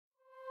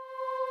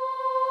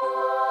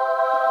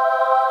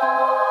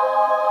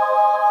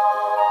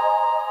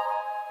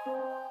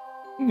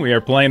We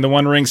are playing the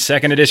One Ring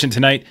second edition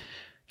tonight,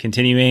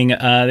 continuing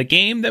the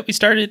game that we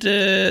started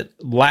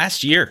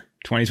last year,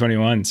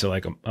 2021, so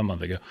like a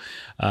month ago.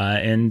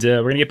 And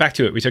we're going to get back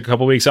to it. We took a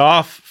couple weeks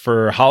off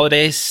for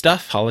holiday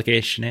stuff,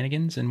 holiday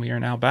shenanigans, and we are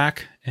now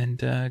back and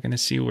going to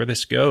see where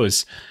this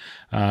goes.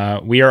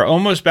 We are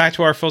almost back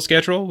to our full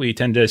schedule. We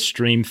tend to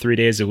stream 3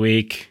 days a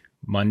week,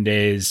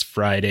 Mondays,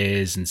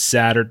 Fridays, and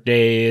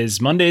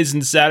Saturdays. Mondays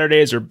and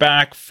Saturdays are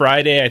back.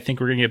 Friday, I think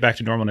we're going to get back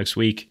to normal next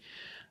week.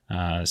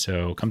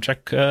 So come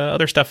check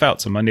other stuff out.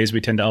 So Mondays, we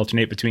tend to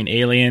alternate between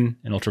Alien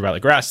and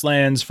Ultraviolet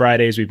Grasslands.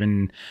 Fridays, we've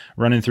been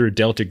running through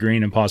Delta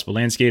Green and Possible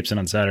Landscapes. And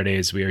on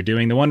Saturdays, we are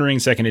doing the One Ring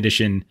second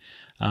edition.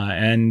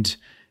 And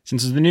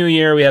since it's the new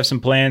year, we have some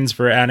plans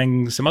for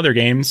adding some other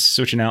games,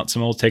 switching out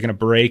some old, taking a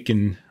break.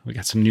 And we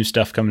got some new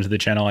stuff coming to the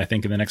channel, I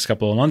think, in the next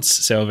couple of months.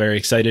 So very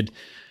excited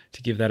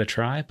to give that a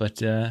try. But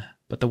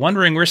the One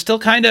Ring, we're still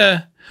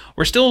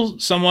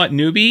somewhat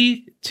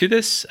newbie to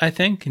this, I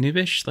think,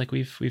 noobish. Like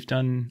we've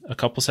done a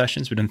couple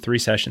sessions. We've done 3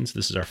 sessions.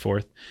 This is our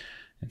 4th.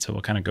 And so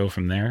we'll kind of go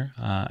from there.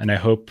 And I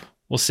hope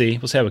we'll see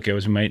how it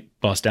goes. We might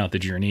bust out the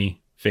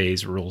journey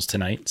phase rules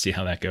tonight, see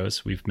how that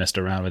goes. We've messed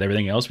around with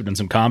everything else. We've done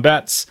some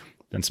combats,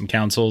 done some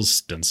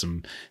councils, done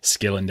some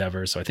skill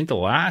endeavors. So I think the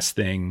last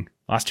 2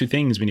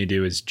 things we need to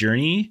do is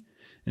journey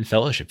and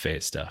fellowship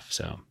phase stuff.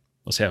 So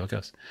we'll see how it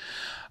goes.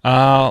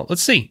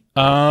 Let's see.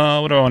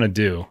 What do I want to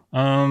do?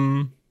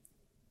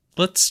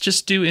 Let's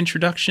just do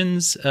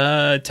introductions.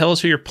 Tell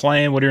us who you're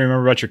playing. What do you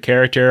remember about your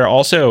character?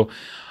 Also,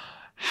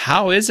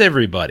 how is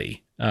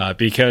everybody?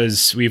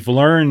 Because we've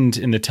learned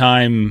in the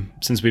time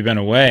since we've been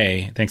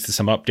away, thanks to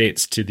some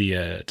updates to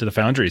the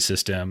Foundry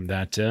system,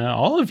 that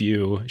all of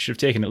you should have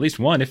taken at least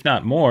one, if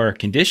not more,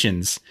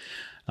 conditions.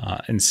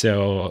 And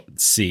so,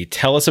 let's see.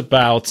 Tell us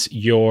about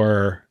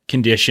your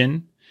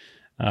condition,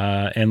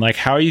 and like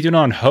how are you doing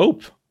on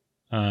hope,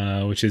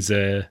 which is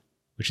a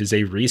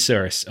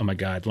resource. Oh my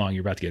God, Long,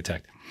 you're about to get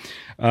attacked.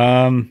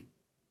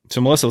 So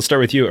Melissa, let's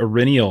start with you.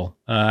 Aurinial.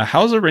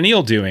 How's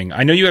Aurinial doing?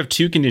 I know you have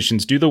 2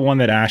 conditions. Do the one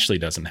that Ashley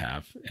doesn't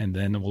have, and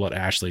then we'll let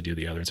Ashley do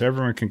the other. So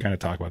everyone can kind of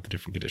talk about the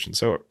different conditions.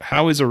 So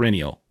how is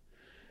Aurinial?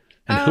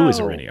 And who is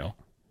Aurinial?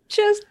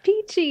 Just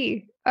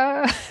peachy.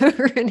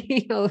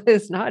 Aurinial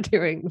is not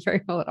doing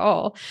very well at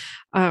all.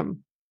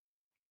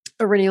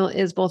 Aurinial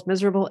is both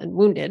miserable and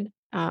wounded.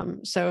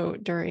 So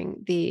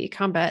during the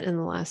combat in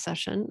the last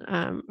session,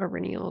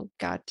 Aurinial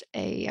got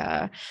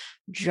a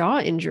jaw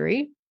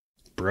injury.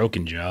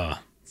 Broken jaw.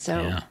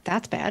 So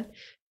that's bad.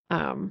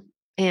 And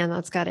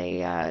that's got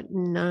a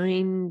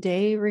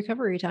 9-day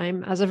recovery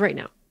time as of right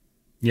now.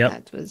 Yep.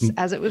 That was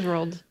as it was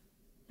rolled.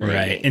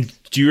 Right. And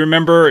do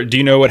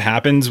you know what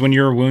happens when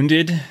you're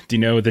wounded? Do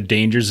you know the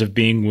dangers of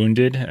being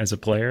wounded as a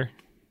player?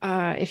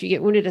 If you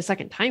get wounded a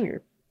second time,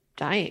 you're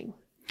dying.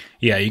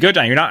 Yeah, you go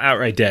down. You're not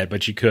outright dead,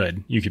 but you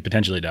could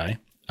potentially die.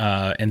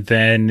 And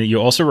then you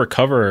also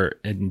recover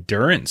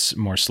endurance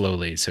more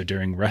slowly. So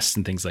during rests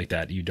and things like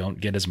that, you don't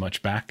get as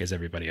much back as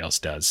everybody else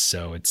does.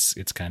 So it's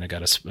kind of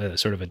got a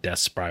sort of a death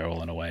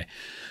spiral in a way.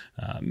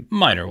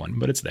 Minor one,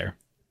 but it's there.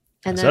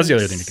 And so then that's the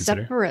other thing to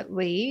consider.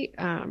 Separately,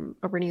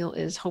 Aurinial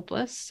is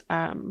hopeless,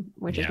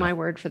 which is my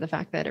word for the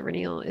fact that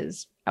Aurinial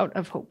is out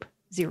of hope.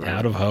 Zero.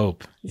 Out of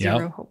hope.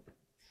 Zero hope.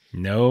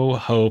 No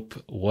hope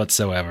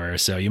whatsoever.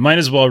 So you might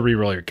as well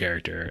re-roll your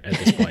character at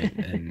this point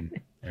and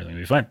everything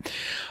will be fine.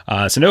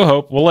 So no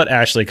hope. We'll let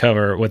Ashley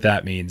cover what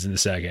that means in a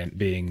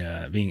second,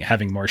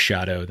 having more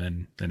shadow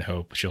than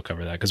hope. She'll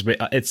cover that because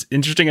it's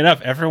interesting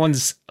enough.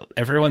 Everyone's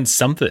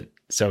something.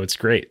 So it's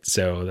great.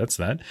 So that's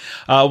that.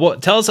 Well,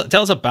 tell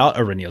us about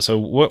Aurinial. So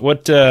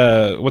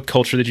what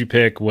culture did you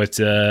pick? What's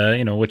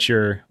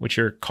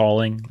your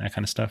calling, that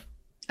kind of stuff?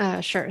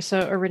 Sure.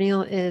 So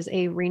Aurinial is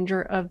a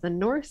Ranger of the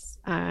North,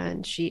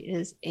 and she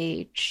is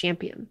a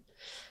champion.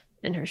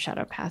 And her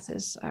shadow path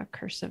is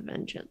Curse of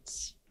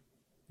Vengeance.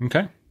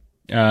 Okay.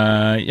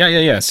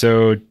 Yeah.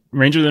 So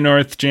Ranger of the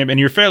North, champion, and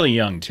you're fairly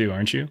young too,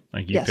 aren't you?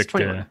 Like you picked.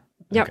 21.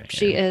 Yep, okay,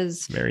 she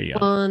is very young.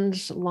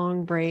 Blonde,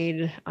 long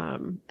braid,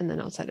 and then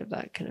outside of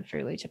that, kind of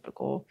fairly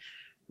typical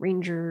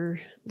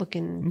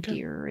Ranger-looking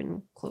gear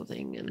and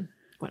clothing and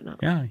whatnot.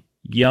 Yeah.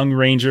 Young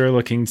Ranger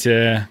looking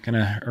to kind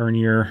of earn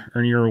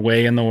your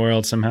way in the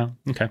world somehow.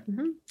 Okay.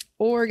 Mm-hmm.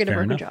 Or get a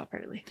broken jaw,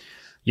 apparently.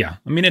 Yeah.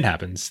 I mean, it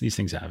happens. These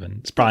things happen.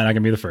 It's probably not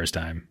going to be the first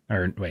time.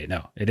 Or wait,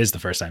 no, it is the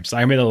first time. It's not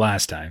going to be the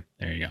last time.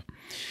 There you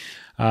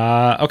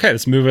go. Okay,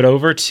 let's move it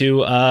over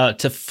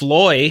to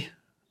Floy.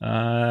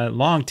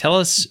 Long, tell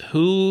us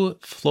who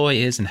Floy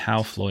is and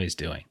how Floy is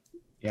doing.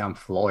 Yeah, I'm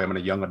Floy. I'm a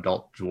young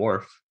adult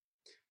dwarf.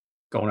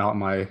 Going out on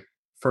my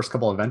first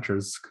couple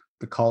adventures.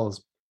 The call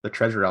is the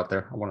treasure out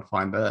there. I want to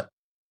find that.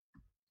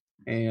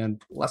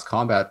 And less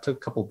combat, took a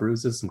couple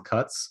bruises, some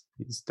cuts.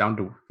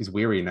 He's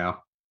weary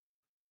now.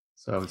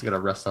 So he's got to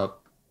rest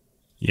up.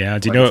 Yeah.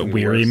 Do you know what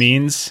weary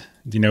means?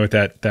 Do you know what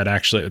that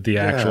actually, the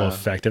actual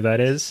effect of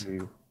that is?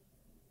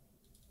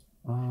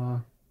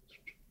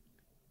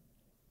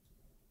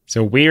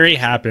 So weary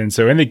happens.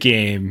 So in the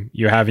game,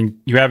 you have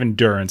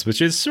endurance,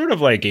 which is sort of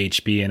like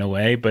HP in a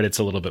way, but it's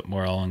a little bit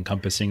more all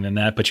encompassing than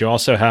that. But you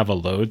also have a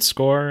load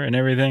score and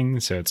everything.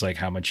 So it's like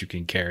how much you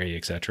can carry,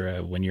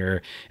 etc. When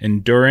your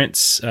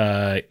endurance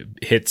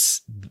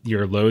hits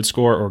your load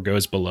score or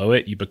goes below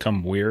it, you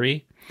become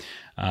weary,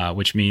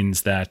 which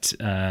means that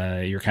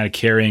you're kind of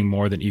carrying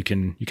more than you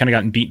can. You kind of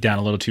gotten beat down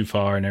a little too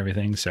far and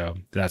everything. So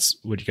that's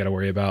what you got to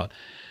worry about.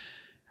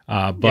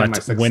 But my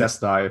success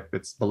die, if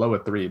it's below a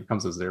 3, it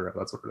becomes a 0.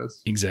 That's what it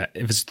is.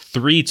 Exactly. If it's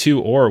 3,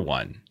 2, or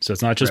 1, so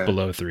it's not just Right.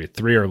 below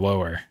 3 or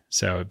lower.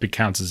 So it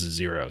counts as a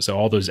 0. So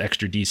all those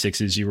extra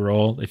d6s you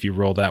roll, if you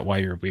roll that while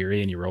you're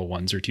weary and you roll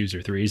 1s or 2s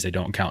or 3s, they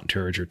don't count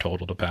towards your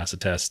total to pass a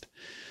test.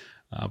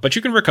 But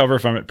you can recover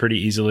from it pretty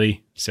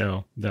easily.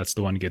 So that's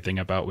the one good thing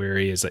about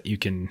weary is that you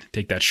can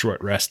take that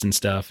short rest and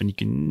stuff, and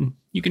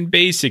you can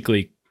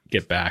basically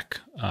get back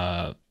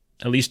at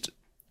least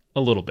a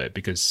little bit,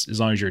 because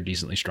as long as you're a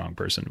decently strong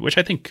person, which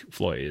I think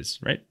Floy is,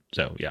 right?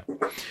 So yeah.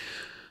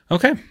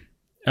 Okay.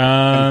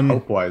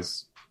 Hope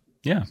wise,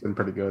 Yeah. it's been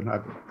pretty good.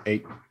 I've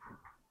 8.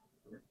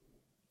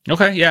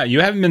 Okay. Yeah. You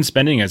haven't been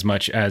spending as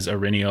much as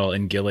Aurinial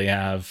and Gilly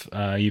have.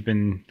 You've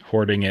been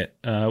hoarding it,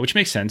 which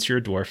makes sense. You're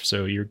a dwarf,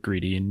 so you're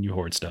greedy and you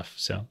hoard stuff.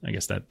 So I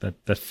guess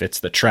that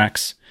fits the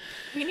tracks.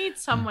 We need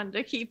someone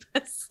to keep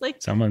us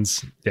like.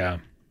 Someone's, yeah.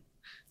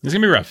 It's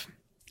gonna be rough.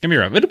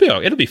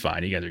 It'll be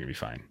fine. You guys are gonna be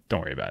fine.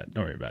 Don't worry about it.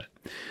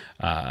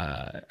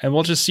 And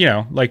we'll just,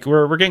 like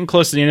we're getting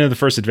close to the end of the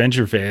first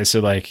adventure phase, so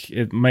like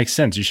it makes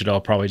sense. You should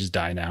all probably just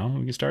die now.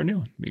 We can start a new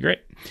one. It'd be great.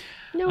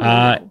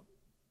 No.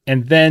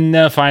 And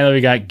then finally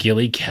we got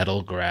Gilly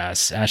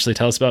Kettlegrass. Ashley,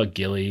 tell us about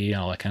Gilly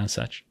and all that kind of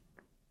such.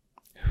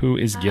 Who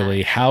is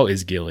Gilly? How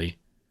is Gilly?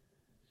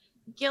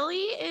 Gilly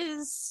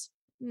is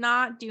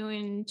not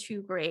doing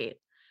too great.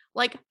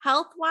 Like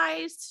health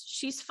wise,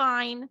 she's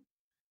fine.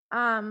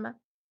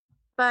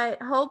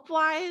 But hope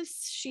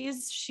wise,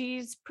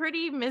 she's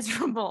pretty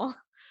miserable.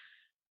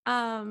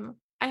 I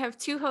have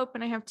 2 hope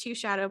and I have 2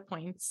 shadow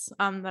points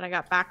that I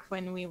got back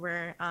when we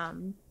were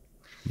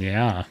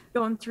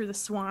going through the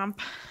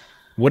swamp.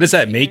 What does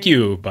that make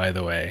you, by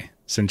the way,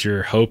 since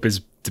your hope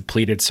is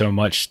depleted so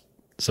much?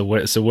 So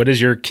what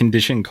is your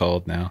condition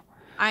called now?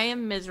 I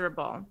am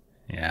miserable.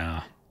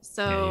 Yeah.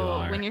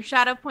 So when your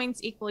shadow points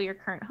equal your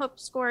current hope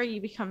score,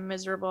 you become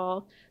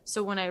miserable.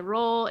 So when I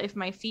roll, if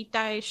my feat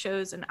die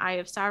shows an Eye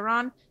of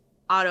Sauron,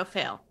 auto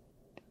fail.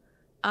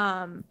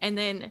 And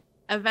then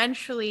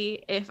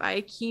eventually, if I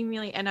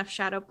accumulate enough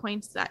shadow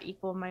points that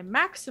equal my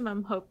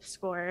maximum hope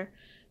score,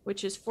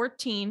 which is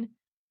 14,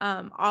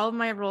 all of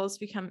my rolls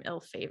become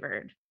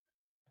ill-favored.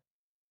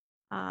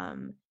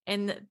 And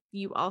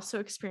you also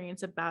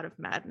experience a bout of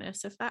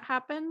madness if that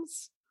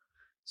happens.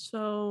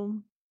 So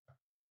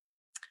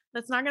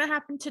that's not going to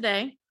happen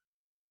today,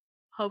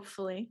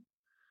 hopefully.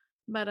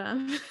 But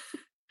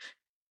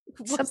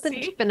we'll something see.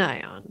 to keep an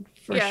eye on.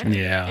 For Yeah, sure.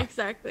 Yeah.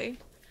 exactly.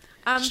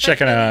 Just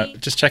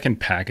checking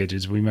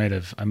packages. I might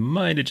have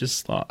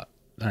just thought,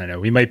 I don't know.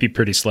 We might be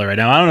pretty slow right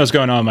now. I don't know what's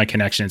going on with my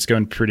connection. It's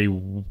going pretty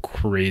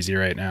crazy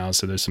right now.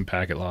 So there's some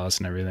packet loss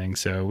and everything.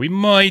 So we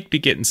might be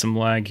getting some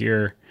lag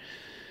here.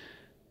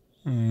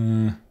 I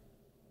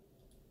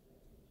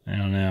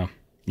don't know.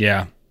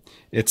 Yeah,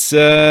 it's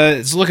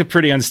looking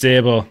pretty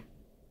unstable.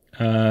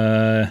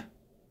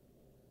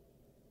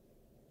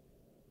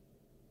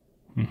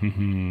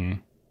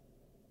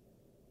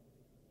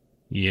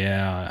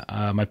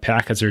 Yeah, my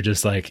packets are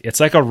just like, it's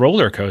like a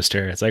roller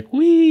coaster. It's like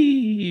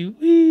wee.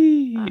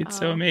 It's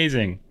so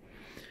amazing.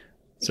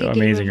 So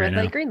amazing right red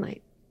now. light, green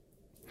light.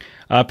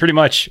 Pretty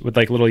much with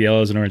like little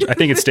yellows and orange. I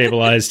think it's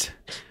stabilized.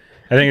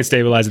 At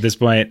this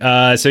point.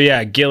 So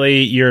yeah,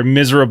 Gilly, you're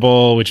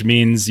miserable, which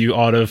means you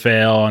auto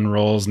fail on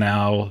rolls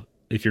now.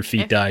 If your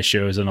feat die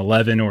shows an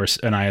 11 or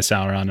an Eye of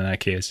Sauron in that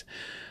case.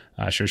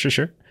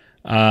 Sure.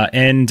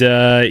 And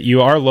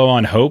you are low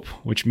on hope,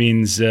 which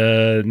means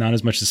not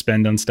as much to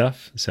spend on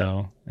stuff.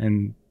 So,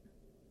 and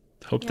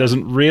hope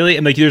doesn't really,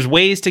 and like there's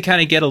ways to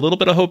kind of get a little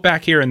bit of hope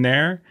back here and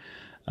there.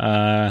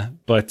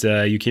 But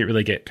you can't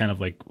really get kind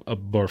of like a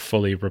more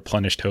fully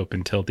replenished hope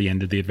until the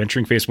end of the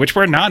adventuring phase, which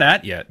we're not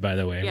at yet, by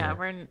the way. Yeah,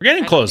 we're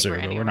getting closer,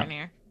 but we're not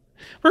near.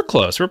 We're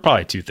close. We're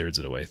probably 2/3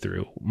 of the way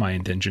through my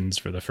intentions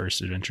for the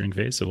first adventuring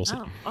phase, so we'll see.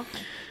 Oh, okay.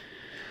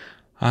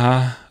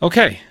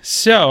 Okay,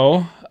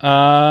 so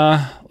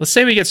let's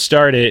say we get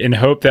started and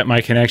hope that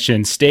my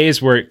connection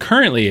stays where it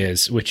currently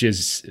is, which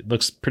it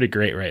looks pretty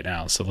great right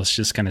now. So let's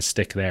just kind of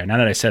stick there. Now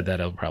that I said that,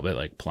 it'll probably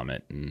like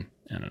plummet, and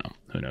I don't know,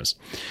 who knows.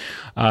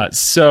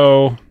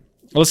 So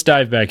let's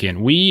dive back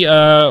in. We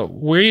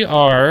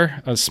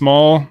are a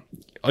small.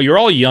 Oh, you're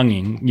all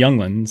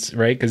younglings,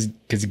 right? Because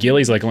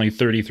Gilly's like only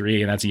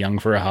 33, and that's young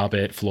for a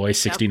hobbit. Floy's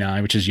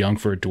 69, which is young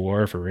for a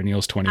dwarf.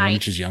 Aurinial's 21,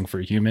 which is young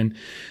for a human.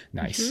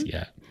 Nice,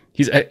 yeah.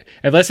 He's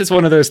unless it's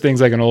one of those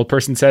things like an old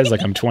person says,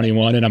 like I'm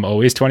 21 and I'm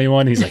always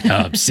 21. He's like,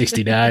 I'm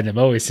 69, I'm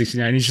always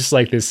 69. He's just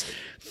like this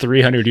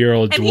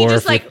 300-year-old dwarf. And he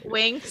just like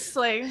winks,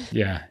 like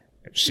yeah,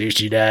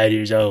 69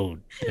 years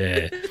old.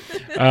 Yeah.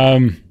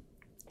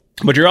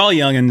 But you're all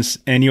youngins,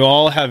 and you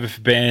all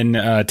have been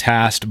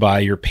tasked by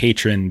your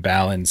patron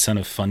Balin, son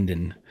of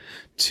Fundin,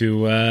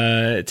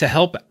 to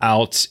help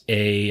out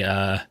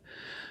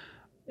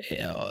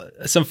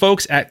some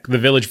folks at the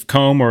village of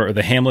Combe, or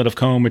the hamlet of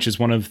Combe, which is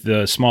one of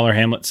the smaller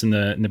hamlets in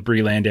the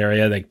Bree land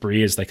area. Like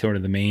Bree is like sort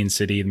of the main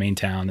city, the main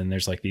town, and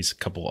there's like these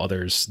couple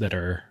others that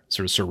are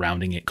sort of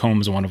surrounding it.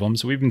 Combe is one of them.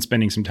 So we've been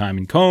spending some time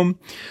in Combe.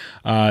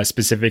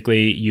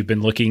 Specifically, you've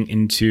been looking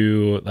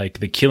into like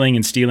the killing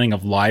and stealing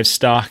of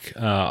livestock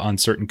on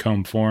certain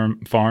Combe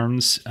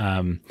farms,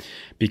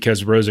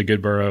 because Rosa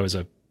Goodborough is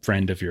a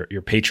friend of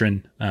your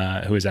patron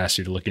who has asked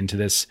you to look into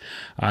this.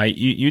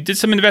 You did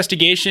some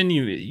investigation.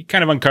 You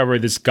kind of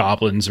uncovered this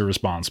goblins are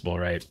responsible,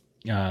 right?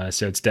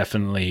 So it's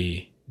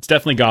definitely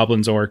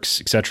goblins, orcs,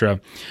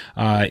 etc.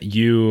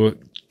 You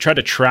try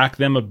to track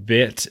them a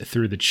bit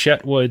through the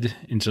Chetwood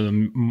into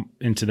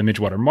the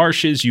Midgewater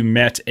Marshes. You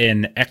met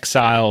an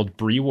exiled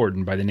Bree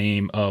warden by the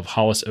name of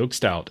Hollis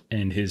Oakstout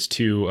and his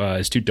two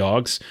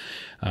dogs,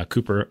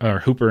 Hooper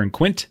and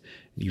Quint.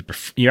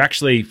 You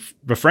actually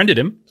befriended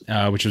him,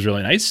 which was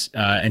really nice.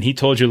 And he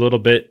told you a little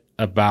bit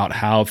about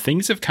how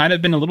things have kind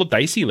of been a little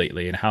dicey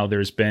lately, and how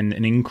there's been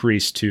an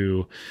increase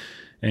to,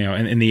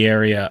 in the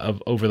area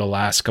of over the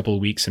last couple of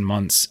weeks and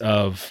months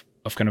of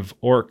kind of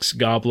orcs,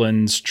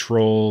 goblins,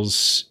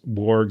 trolls,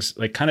 wargs,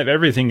 like kind of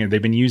everything.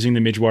 They've been using the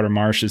Midgewater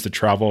Marshes to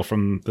travel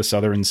from the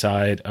southern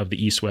side of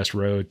the east-west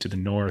road to the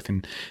north,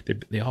 and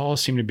they all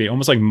seem to be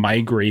almost like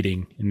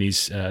migrating in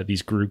these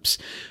groups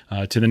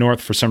to the north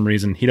for some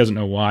reason. He doesn't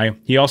know why.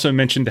 He also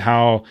mentioned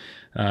how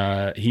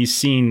he's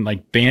seen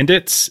like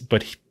bandits,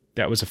 but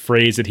that was a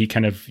phrase that he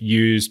kind of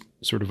used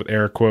sort of with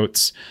air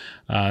quotes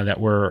that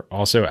were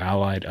also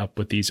allied up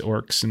with these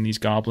orcs and these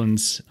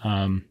goblins.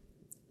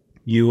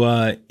 You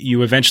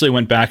eventually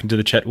went back into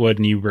the Chetwood,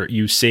 and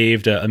you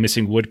saved a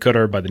missing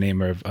woodcutter by the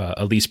name of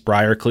Elise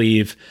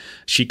Briarcleave.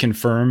 She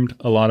confirmed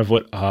a lot of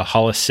what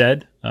Hollis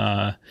said,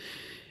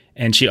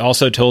 and she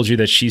also told you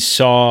that she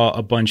saw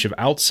a bunch of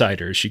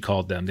outsiders. She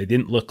called them. They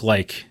didn't look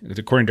like,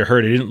 according to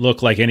her, they didn't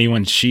look like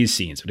anyone she's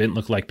seen. So it didn't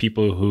look like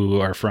people who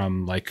are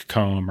from like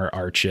Combe or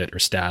Archet or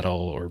Staddle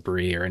or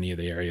Bree or any of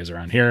the areas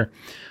around here,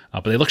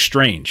 but they look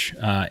strange.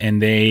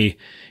 And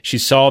she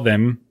saw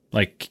them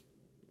like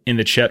in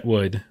the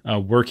Chetwood,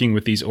 working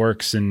with these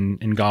orcs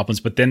and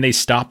goblins, but then they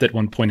stopped at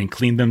one point and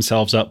cleaned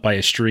themselves up by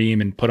a stream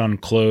and put on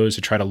clothes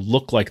to try to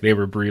look like they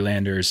were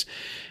Breelanders,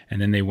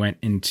 and then they went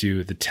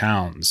into the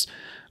towns.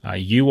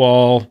 You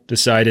all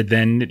decided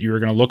then that you were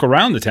going to look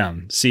around the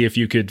town, see if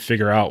you could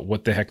figure out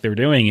what the heck they were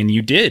doing, and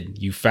you did.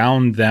 You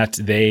found that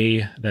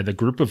the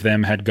group of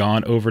them had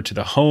gone over to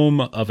the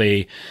home of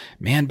a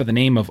man by the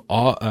name of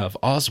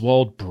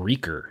Oswald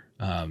Breaker.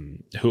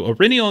 Who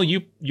Aurinial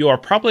you are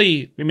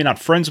probably maybe not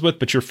friends with,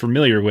 but you're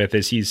familiar with,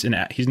 as he's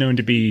known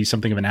to be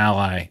something of an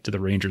ally to the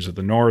Rangers of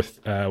the North,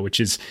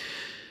 which is,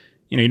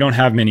 you don't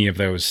have many of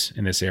those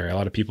in this area. A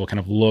lot of people kind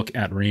of look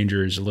at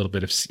Rangers a little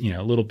bit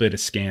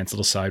askance, a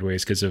little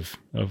sideways because of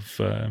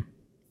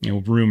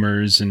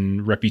rumors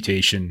and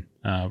reputation,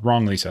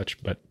 wrongly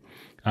such.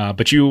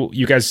 But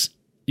you guys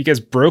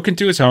broke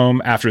into his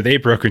home after they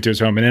broke into his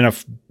home, and then a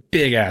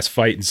big ass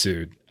fight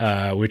ensued,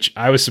 which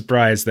I was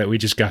surprised that we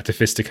just got to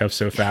fisticuffs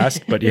so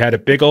fast. But you had a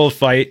big old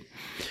fight,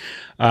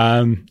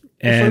 and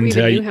before we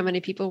even knew how many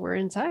people were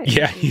inside.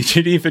 Yeah, you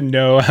didn't even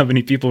know how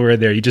many people were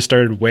there. You just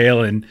started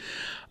wailing.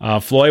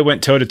 Floyd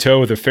went toe to toe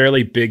with a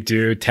fairly big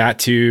dude,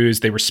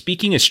 tattoos. They were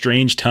speaking a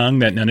strange tongue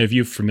that none of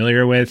you are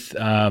familiar with.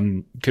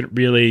 Couldn't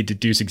really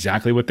deduce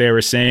exactly what they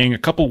were saying. A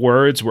couple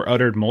words were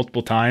uttered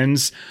multiple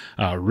times: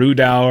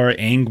 Rudauer,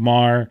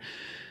 Angmar.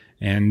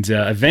 And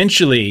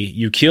eventually,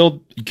 you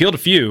killed a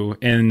few,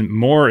 and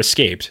more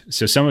escaped.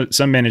 So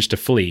some managed to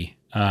flee,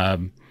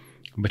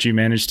 but you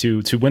managed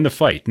to win the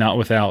fight, not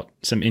without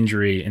some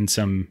injury and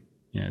some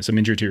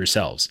injury to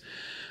yourselves.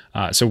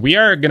 So we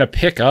are going to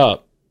pick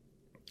up.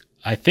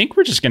 I think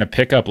we're just going to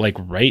pick up like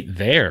right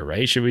there,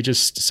 right? Should we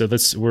just? So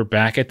we're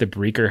back at the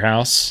Breaker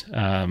house.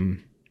 I'll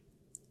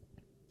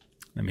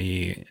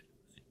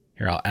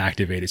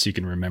activate it so you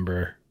can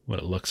remember what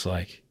it looks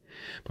like.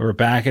 But we're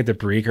back at the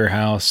Breaker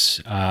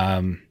house. Now,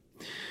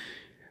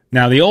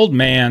 the old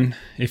man,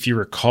 if you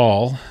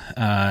recall,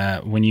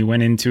 when you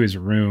went into his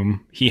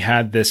room, he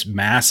had this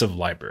massive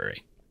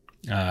library.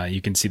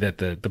 You can see that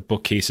the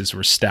bookcases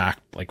were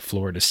stacked like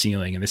floor to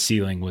ceiling, and the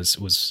ceiling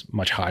was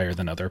much higher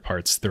than other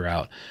parts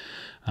throughout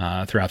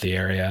the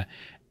area.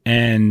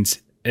 And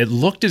it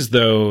looked as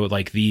though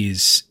like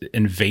these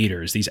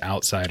invaders, these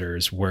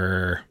outsiders,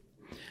 were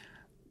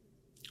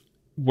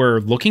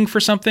looking for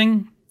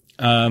something.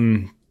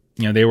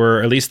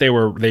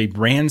 They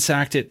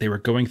ransacked it. They were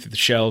going through the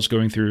shelves,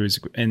 going through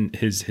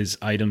his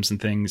items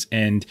and things.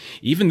 And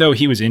even though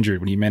he was injured,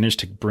 when you managed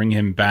to bring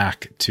him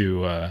back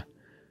to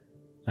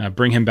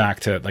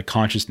like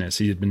consciousness,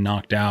 he had been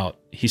knocked out.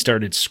 He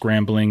started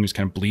scrambling. He was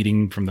kind of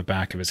bleeding from the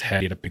back of his head.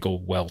 He had a big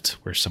old welt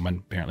where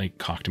someone apparently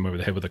cocked him over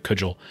the head with a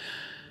cudgel.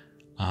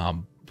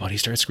 But he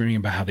started screaming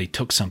about how they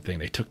took something.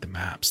 They took the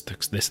maps,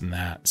 took this and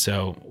that.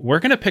 So we're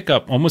going to pick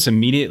up almost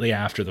immediately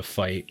after the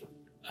fight.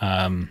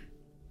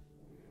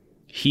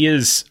 he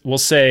is, we'll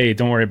say,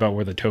 don't worry about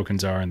where the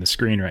tokens are on the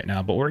screen right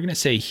now, but we're going to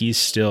say he's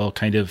still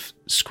kind of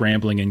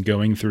scrambling and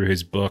going through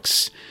his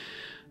books.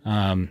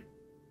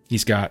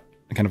 He's got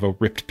kind of a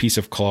ripped piece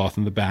of cloth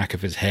in the back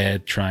of his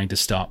head, trying to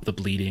stop the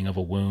bleeding of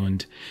a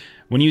wound.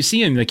 When you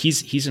see him, like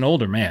he's an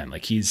older man,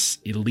 like he's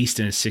at least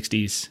in his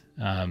 60s.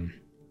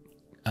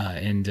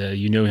 And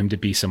you know him to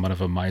be somewhat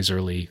of a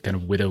miserly kind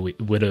of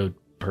widowed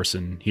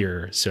person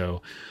here.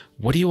 So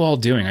what are you all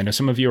doing? I know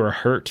some of you are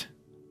hurt.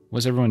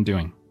 What's everyone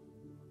doing?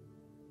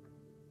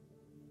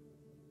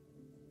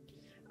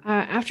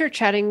 After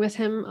chatting with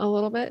him a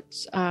little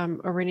bit,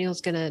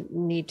 Aurelia's going to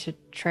need to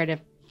try to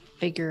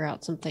figure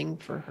out something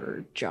for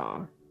her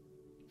jaw.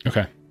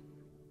 Okay.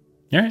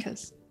 All right.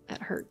 Because that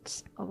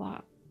hurts a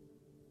lot.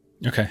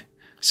 Okay.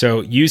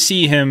 So you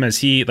see him as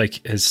he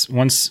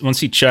once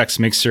he checks,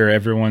 makes sure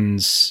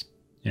everyone's,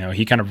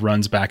 he kind of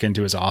runs back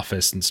into his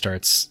office and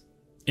starts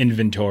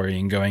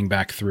inventorying, going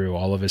back through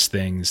all of his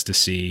things to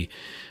see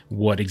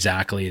what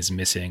exactly is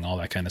missing, all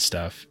that kind of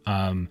stuff.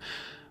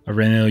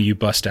 Aurelio, you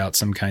bust out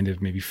some kind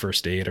of maybe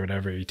first aid or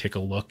whatever. You take a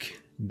look,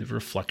 the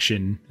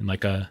reflection in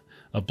like a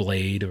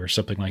blade or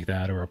something like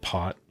that, or a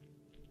pot.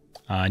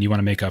 And you want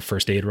to make a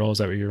first aid roll? Is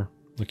that what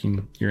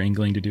you're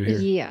angling to do here?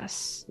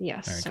 Yes.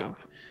 Right, So cool.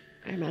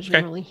 I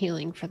imagine rolling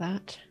healing for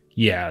that.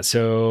 Yeah.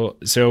 So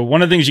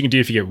one of the things you can do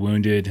if you get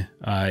wounded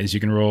is you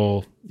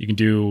can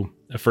do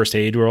a first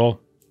aid roll.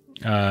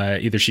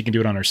 Either she can do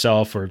it on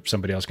herself or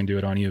somebody else can do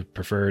it on you,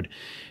 preferred.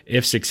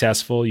 If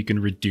successful, you can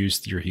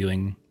reduce your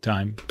healing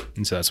time.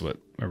 And so that's what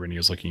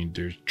Aurelia's looking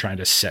to do, trying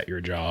to set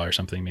your jaw or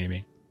something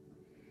maybe.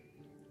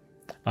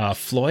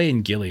 Floy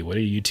and Gilly, what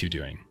are you two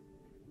doing?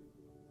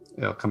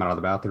 He'll come out of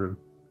the bathroom.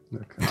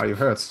 Are you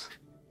hurt?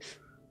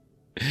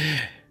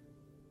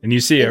 And you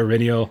see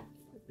Aurelio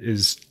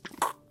is...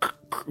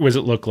 What does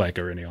it look like,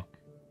 Aurelio?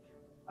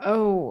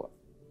 Oh.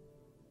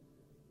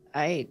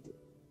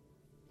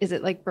 Is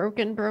it like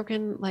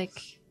broken, like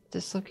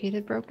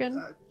dislocated,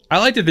 broken? I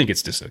like to think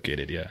it's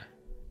dislocated, yeah.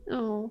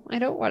 Oh, I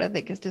don't want to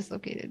think it's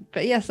dislocated.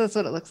 But yes, that's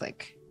what it looks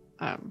like.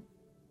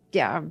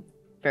 Yeah, I'm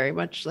very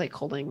much like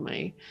holding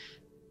my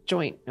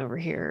joint over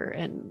here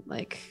and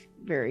like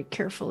very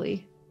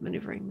carefully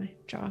maneuvering my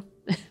jaw.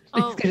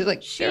 Oh,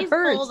 like, she's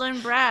bold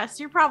and brass.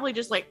 You're probably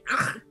just like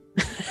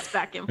it's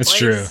back in That's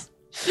place.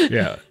 True.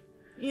 Yeah.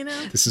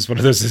 This is one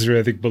of those where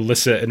I think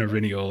Melissa and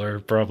Aurelio are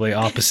probably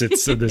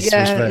opposites in this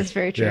respect. That's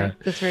very true. Yeah.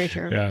 That's very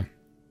true. Yeah.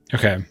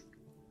 Okay.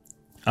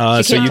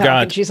 So you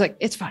got... And she's like,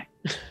 it's fine.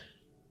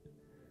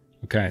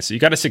 Okay. So you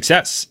got a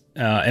success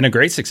and a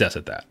great success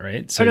at that,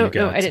 right? So no,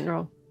 I didn't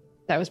roll.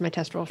 That was my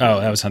test roll.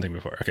 That was hunting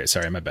before. Okay.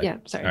 Sorry. My bad. Yeah.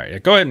 Sorry. All right. Yeah,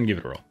 go ahead and give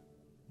it a roll.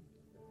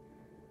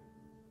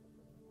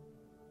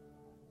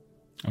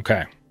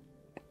 Okay.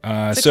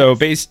 So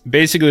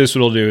basically this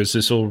will do is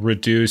this will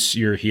reduce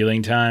your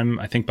healing time,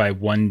 I think, by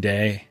 1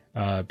 day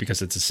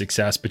because it's a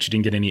success, but you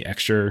didn't get any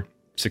extra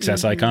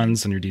success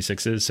icons on your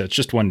D6s. So it's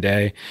just 1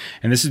 day.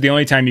 And this is the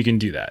only time you can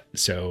do that.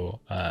 So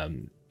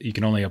you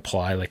can only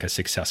apply like a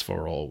successful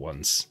roll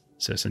once.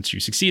 So since you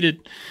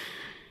succeeded,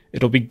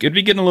 it'd be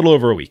getting a little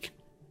over a week.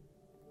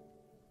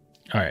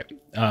 All right.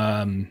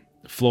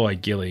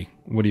 Floyd, Gilly,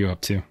 what are you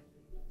up to?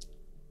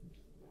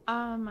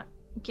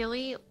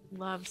 Gilly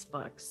loves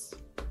books.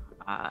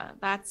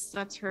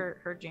 That's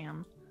her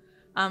jam.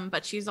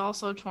 But she's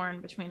also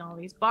torn between all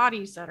these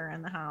bodies that are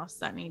in the house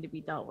that need to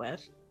be dealt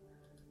with.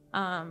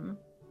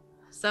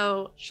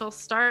 So she'll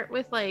start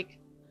with like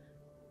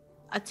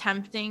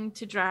attempting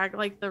to drag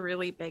like the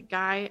really big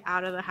guy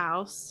out of the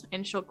house,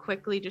 and she'll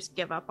quickly just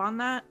give up on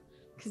that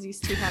because he's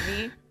too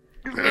heavy.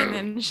 And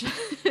then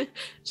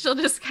she'll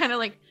just kind of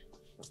like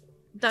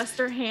dust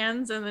her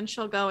hands, and then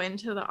she'll go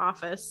into the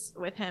office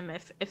with him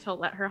if he'll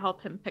let her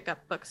help him pick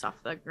up books off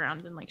the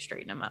ground and like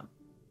straighten him up.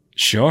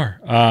 Sure.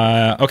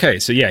 Okay.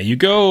 So yeah, you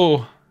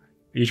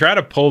try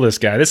to pull this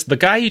guy. The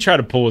guy you try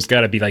to pull has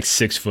got to be like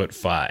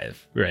 6'5",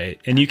 right?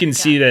 And you can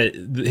see that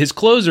his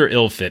clothes are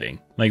ill-fitting.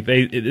 Like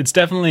it's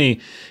definitely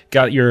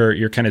got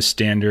your kind of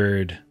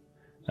standard,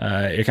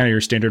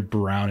 your standard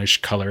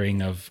brownish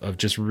coloring of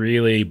just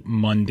really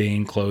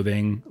mundane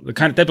clothing, the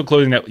kind of type of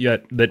clothing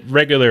that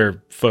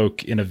regular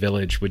folk in a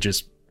village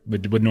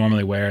would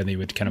normally wear, and they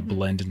would kind of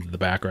blend into the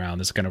background.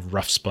 This kind of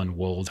rough spun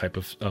wool type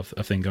of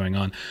thing going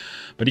on.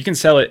 But you can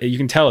tell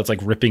it's like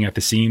ripping at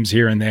the seams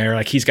here and there.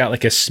 Like he's got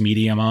like a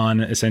medium on,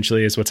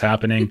 essentially, is what's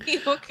happening.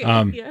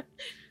 Okay, yeah.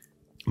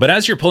 But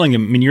as you're pulling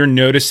him, I mean, you're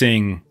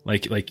noticing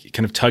like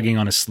kind of tugging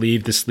on a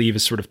sleeve. The sleeve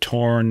is sort of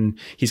torn.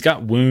 He's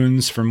got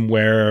wounds from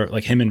where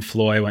like him and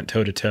Floy went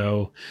toe to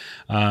toe.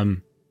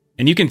 And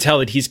you can tell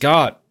that he's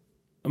got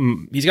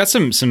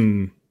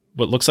some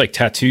what looks like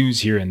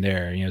tattoos here and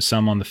there,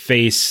 some on the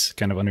face,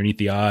 kind of underneath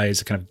the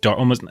eyes, kind of dark,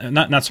 almost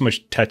not so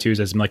much tattoos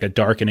as like a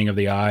darkening of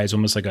the eyes,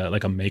 almost like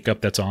a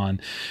makeup that's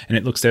on, and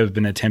it looks to have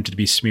been attempted to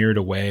be smeared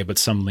away, but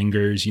some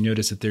lingers. You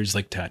notice that there's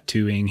like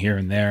tattooing here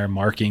and there,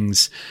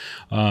 markings.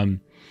 The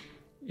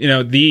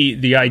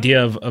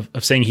idea of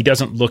saying he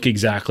doesn't look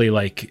exactly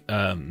like,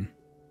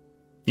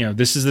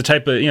 this is the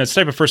type of, it's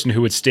the type of person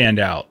who would stand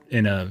out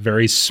in a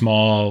very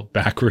small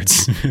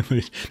backwards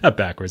village, not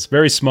backwards,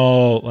 very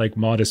small, like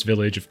modest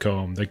village of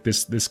Combe. Like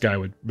this guy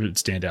would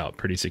stand out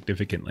pretty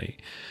significantly.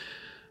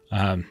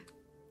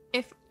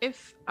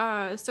 If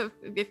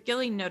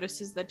Gilly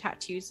notices the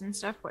tattoos and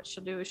stuff, what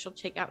she'll do is she'll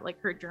take out like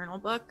her journal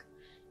book,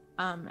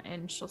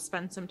 and she'll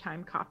spend some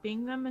time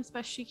copying them as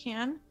best she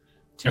can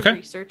to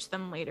research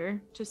them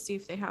later to see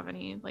if they have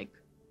any like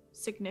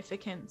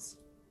significance.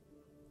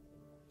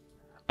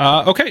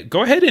 Okay,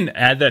 go ahead and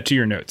add that to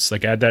your notes.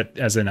 Like add that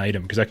as an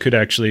item, because that could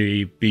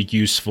actually be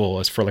useful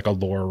as for like a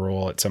lore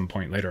roll at some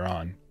point later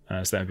on.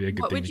 So that'd be a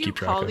good thing to keep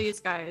track of. What would you call these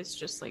guys?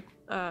 Just like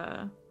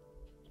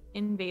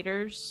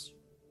invaders?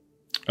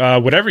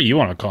 Whatever you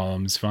want to call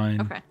them is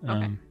fine. Okay.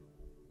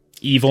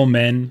 Evil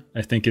men,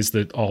 I think, is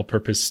the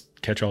all-purpose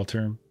catch-all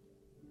term.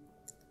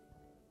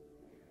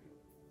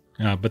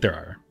 But there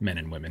are men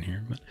and women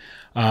here.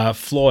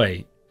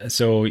 Floy,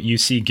 so you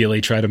see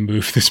Gilly try to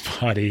move this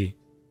body.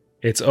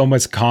 It's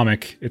almost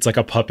comic. It's like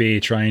a puppy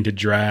trying to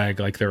drag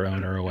like their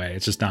owner away.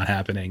 It's just not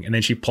happening. And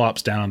then she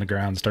plops down on the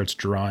ground and starts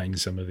drawing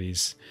some of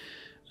these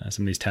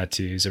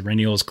tattoos.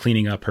 Ireniel's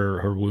cleaning up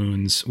her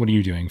wounds. What are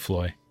you doing,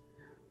 Floy?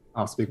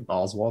 I'll speak with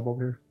Oswald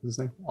over here. What's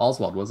his name?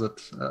 Oswald, was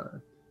it?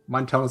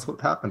 Mind telling us what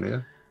happened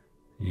to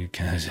you?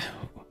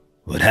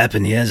 What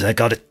happened is I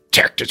got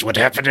attacked is what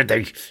happened, and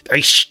they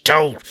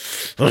stole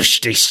my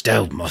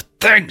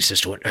things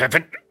is what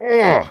happened.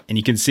 Oh. And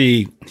you can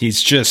see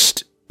he's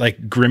just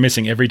like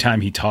grimacing every time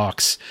he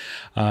talks.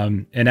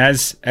 And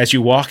as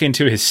you walk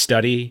into his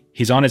study,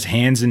 he's on his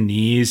hands and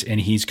knees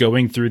and he's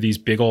going through these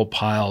big old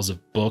piles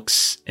of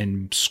books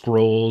and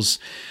scrolls,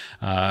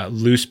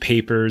 loose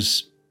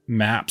papers,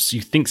 maps.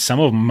 You think some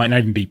of them might not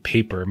even be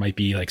paper. It might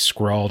be like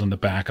scrawled on the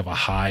back of a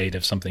hide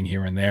of something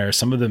here and there.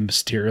 Some of the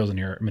materials in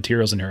here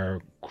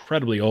are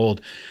incredibly old,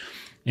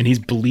 and he's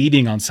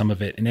bleeding on some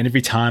of it. And then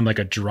every time like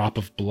a drop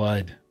of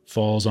blood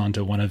falls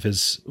onto one of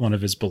his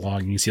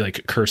belongings, you see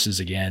like curses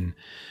again.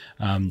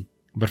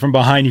 But from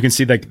behind, you can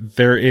see like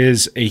there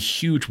is a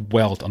huge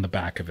welt on the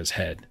back of his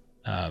head.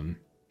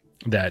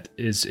 That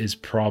is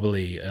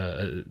probably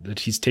that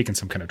he's taken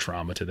some kind of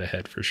trauma to the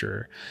head for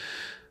sure.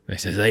 They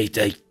said they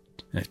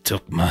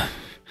took my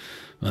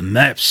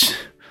maps.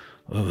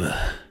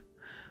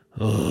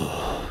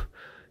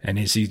 And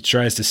as he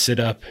tries to sit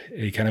up,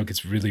 he kind of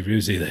gets really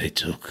woozy. They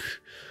took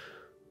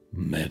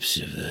maps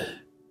of the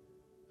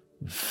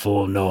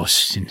Four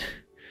Norse and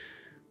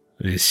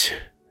this.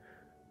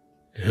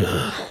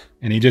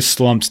 And he just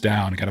slumps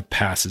down and kind of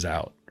passes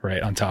out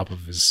right on top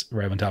of his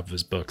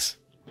books.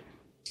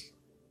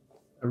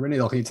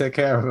 Ireniel, can you take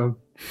care of him?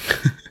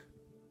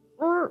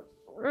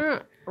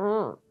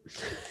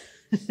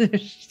 I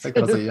think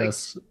that's a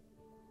yes.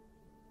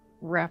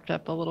 Wrapped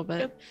up a little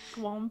bit.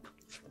 Glomp.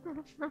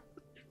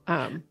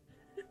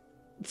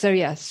 So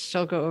yes,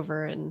 she'll go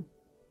over and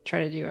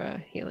try to do a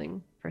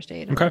healing first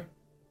aid. Okay.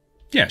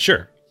 Yeah,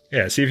 sure.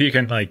 Yeah, see if you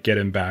can like get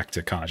him back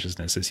to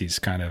consciousness as he's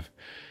kind of.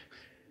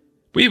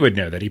 We would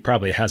know that he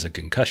probably has a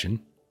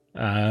concussion.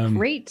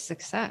 Great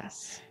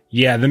success.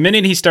 Yeah, the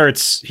minute he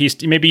starts,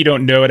 maybe you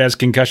don't know it as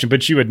concussion,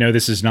 but you would know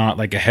this is not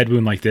like a head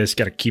wound like this. You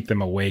got to keep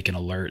them awake and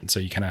alert, and so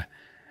you kind of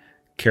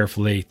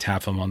carefully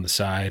tap him on the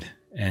side,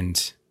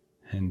 and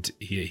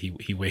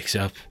he wakes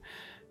up,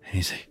 and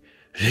he's like,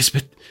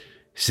 "Elizabeth,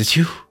 is it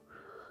you?"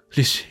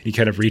 He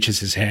kind of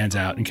reaches his hands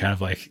out and kind of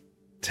like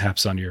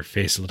taps on your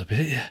face a little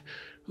bit. Yeah.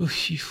 Oh,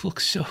 you look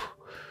so.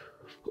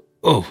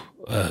 I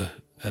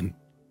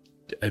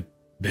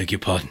beg your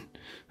pardon.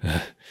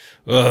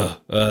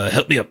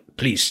 Help me up,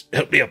 please.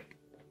 Help me up.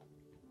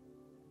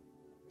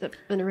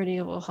 And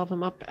Ireniel will help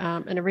him up.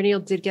 And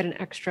Ireniel did get an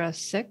extra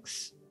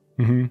 6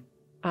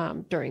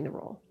 during the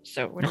roll.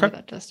 So whatever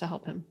that does to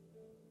help him.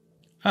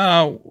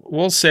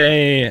 We'll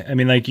say, I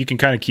mean, like you can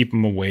kind of keep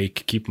him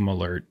awake, keep him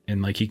alert,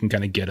 and like he can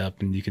kind of get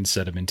up and you can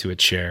set him into a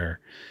chair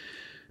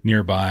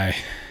nearby.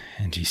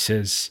 And he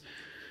says,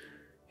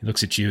 he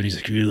looks at you and he's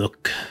like, "You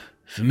look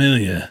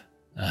familiar."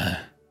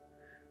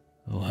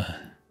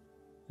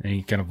 And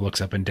he kind of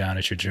looks up and down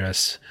at your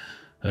dress.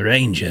 "A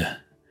ranger."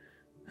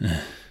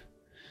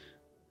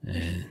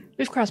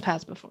 We've crossed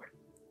paths before.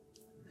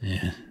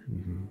 Yeah.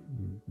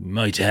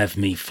 Might have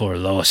me for a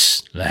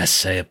loss,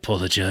 lass. I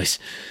apologize.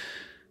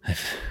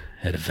 I've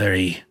had a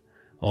very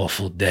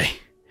awful day.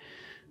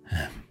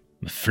 I'm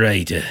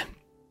afraid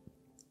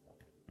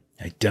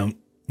I don't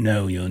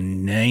know your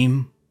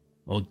name,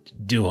 or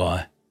do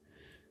I?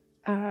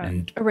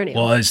 And Ireniel.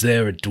 why is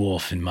there a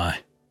dwarf in my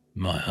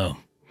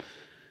home?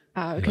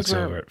 Because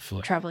we're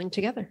traveling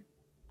together.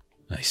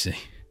 I see.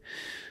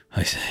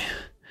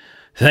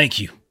 Thank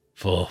you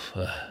for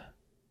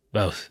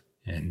both,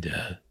 and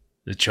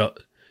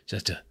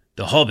the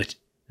hobbit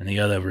in the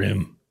other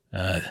room.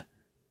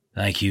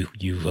 Thank you.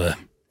 You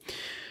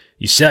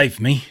saved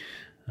me.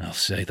 I'll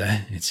say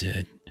that. It's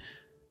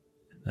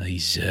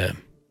these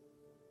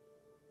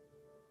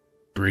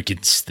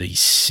brigands.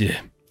 These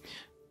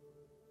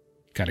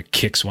kind of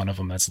kicks one of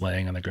them that's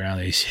laying on the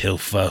ground. These hill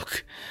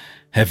folk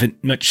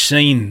haven't much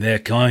seen their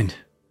kind.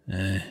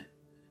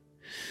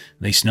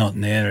 least not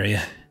in the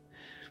area.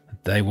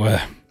 But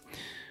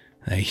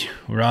they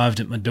arrived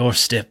at my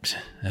doorstep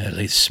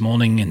early this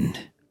morning, and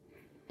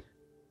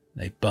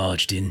they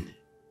barged in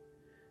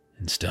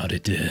and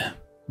started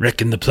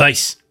wrecking the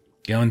place,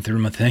 going through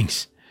my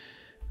things,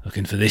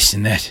 looking for this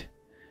and that.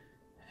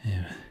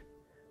 Yeah,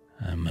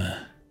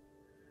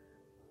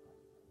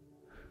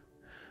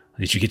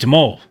 did you get them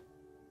all?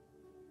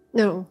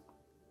 No,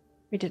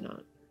 we did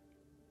not.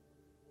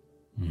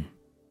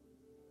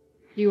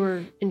 You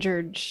were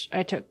injured.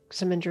 I took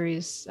some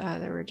injuries.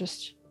 There were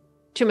just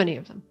too many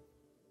of them.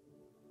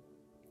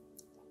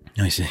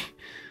 I see.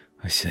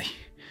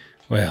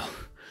 Well,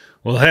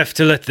 we'll have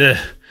to let the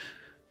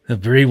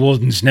Bree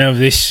Wardens know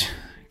this.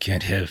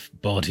 Can't have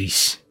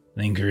bodies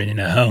lingering in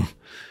a home.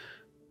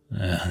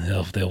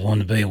 They'll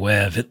want to be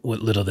aware of it,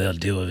 what little they'll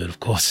do of it, of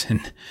course.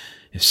 And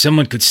if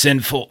someone could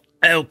send for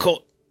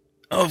Elcott,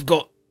 I've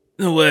got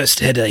the worst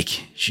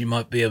headache. She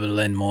might be able to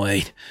lend more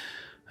aid.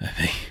 I'd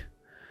be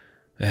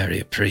very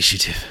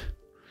appreciative.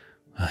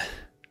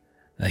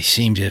 They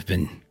seem to have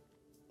been...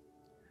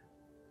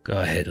 Go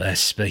ahead,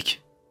 last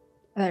speak.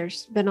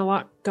 There's been a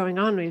lot going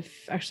on. We've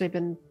actually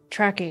been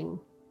tracking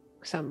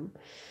some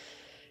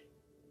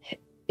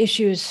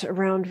issues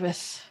around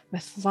with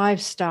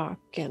livestock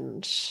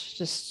and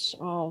just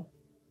all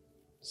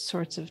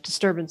sorts of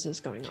disturbances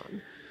going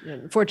on.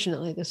 And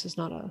unfortunately, this is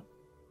not a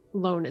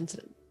lone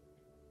incident.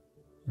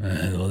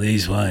 Well,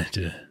 these weren't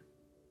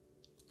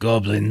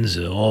goblins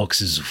or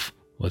orcs, is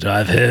what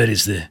I've heard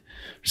is the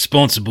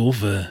responsible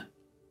for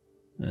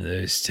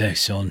those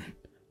attacks on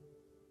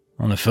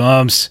the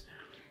farms.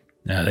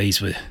 Now,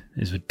 these were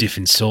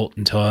different sort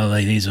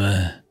entirely. These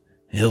were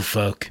hill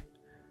folk.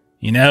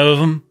 You know of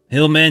them?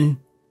 Hillmen?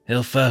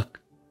 Hill folk?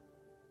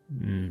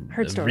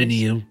 Heard stories.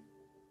 Riniel.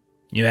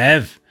 You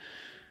have?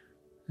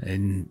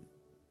 And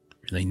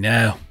really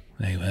now,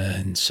 they were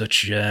in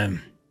such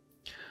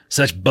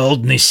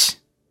boldness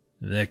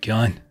of their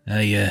kind.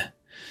 They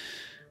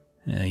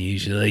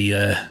usually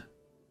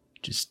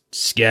just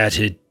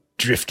scattered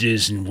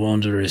drifters and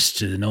wanderers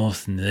to the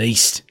north and the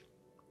east.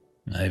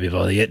 Maybe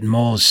by the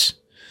Ettenmoors,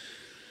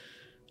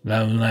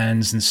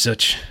 lowlands and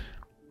such.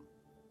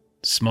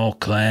 Small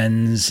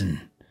clans,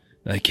 and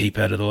they keep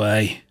out of the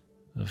way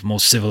of more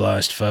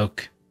civilized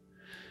folk.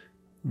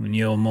 When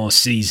you're more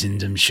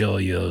seasoned, I'm sure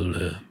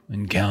you'll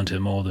encounter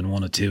more than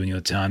one or two in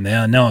your time. They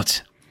are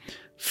not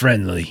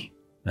friendly.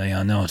 They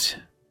are not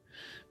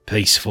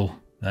peaceful.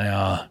 They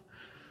are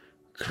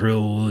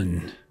cruel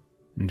and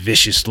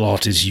vicious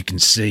lot, as you can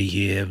see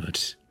here,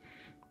 but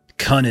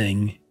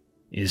cunning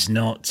is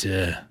not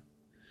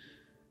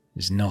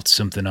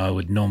something I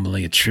would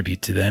normally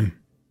attribute to them.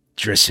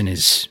 Dressing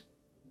as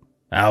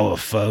our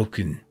folk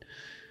and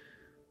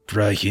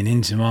breaking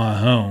into my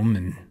home,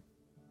 and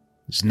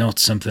it's not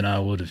something I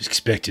would have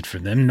expected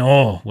from them,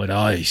 nor would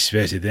I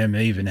expected them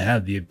even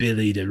have the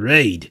ability to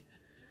read.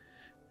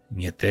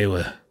 And yet they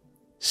were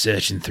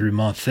searching through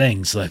my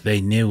things like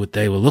they knew what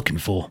they were looking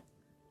for.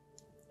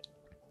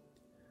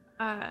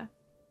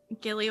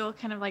 Gilly will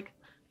kind of like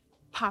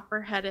pop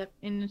her head up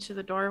into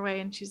the doorway,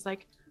 and she's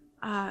like,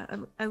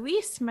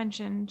 Elise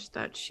mentioned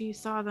that she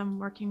saw them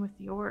working with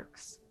the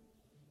orcs.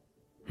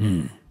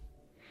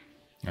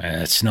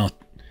 That's not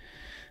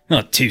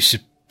too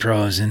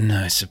surprising.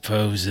 I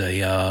suppose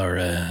they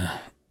are,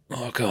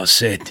 like I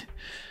said,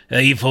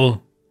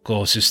 evil,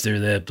 courses through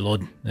their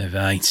blood, their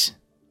veins.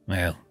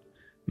 Well,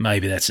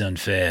 maybe that's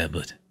unfair,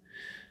 but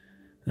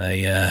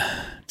they,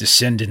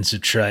 descendants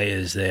of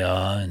traitors they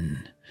are,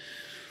 and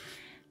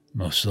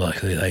most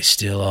likely they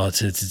still are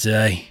to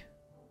today.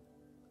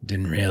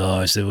 Didn't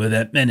realise there were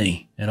that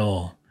many at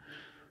all.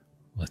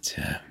 But,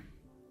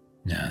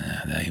 no,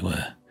 they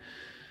were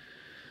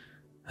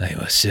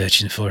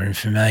searching for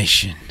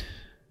information.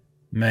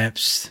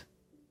 Maps,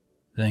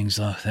 things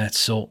like that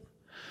sort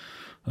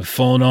of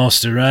Fornor's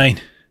terrain.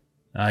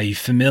 Are you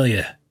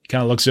familiar? He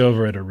kind of looks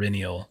over at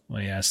Iriniel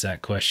when he asks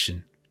that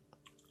question.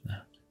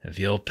 Have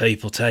your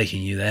people taken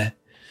you there?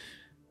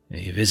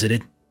 Have you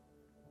visited?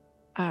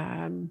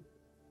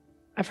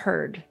 I've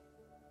heard.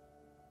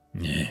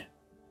 Yeah.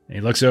 He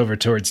looks over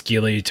towards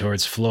Gilly,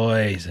 towards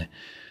Floyd.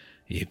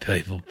 You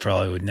people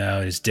probably would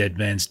know his dead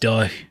man's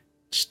dyke,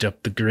 just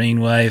up the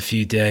Greenway a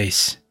few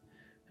days.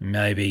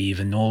 Maybe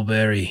even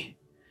Norbury.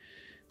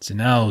 It's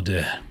an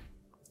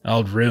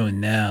old ruin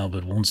now,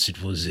 but once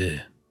it was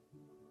a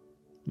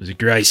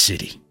great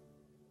city.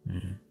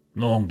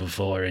 Long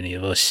before any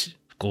of us,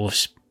 of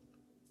course.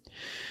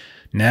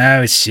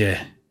 Now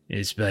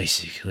it's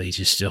basically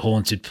just a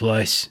haunted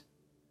place.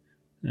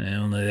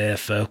 Only their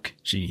folk.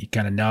 She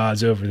kind of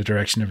nods over the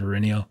direction of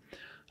Iriniel.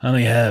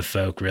 Only her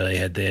folk really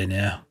head there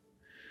now.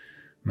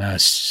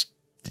 Most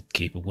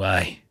keep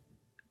away.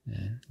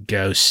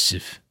 Ghosts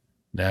of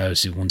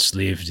those who once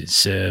lived and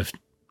served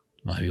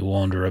maybe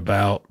wander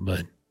about,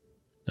 but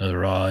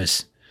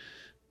otherwise,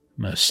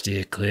 most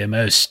steer clear.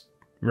 Most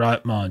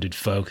right-minded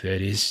folk,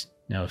 that is.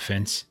 No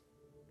offence.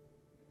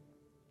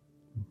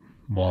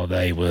 While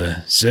they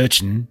were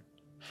searching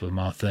for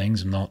my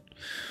things, I'm not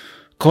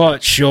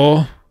quite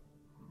sure.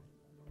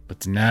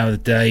 But now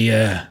that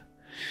they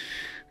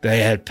they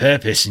had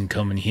purpose in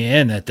coming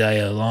here and that they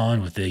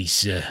align with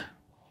these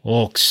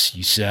orcs,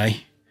 you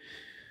say.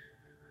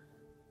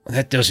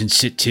 That doesn't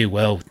sit too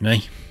well with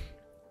me.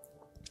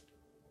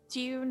 Do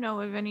you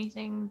know of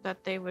anything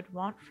that they would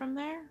want from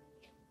there?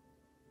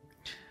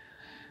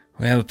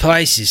 Well, the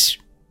place is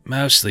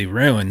mostly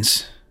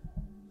ruins.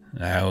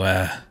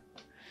 Now,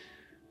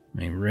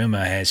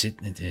 rumor has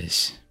it that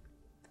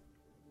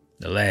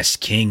the last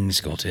king's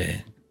got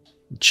a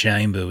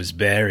chamber was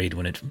buried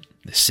when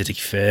the city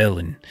fell,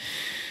 and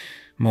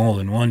more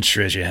than one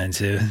treasure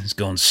hunter has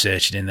gone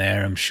searching in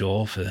there, I'm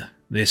sure, for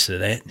this or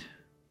that.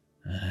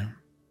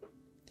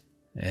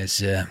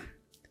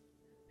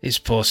 It's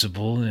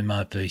possible there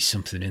might be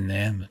something in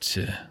there, but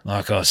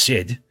like I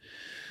said,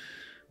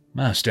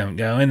 most don't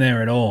go in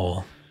there at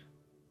all.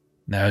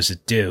 Those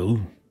that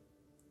do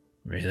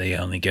really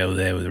only go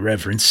there with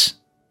reverence,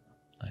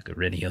 like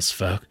Aurelius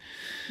folk.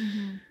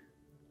 Mm-hmm.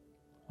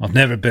 I've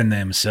never been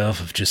there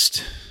myself. I've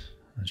just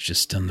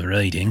done the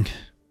reading,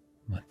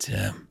 but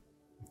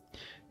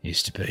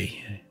used to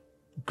be a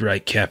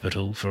great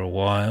capital for a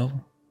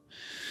while.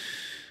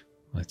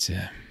 But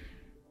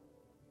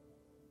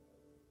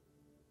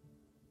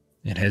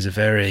it has a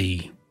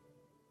very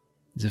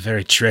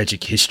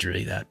tragic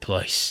history, that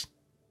place,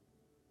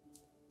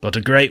 but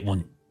a great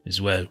one as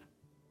well,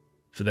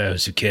 for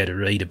those who care to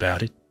read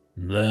about it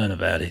and learn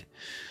about it.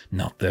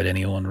 Not that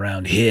anyone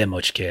around here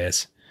much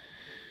cares.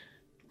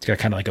 It's got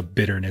kind of like a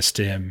bitterness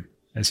to him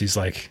as he's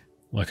like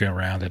looking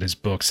around at his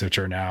books, which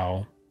are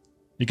now,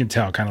 you can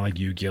tell, kind of like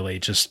you, Gilly,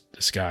 just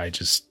this guy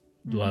just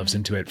loves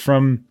into it.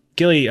 From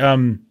Gilly,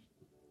 from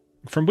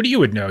what you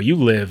would know, you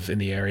live in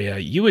the area,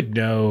 you would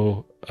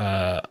know,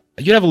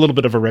 you'd have a little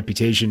bit of a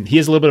reputation. He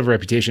has a little bit of a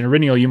reputation.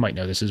 Irineo, you might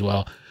know this as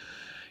well.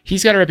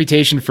 He's got a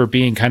reputation for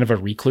being kind of a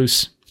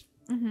recluse.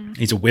 Mm-hmm.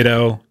 He's a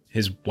widow.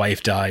 His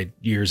wife died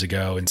years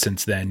ago, and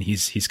since then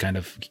he's kind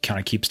of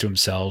keeps to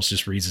himself,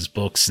 just reads his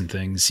books and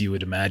things. You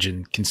would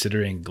imagine,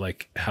 considering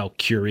like how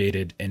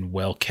curated and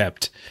well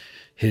kept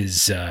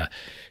his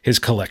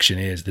collection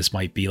is, this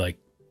might be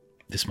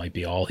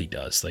all he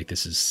does. Like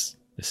this is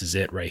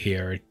it right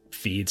here. It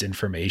feeds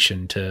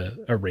information to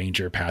a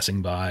ranger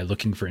passing by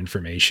looking for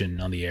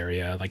information on the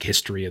area, like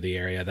history of the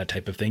area, that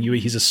type of thing.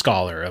 He's a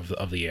scholar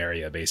of the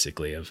area,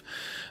 basically, of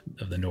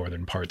the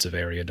northern parts of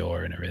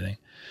Eriador and everything.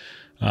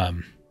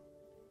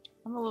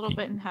 I'm a little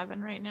bit in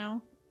heaven right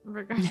now,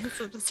 regardless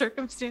of the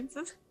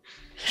circumstances.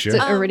 Sure. So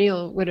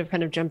Aureliel would have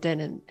kind of jumped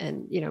in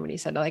and when he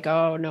said like,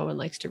 oh, no one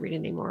likes to read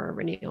anymore,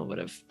 Aureliel would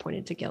have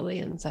pointed to Gilly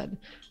and said,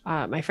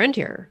 my friend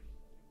here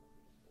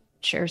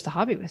shares the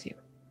hobby with you.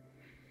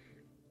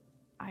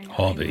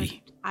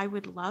 I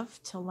would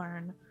love to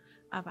learn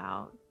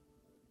about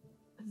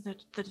the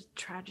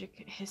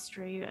tragic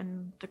history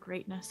and the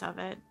greatness of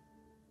it.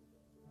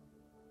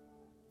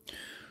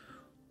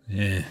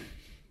 Yeah.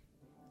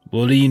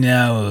 What do you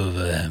know of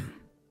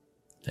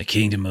the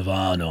Kingdom of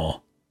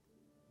Arnor?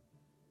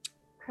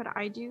 Could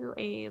I do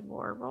a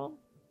lore roll?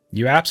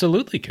 You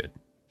absolutely could.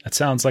 That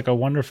sounds like a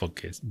wonderful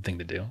thing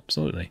to do.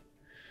 Absolutely.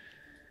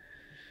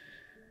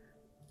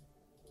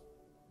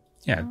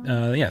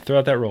 Yeah, throw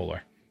out that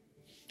roller.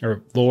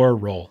 Or lore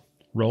roll.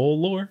 Roll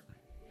lore?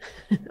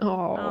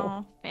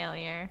 Oh,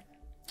 failure.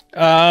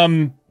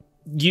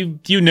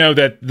 You know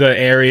that the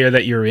area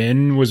that you're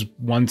in was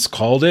once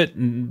called it,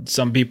 and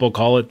some people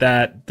call it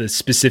that, the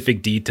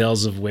specific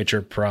details of which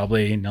are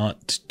probably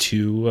not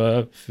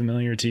too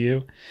familiar to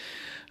you.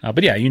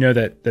 But yeah, you know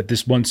that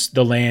this once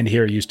the land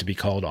here used to be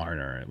called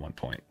Arnor at one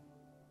point.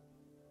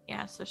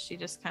 Yeah, so she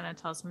just kind of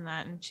tells him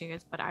that, and she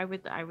goes, "But I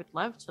would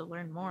love to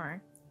learn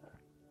more."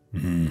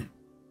 Hmm.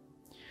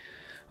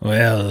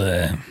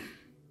 Well,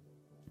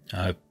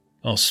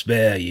 I'll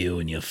spare you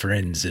and your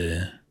friends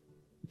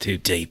too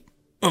deep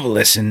of a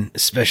lesson,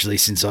 especially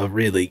since I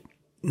really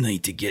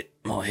need to get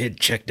my head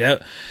checked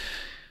out.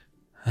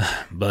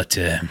 But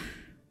over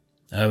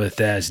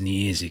 1,000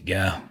 years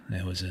ago,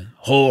 there was a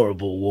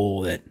horrible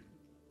war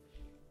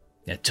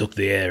that took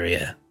the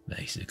area,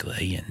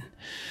 basically, and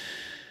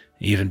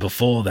even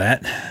before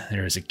that,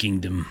 there was a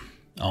kingdom.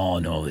 Oh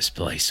no, this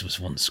place was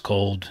once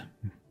called,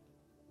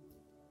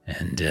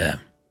 and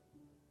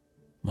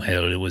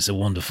well, it was a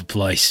wonderful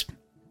place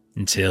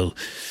until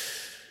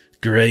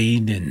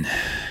greed and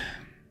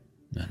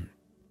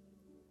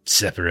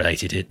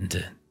separated it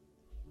into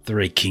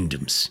 3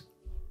 kingdoms.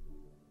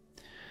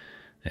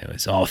 There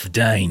was Arthur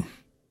Dane,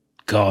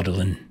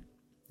 Cardolin,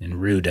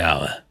 and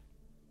Rudour.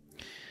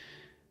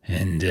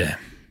 And,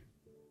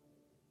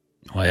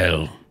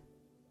 well,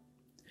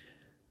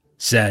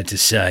 sad to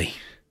say,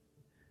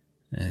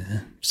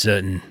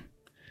 certain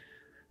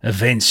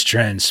events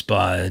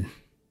transpired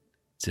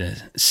to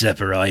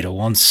separate a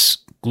once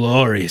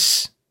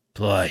glorious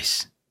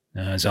place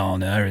as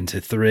Arnor into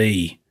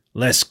 3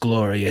 less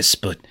glorious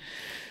but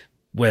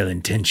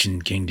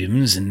well-intentioned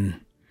kingdoms,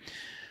 and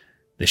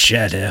the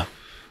shadow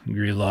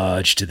grew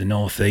large to the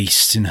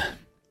northeast in a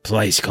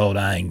place called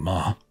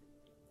Angmar.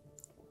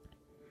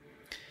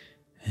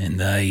 And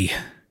they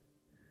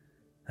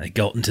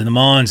got into the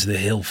minds of the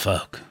hill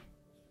folk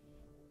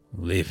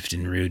who lived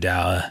in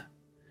Rudour,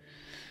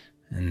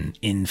 and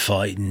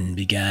infighting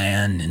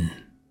began, and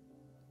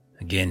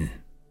again,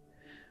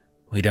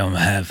 we don't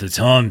have the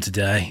time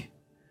today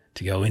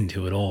to go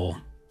into it all,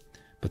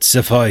 but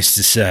suffice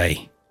to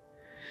say,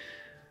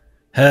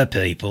 her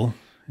people,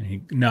 and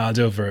he nods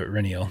over at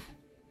Reniel,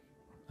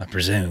 I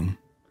presume,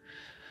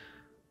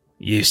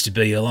 used to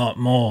be a lot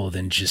more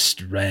than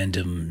just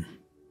random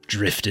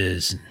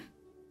drifters and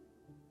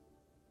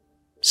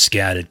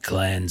scattered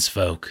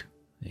clansfolk.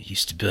 It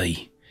used to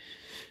be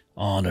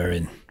honor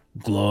and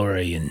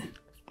glory and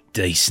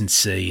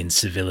decency and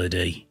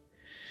civility.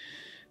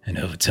 And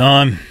over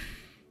time,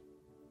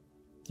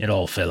 it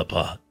all fell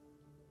apart.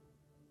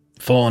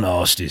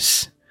 Fornost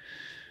is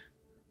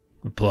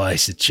a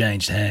place that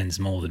changed hands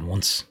more than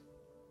once.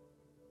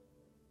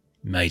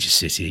 Major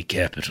city,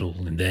 capital,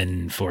 and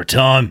then for a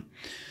time,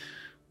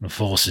 the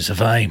forces of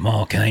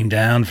Amar came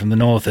down from the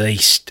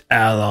northeast,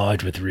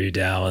 allied with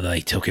Rudauer. They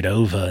took it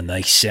over and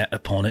they sat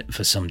upon it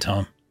for some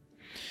time.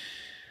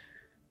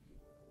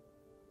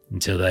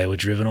 Until they were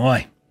driven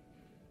away.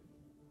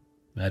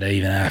 But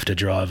even after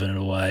driving it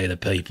away, the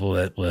people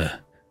that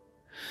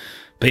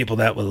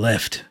were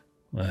left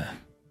were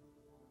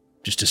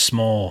just a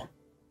small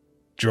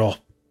drop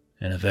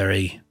in a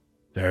very,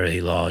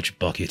 very large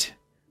bucket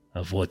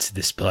of what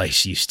this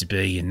place used to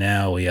be, and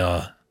now we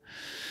are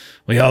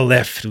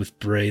left with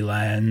Bray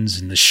lands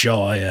and the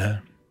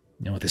Shire,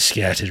 with the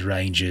scattered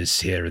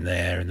ranges here and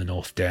there in the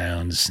North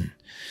Downs, and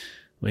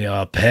we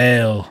are a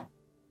pale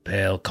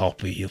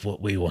copy of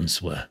what we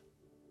once were.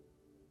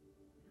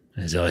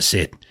 As I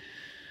said,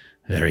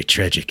 very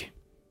tragic.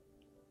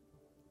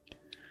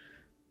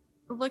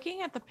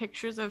 Looking at the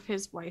pictures of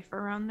his wife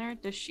around there,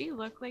 does she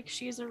look like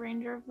she's a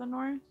Ranger of the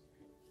North?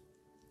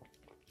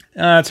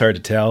 It's hard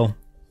to tell.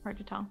 Hard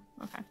to tell.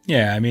 Okay.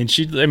 Yeah,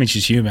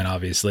 she's human,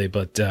 obviously,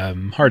 but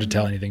hard to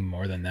tell anything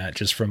more than that.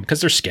 Just from because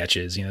they're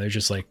sketches, they're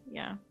just like,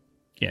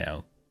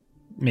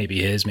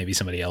 maybe his, maybe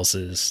somebody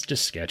else's,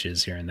 just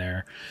sketches here and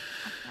there.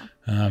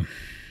 Okay.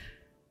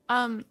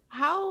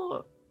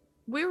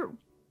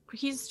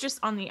 He's just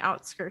on the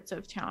outskirts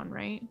of town,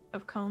 right?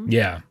 Of Combe.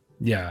 Yeah.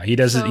 He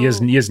doesn't. He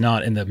is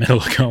not in the middle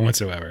of Combe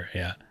whatsoever.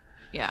 Yeah.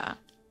 Yeah.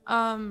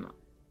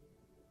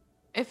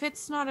 If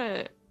it's not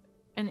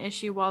an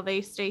issue while they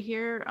stay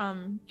here,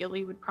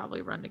 Gilly would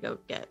probably run to go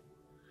get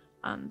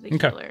the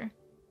killer.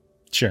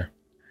 Sure.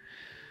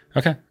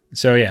 Okay.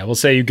 So yeah, we'll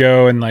say you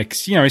go and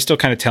he's still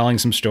kind of telling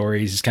some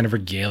stories. He's kind of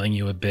regaling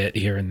you a bit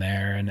here and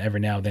there, and every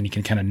now and then he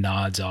can kind of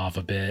nods off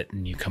a bit,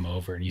 and you come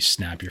over and you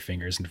snap your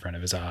fingers in front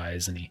of his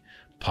eyes, and he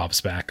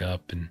pops back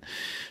up. And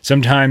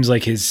sometimes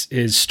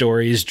his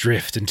stories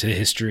drift into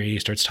history. He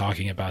starts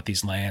talking about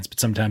these lands,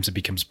 but sometimes it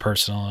becomes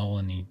personal,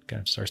 and he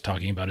kind of starts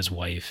talking about his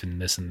wife and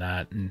this and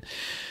that, and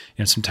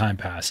some time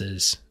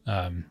passes.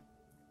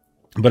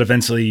 But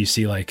eventually you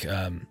see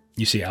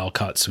you see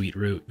Alcott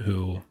Sweetroot,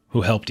 who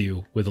helped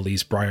you with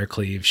Elise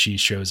Briarcleave. She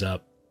shows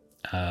up.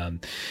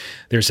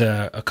 There's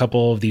a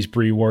couple of these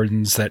Bree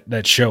Wardens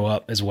that show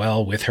up as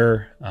well with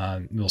her.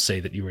 We'll say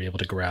that you were able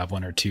to grab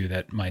one or two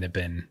that might have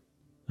been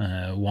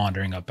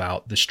wandering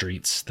about the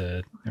streets,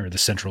 the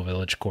central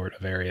village court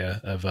of area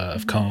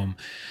of Combe.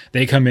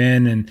 They come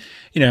in, and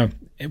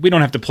we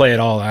don't have to play it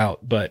all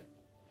out, but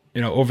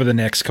over the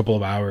next couple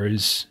of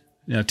hours,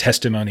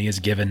 testimony is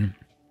given,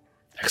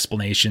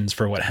 explanations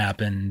for what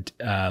happened.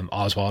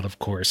 Oswald, of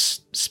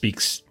course,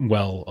 speaks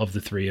well of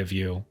the three of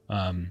you,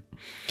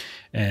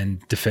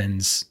 and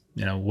defends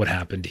what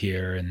happened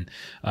here, and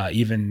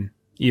even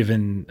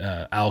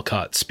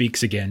Alcott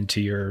speaks again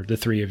to the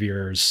three of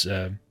yours.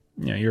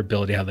 Your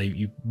ability, how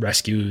you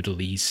rescued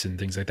Elise and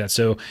things like that.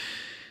 So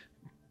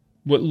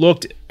what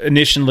looked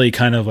initially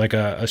kind of like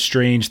a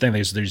strange thing,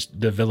 there's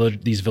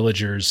these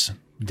villagers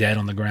dead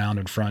on the ground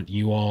in front,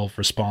 you all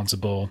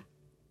responsible.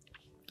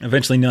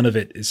 Eventually none of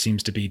it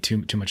seems to be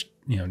too much,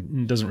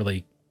 doesn't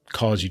really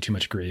cause you too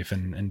much grief,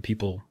 and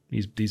people,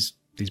 these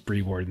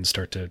Bree Wardens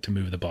start to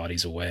move the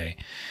bodies away.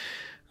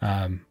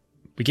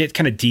 We get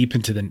kind of deep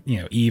into the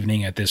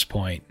evening at this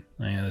point.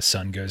 The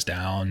sun goes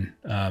down.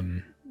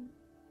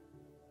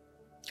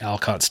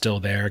 Alcott's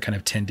still there, kind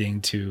of tending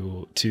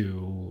to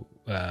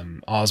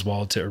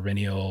Oswald, to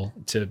Iriniel,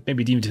 to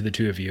maybe even to the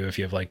two of you if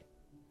you have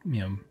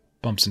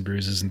bumps and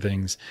bruises and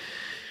things.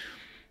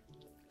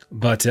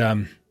 But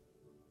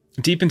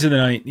deep into the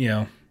night,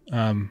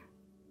 a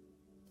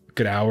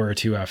good hour or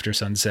two after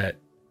sunset,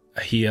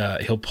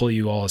 he'll pull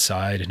you all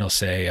aside and he'll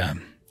say,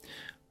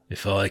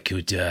 if I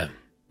could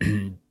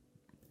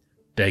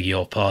beg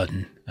your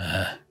pardon,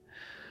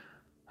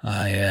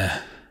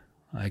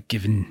 I've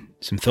given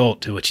some thought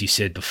to what you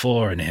said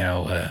before, and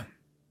how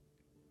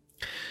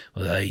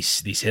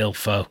these hill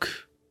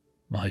folk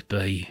might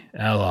be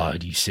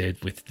allied, you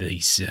said, with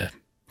these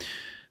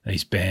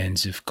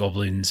bands of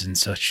goblins and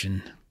such,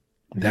 and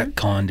that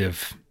kind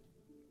of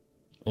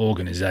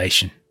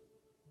organization.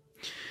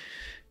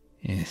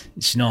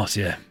 It's not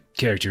a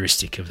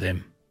characteristic of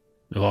them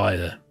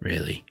either,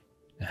 really.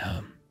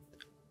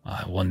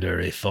 I wonder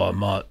if I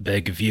might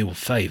beg of you a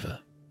favour.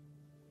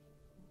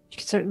 You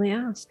could certainly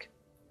ask.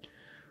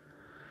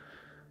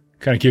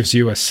 Kind of gives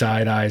you a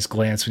side eyes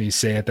glance when you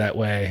say it that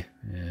way.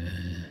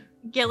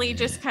 Gilly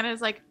just kind of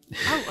is like,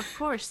 oh, of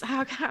course.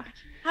 How can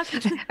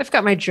I've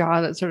got my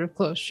jaw that's sort of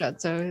closed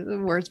shut, so the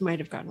words might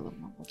have gotten a little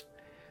mumbled.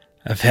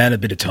 I've had a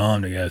bit of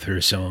time to go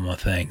through some of my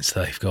things.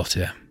 They've got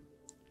to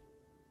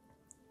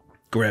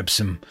grab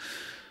some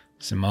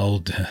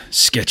old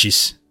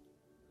sketches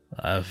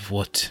of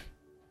what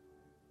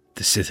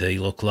the city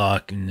looked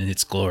like in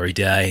its glory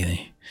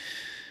day.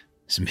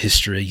 Some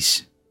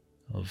histories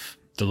of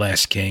the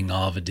last king,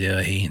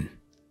 Arvidui, and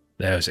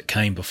those that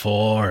came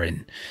before,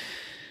 and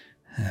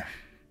a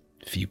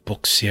few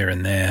books here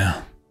and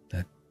there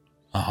that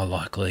are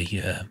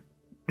likely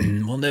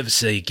we'll never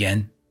see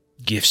again.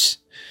 Gifts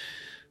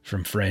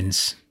from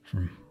friends,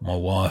 from my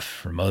wife,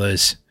 from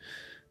others,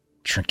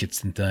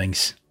 trinkets and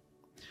things.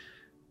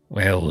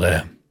 Well,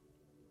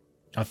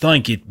 I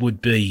think it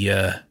would be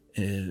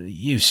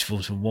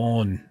useful to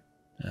warn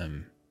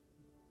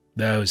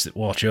those that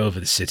watch over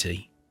the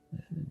city,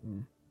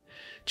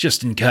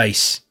 just in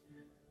case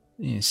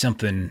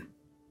something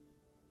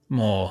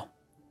more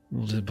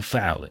will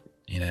befoul it.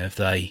 If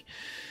they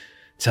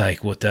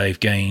take what they've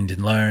gained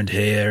and learned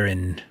here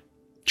and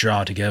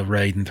try to go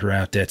raiding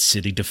throughout that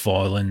city,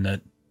 defiling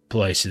that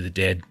place of the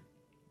dead.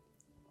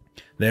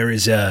 There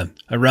is a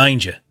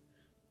ranger,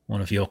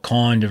 one of your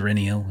kind,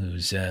 Irenial,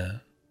 who's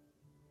one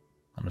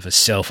of a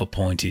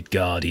self-appointed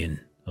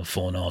guardian of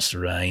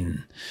Fornasterrain,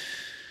 and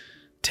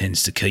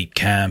tends to keep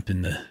camp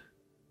in the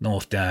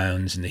North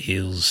Downs and the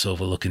hills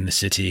overlooking the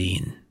city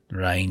and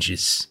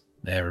ranges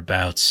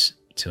thereabouts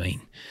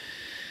between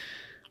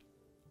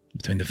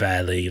the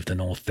valley of the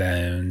North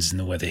Downs and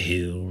the Weather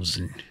Hills,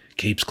 and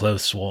keeps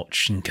close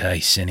watch in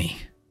case any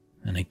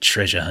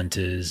treasure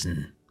hunters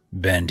and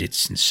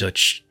bandits and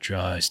such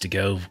tries to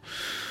go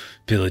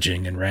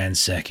pillaging and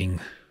ransacking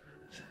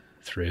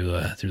through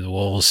the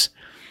walls.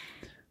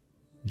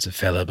 It's a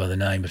fellow by the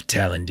name of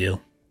Talendil.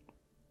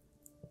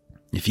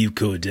 If you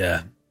could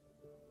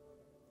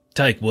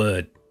take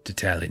word to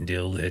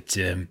Talendil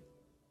that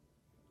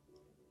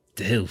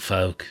the hill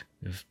folk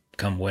have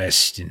come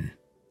west and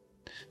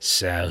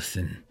south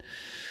and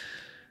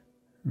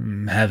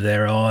have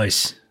their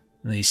eyes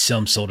on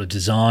some sort of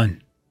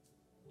design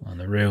on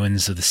the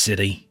ruins of the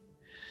city,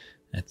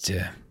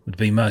 that would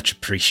be much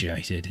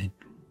appreciated. It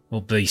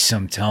will be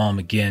some time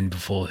again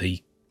before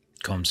he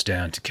comes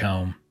down to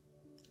Combe.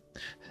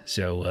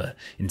 So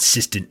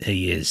insistent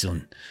he is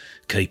on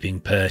keeping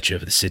perch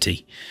over the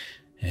city,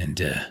 and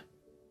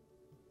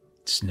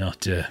it's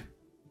not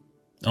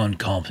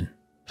uncommon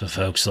for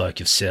folks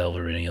like yourself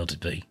or any to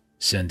be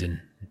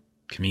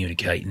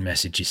communicating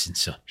messages and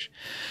such.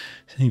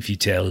 If you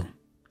tell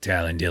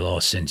Talendil I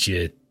sent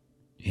you,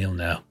 he'll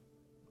know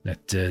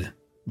that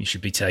you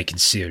should be taken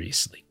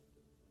seriously.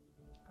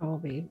 I will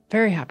be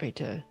very happy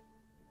to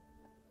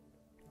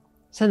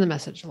send the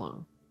message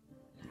along.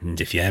 And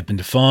if you happen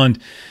to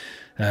find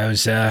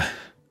those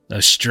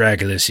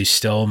stragglers who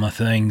stole my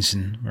things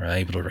and were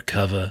able to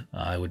recover,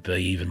 I would be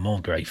even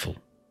more grateful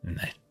than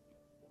that.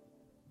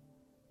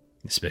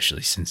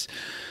 Especially since,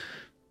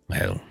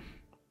 well,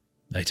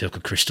 they took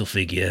a crystal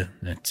figure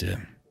that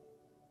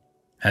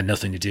had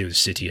nothing to do with the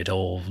city at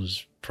all. It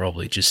was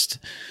probably just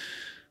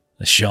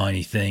a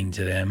shiny thing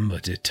to them,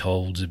 but it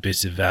holds a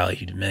bit of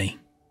value to me.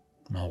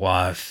 My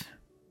wife,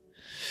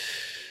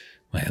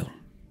 well,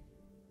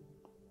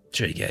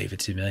 she gave it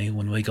to me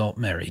when we got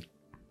married,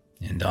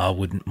 and I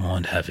wouldn't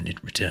mind having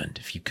it returned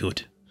if you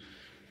could.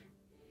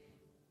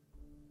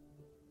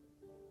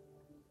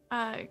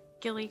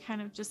 Gilly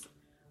kind of just,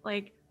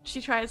 like,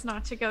 she tries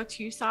not to go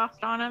too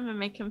soft on him and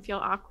make him feel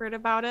awkward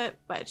about it,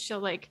 but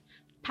she'll, like,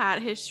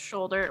 pat his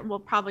shoulder, well,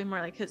 probably more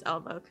like his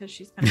elbow, because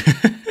she's kind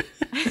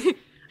of...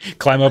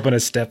 Climb up on a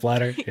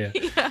stepladder? Yeah.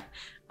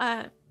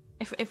 Yeah.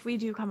 If we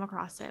do come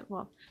across it,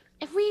 well,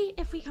 if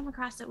we come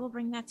across it, we'll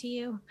bring that to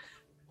you.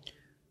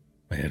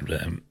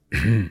 And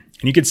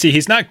you can see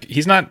he's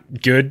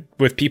not good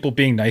with people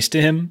being nice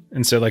to him,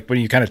 and so like when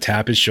you kind of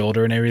tap his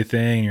shoulder and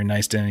everything, and you're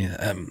nice to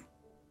him,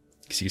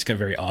 he's kind of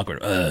very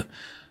awkward.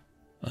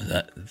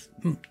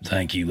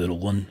 Thank you, little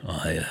one.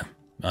 I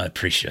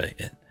appreciate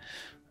it.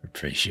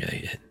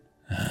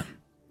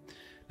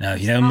 Now,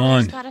 if you don't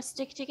mind, gotta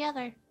stick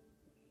together.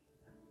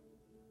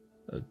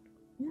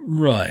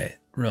 Right.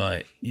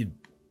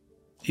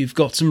 You've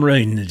got some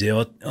reading to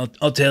do.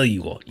 I'll tell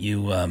you what.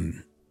 You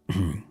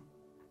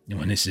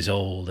when this is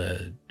all,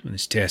 when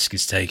this task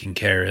is taken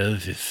care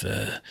of, if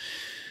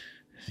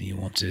you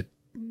want to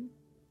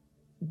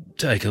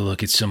take a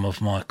look at some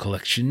of my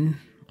collection,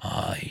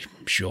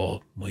 I'm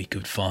sure we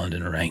could find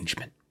an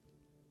arrangement.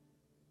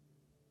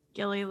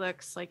 Gilly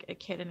looks like a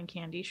kid in a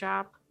candy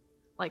shop.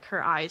 Like,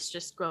 her eyes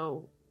just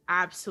go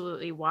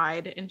absolutely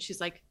wide, and she's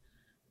like,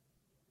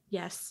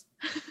 yes.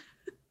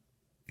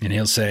 And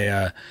he'll say,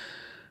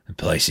 the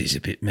place is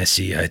a bit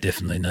messy. I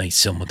definitely need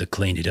someone to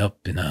clean it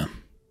up, and I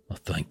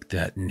think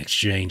that in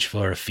exchange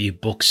for a few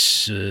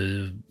books,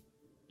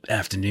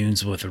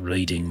 afternoons worth of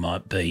reading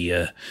might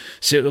be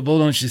suitable,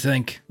 don't you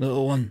think,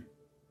 little one?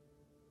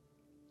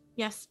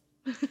 Yes.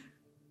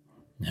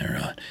 All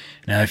right.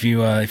 Now, if you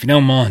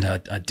don't mind,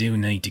 I do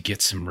need to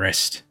get some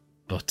rest.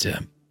 But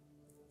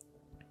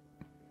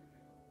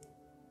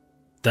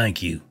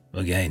thank you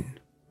again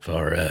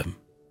for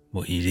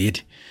what you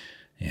did,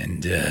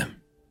 and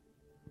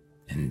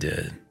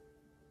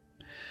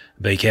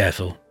be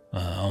careful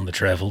on the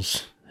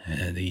travels.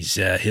 These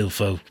hill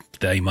folk,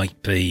 they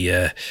might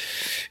be.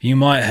 You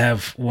might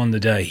have won the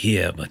day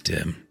here, but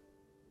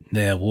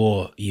there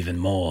were even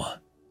more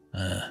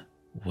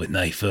when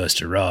they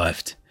first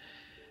arrived,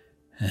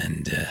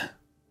 and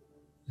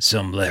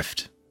some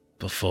left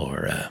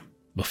before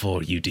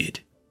you did.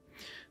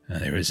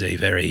 There was a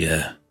very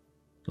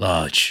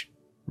large,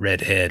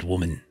 red-haired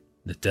woman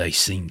that they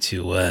seem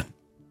to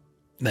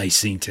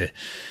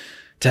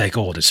take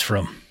orders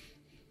from.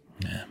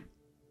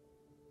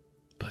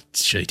 But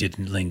she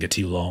didn't linger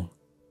too long.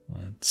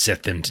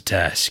 Set them to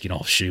task, and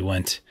off she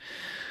went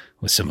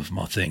with some of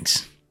my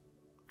things.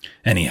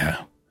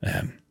 Anyhow,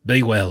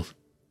 be well.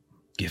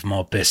 Give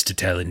my best to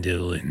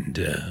Talendil,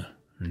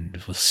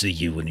 and we'll see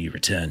you when you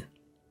return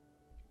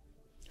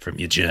from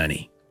your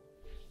journey.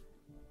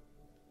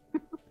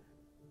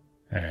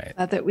 All right.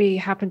 Glad that we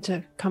happened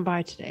to come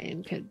by today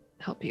and could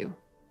help you.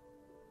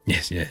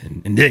 Yes, yeah,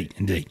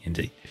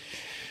 indeed.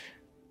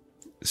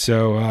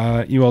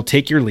 So you all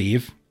take your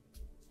leave.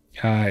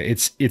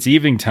 It's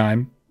evening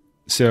time.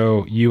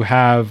 So you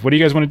have, what do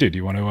you guys want to do? Do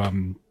you want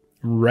to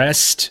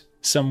rest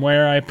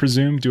somewhere, I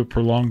presume? Do a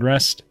prolonged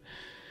rest?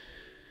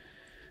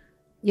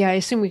 Yeah, I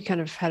assume we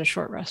kind of had a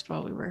short rest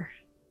while we were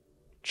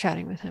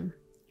chatting with him.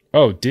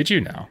 Oh, did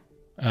you now?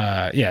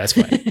 Yeah, that's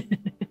fine.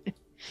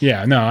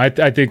 Yeah, no, I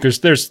think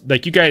there's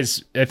like you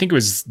guys, I think it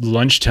was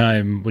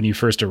lunchtime when you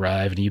first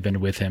arrived, and you've been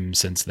with him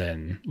since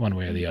then, one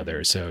way or the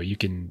other. So you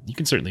can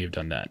certainly have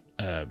done that.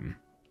 And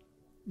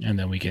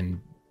then we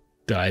can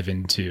dive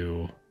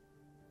into,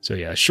 so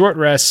yeah, short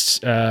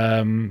rests,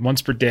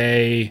 once per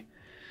day.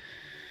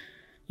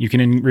 You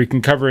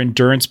can cover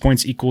endurance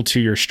points equal to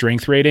your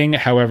strength rating.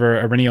 However,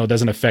 Aurenial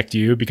doesn't affect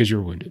you because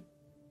you're wounded.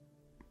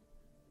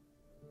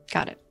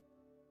 Got it.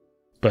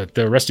 But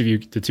the rest of you,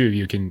 the two of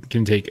you, can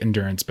take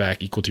endurance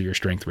back equal to your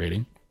strength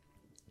rating.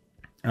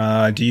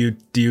 Do you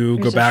There's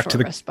go back to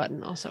the rest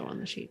button also on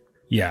the sheet?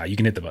 Yeah, you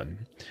can hit the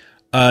button.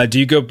 Do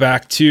you go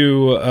back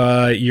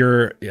to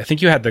your? I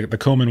think you had the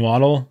Comb and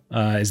Waddle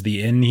is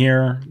the inn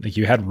here. Like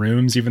you had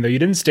rooms, even though you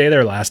didn't stay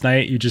there last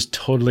night. You just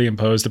totally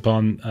imposed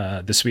upon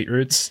the Sweet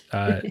Roots.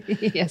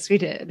 Yes, we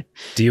did.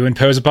 Do you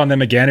impose upon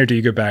them again, or do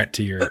you go back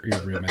to your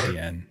room at the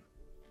inn?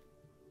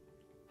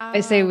 I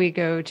say we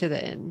go to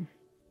the inn.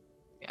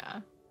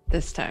 Yeah.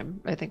 This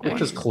time, I think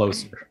Which is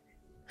closer.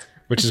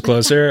 Which is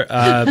closer?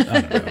 I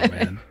don't know,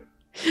 man.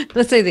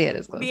 Let's say the inn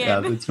is closer. Yeah,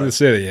 it's Let's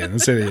say the end.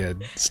 Let's say the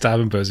end. Stop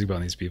imposing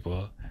upon these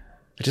people.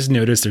 I just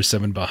noticed there's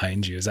someone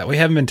behind you. Is that why you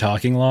haven't been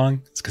talking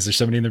long? It's because there's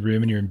somebody in the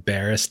room and you're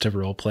embarrassed to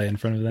role play in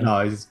front of them? No,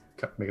 he's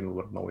kept making a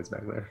little noise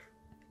back there.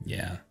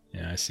 Yeah,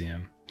 I see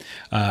him.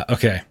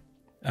 Okay.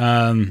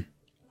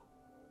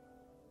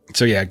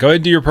 So yeah, go ahead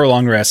and do your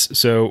prolonged rest.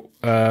 So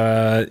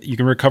you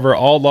can recover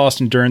all lost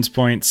endurance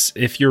points.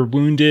 If you're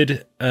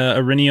wounded,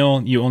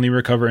 Aurenial, you only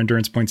recover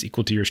endurance points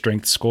equal to your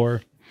strength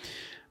score.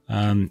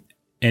 And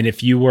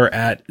if you were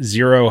at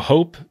 0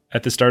 hope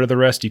at the start of the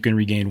rest, you can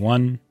regain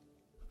 1.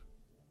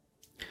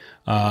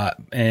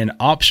 And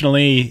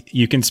optionally,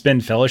 you can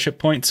spend fellowship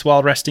points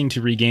while resting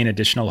to regain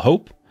additional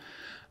hope.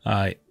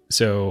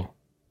 So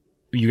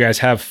you guys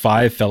have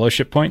 5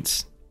 fellowship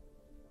points.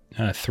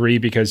 3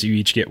 because you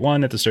each get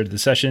 1 at the start of the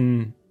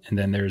session, and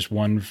then there's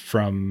 1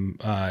 from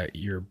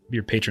your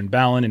patron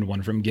Balin and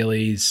 1 from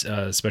Gilly's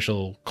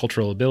special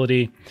cultural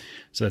ability.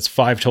 So that's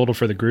 5 total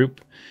for the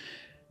group.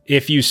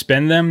 If you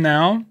spend them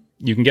now,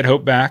 you can get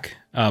hope back,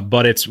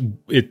 but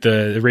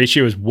the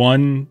ratio is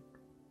 1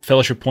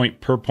 fellowship point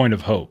per point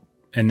of hope,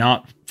 and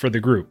not for the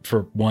group,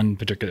 for one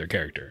particular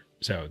character.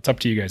 So it's up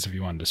to you guys if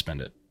you wanted to spend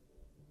it.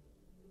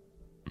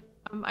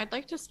 I'd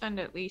like to spend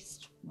at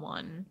least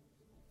 1.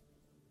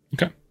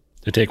 Okay.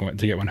 To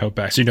get 1 hope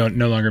back, so you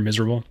no longer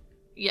miserable.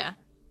 Yeah.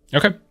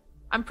 Okay.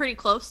 I'm pretty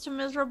close to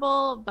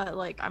miserable, but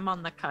like I'm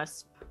on the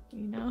cusp,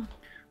 you know.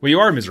 Well, you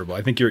are miserable.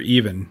 I think you're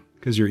even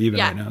because you're even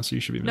Yeah. right now, so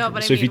you should be miserable. No,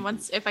 but So I mean,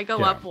 if I go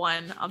up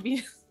 1, I'll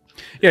be.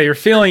 Yeah, you're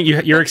feeling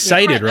you're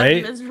excited, What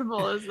right?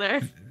 miserable is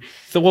there?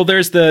 So, well,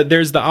 there's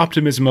the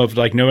optimism of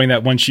like knowing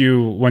that once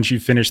you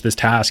finish this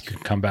task, you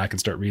can come back and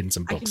start reading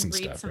some I books can and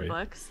read stuff, some right?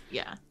 books.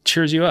 Yeah.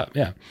 Cheers you up.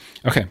 Yeah.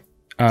 Okay.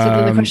 So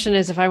then the question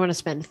is if I want to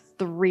spend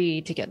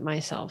 3 to get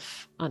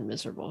myself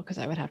unmiserable, because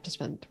I would have to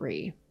spend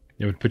 3.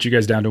 It would put you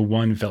guys down to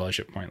 1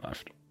 fellowship point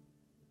left.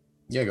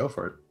 Yeah, go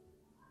for it.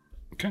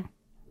 Okay.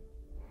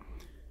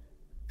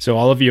 So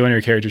all of you on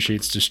your character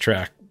sheets just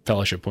track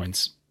fellowship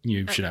points.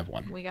 You should have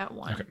 1. We got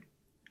 1. Okay.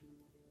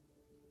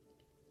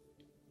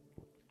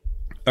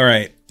 All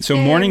right. So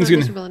Yay, morning's I'm not gonna.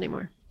 miserable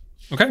anymore.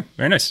 Okay.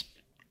 Very nice.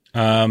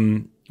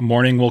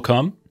 Morning will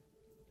come.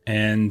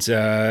 And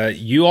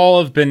you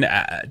all have been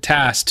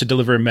tasked to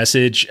deliver a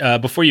message.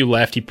 Before you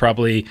left, he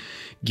probably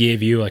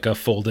gave you like a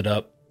folded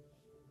up,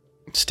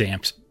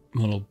 stamped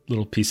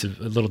little piece of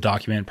a little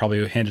document,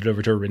 probably handed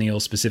over to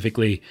Iriniel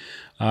specifically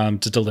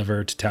to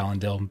deliver to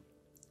Talendil.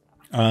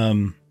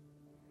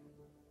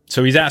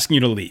 So he's asking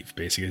you to leave,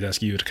 basically. He's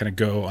asking you to kind of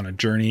go on a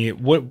journey.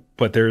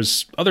 But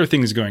there's other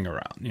things going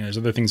around. There's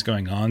other things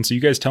going on. So you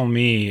guys tell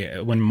me,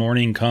 when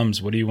morning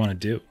comes, what do you want to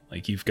do?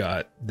 Like, you've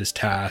got this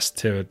task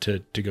to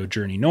go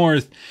journey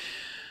north.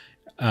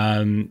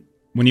 When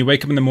you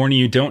wake up in the morning,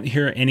 you don't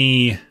hear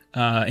any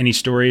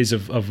stories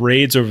of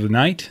raids over the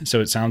night.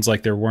 So it sounds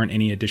like there weren't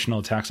any additional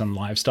attacks on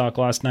livestock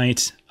last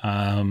night.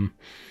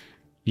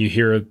 You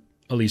hear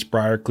at least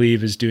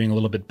Briarcleave is doing a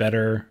little bit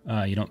better.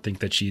 You don't think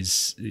that you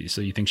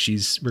think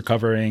she's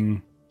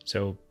recovering.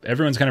 So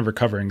everyone's kind of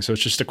recovering. So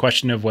it's just a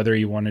question of whether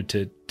you wanted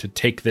to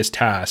take this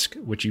task,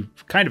 which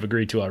you've kind of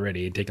agreed to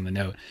already and taken the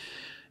note,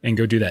 and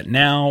go do that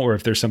now, or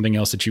if there's something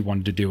else that you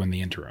wanted to do in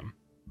the interim.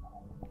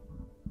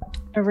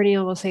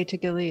 Iriniel will say to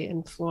Gilly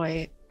and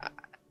Floy,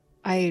 if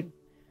I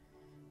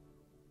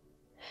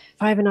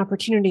have an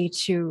opportunity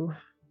to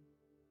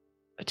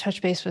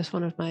touch base with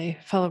one of my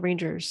fellow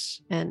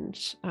rangers and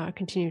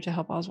continue to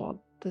help Oswald,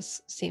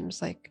 this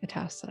seems like a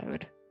task that I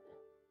would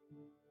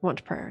want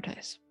to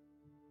prioritize.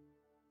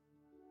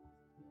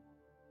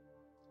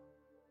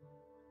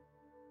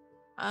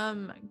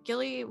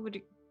 Gilly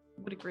would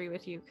agree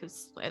with you,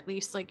 because at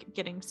least like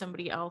getting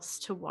somebody else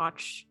to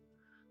watch,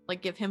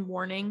 like give him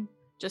warning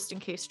just in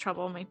case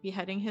trouble might be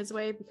heading his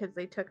way, because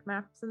they took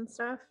maps and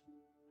stuff.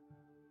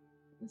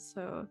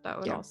 So that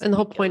would also. And the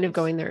whole point of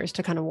going there is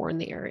to kind of warn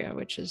the area,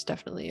 which is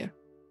definitely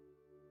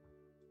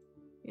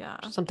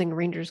something a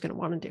ranger is going to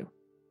want to do.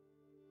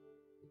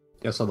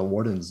 Yeah, so the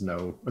wardens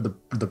know, or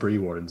the Bree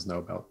wardens know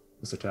about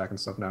this attack and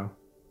stuff now.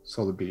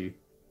 So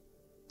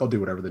they'll do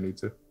whatever they need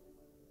to.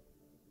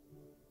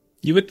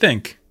 You would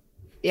think.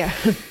 Yeah.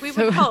 We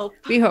would hope.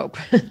 We hope.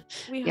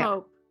 We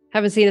hope.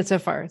 Haven't seen it so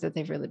far that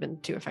they've really been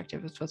too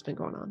effective with what's been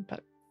going on,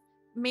 but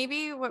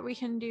maybe what we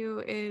can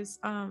do is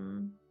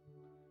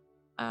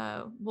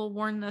we'll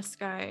warn this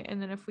guy,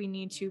 and then if we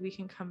need to, we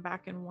can come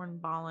back and warn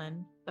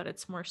Balin that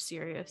it's more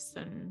serious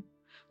than,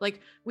 like,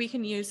 we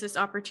can use this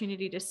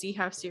opportunity to see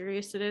how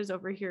serious it is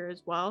over here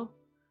as well.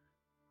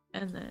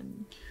 And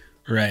then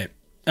right.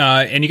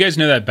 And you guys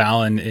know that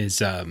Balin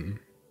is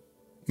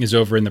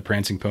over in the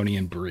Prancing Pony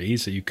and Bree,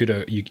 so you could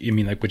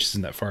which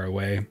isn't that far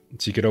away,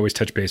 so you could always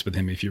touch base with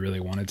him if you really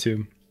wanted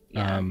to.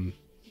 Yeah.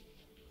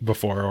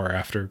 Before or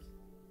after.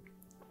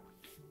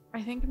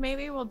 I think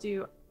maybe we'll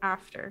do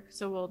after.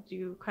 So we'll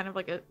do kind of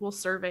like we'll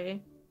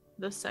survey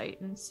the site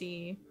and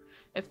see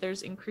if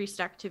there's increased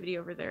activity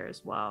over there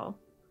as well.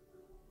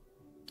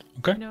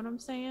 Okay. You know what I'm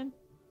saying?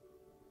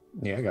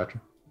 Yeah, I got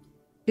you.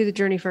 do the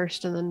journey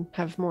first and then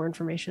have more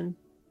information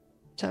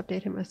to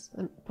update him with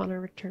upon our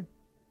return.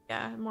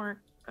 Yeah,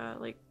 more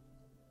like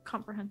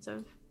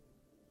comprehensive.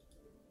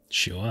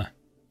 Sure.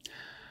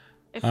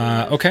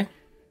 Okay.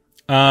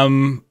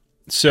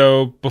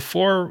 So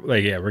before,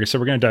 we're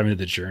gonna dive into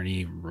the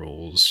journey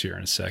rules here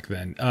in a sec.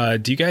 Then,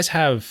 do you guys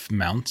have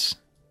mounts?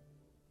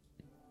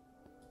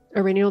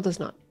 Iriniel does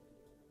not.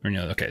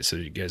 Iriniel, okay, so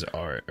you guys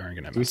aren't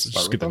gonna have mounts. It's start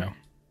just good with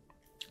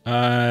to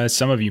know.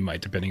 Some of you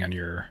might, depending on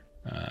your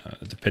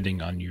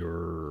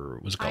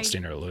what's it called,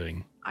 standard of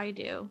living. I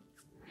do.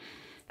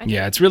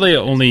 Yeah, it's really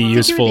only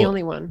useful. You're the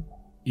only one.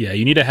 Yeah,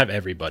 you need to have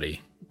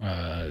everybody.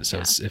 It's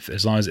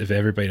as long as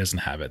everybody doesn't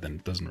have it, then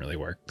it doesn't really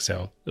work.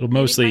 So it'll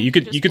mostly you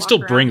could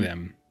still bring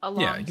them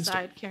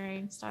alongside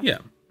carrying stuff. Yeah.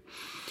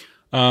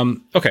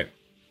 Okay.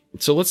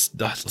 So let's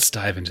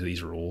dive into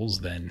these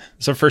rules then.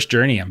 It's our first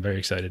journey. I'm very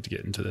excited to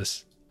get into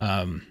this.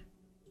 Let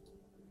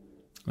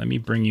me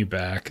bring you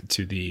back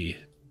to the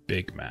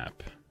big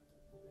map.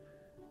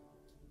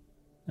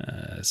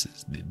 This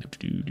is the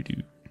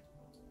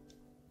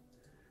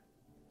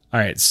all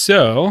right,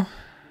 so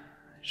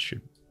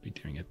should be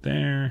doing it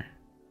there.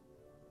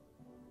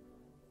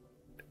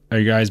 Are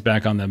you guys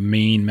back on the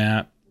main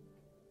map?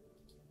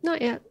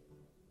 Not yet.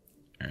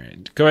 All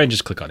right, go ahead and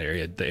just click on the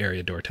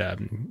area door tab,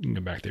 and you can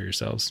go back there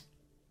yourselves.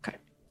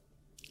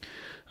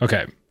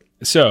 Okay,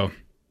 so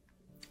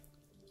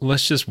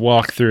let's just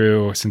walk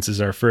through, since this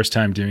is our first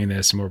time doing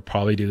this, and we'll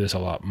probably do this a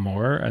lot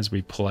more as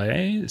we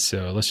play.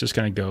 So let's just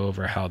kind of go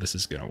over how this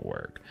is going to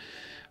work.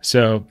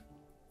 So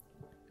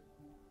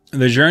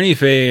the journey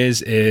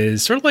phase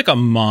is sort of like a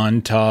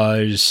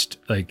montaged,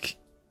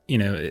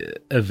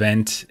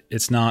 event.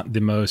 It's not the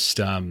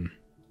most,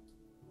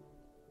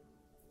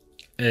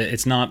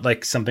 it's not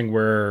like something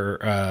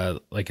where,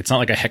 it's not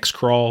like a hex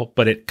crawl,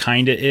 but it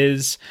kind of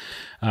is.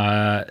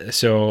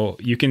 So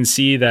you can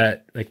see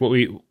that,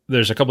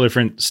 there's a couple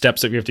different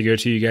steps that we have to go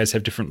to. You guys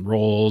have different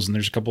roles, and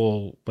there's a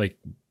couple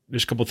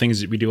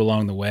things that we do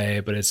along the way,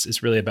 but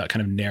it's really about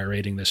kind of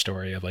narrating the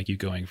story of you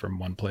going from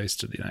one place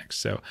to the next.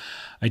 So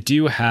I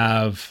do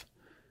have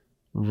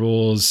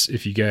rules.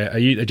 If you guys,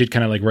 I did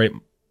kind of write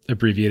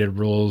abbreviated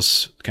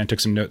rules, kind of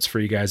took some notes for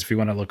you guys. If you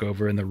want to look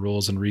over in the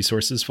rules and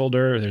resources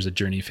folder, there's a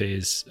journey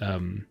phase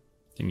thing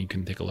you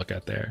can take a look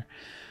at there.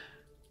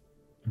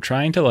 I'm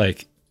trying to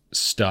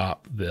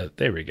stop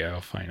there we go.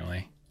 Finally,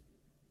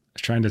 I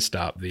was trying to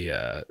stop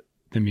the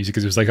the music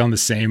because it was like on the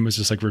same, was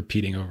just like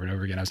repeating over and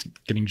over again. I was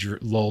getting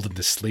lulled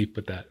into sleep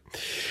with that.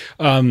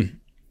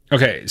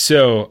 Okay,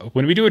 so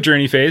when we do a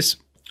journey phase,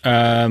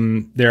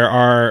 there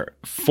are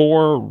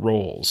 4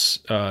 roles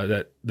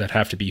that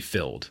have to be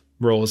filled.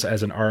 Roles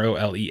as an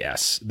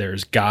ROLES.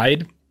 There's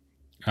guide,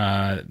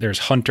 there's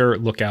hunter,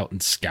 lookout,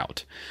 and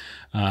scout.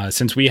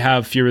 Since we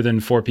have fewer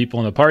than 4 people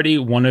in the party,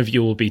 one of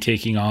you will be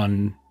taking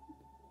on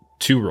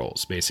 2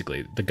 roles,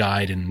 basically, the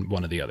guide and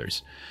one of the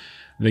others.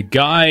 The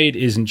guide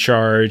is in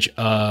charge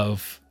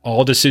of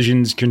all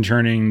decisions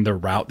concerning the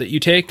route that you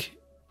take,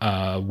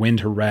 when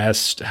to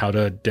rest, how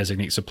to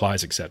designate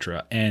supplies,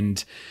 etc.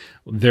 And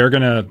they're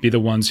going to be the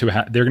ones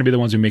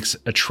who makes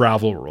a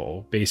travel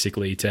roll,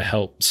 basically, to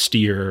help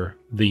steer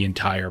the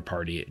entire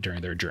party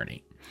during their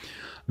journey.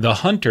 The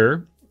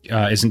hunter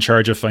is in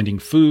charge of finding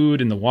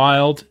food in the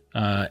wild,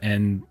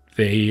 and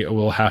they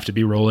will have to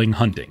be rolling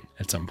hunting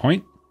at some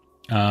point.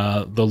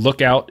 The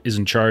lookout is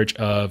in charge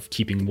of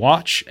keeping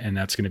watch, and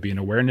that's going to be an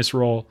awareness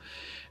roll.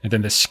 And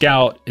then the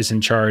scout is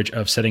in charge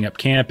of setting up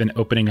camp and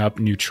opening up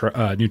new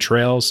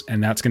trails,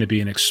 and that's going to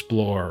be an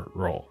explore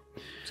roll.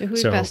 So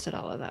who's best at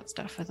all of that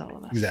stuff with all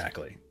of us?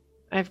 Exactly.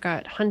 I've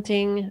got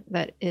hunting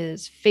that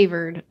is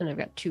favored, and I've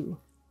got 2.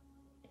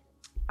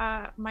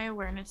 My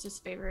awareness is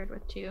favored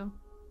with 2.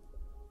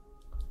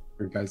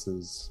 Your guys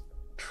is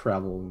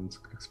travel and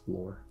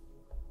explore.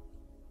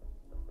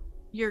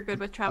 You're good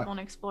with travel and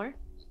explore?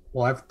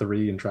 Well, I have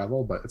 3 in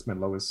travel, but it's my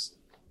lowest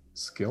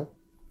skill.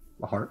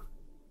 A heart.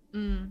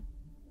 I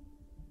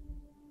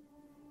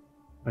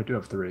do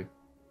have 3.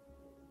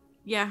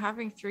 Yeah,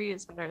 having 3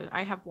 is better.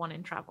 I have 1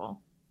 in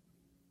travel.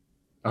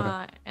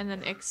 Okay. And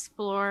then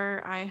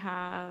explore, I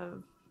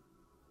have...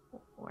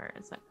 Where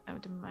is it? Oh,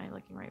 am I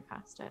looking right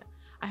past it?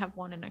 I have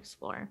 1 in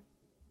explore.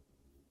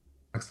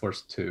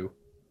 Explore's 2.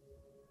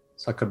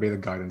 So I could be the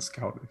guide and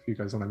scout if you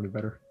guys don't have any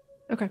better.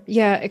 Okay.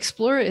 Yeah,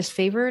 Explorer is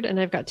favored, and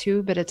I've got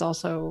 2, but it's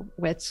also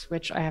wits,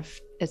 which I have.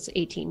 It's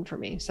 18 for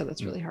me, so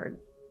that's really hard.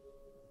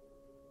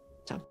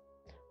 So,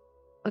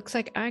 looks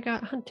like I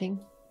got hunting.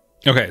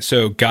 Okay,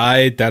 so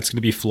guide, that's going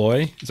to be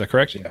Floy. Is that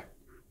correct? Yeah.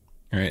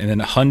 All right, and then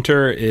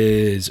hunter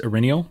is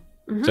Irinial.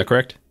 Is that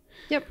correct?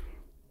 Yep.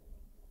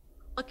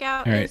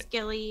 Lookout All is right.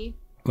 Gilly.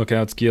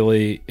 Lookout's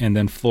Gilly, and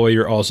then Floy,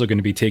 you're also going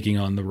to be taking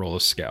on the role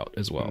of scout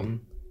as well.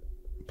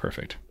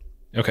 Perfect.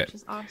 Okay. Which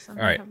is awesome.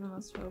 All right. I have the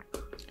most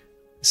hope.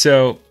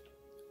 So,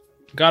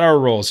 got our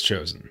roles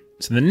chosen.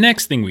 So the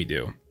next thing we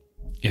do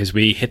is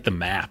we hit the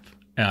map.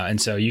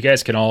 And so you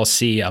guys can all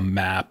see a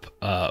map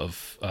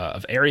of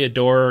Area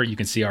Door. You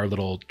can see our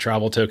little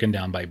travel token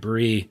down by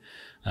Bree.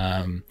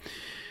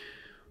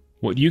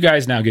 What you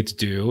guys now get to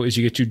do is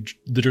you get to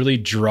literally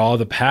draw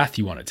the path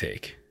you want to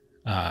take.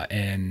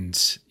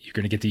 And you're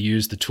going to get to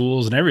use the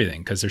tools and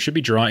everything, because there should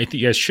be drawing.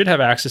 You guys should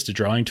have access to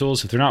drawing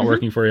tools. If they're not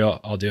working for you,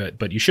 I'll do it.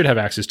 But you should have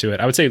access to it.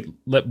 I would say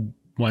let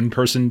one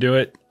person do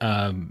it,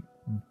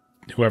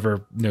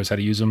 whoever knows how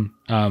to use them.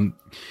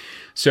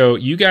 So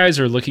you guys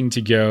are looking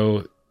to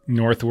go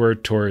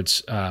northward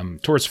towards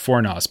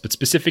Fornos, but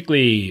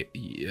specifically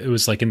it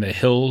was like in the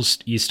hills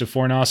east of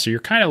Fornos. So you're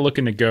kind of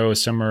looking to go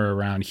somewhere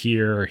around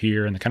here or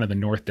here in the kind of the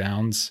North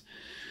Downs.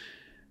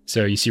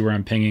 So you see where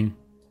I'm pinging?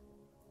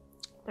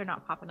 They're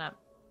not popping up.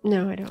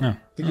 No, I don't. Oh, I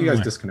think you guys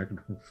disconnected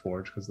from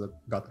Forge because I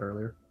got there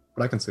earlier,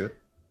 but I can see it.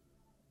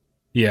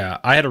 Yeah,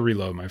 I had to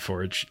reload my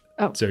Forge.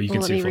 Oh, so you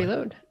can see let me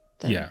reload.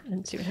 Then Yeah.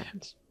 and see what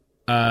happens.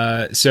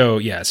 So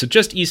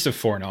just east of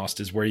Fornost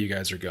is where you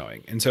guys are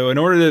going. And so in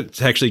order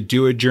to actually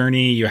do a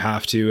journey, you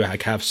have to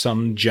like have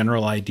some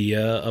general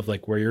idea of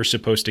like where you're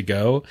supposed to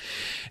go.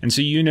 And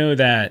so you know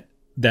that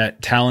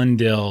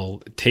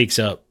Talendil takes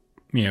up,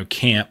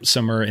 camp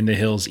somewhere in the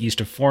hills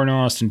east of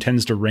Fornost and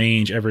tends to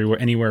range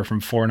anywhere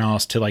from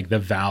Fornost to like the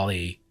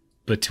valley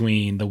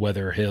between the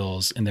Weather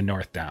Hills and the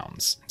North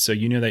Downs. So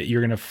you know that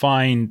you're going to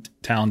find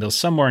Talendil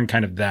somewhere in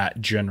kind of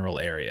that general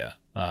area,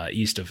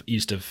 east of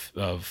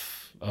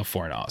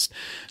Fornost.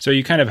 So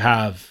you kind of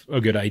have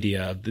a good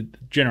idea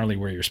of generally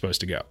where you're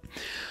supposed to go.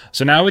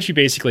 So now what you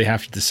basically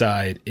have to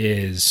decide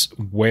is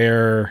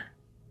where,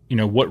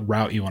 what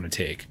route you want to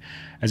take.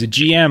 As a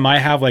GM, I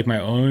have like my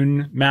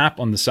own map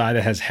on the side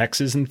that has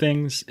hexes and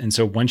things. And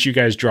so once you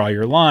guys draw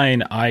your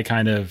line, I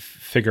kind of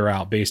figure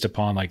out based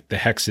upon like the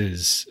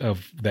hexes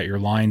that your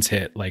lines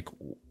hit, like,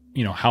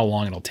 how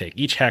long it'll take.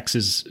 Each hex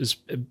is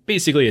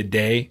basically a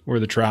day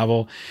worth of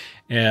travel.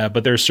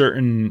 But there's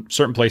certain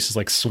places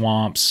like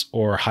swamps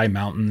or high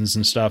mountains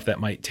and stuff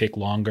that might take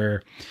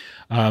longer.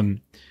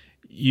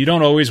 You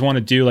don't always want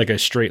to do like a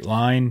straight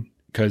line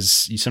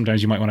because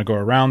sometimes you might want to go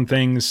around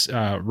things.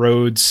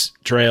 Roads,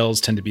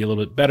 trails tend to be a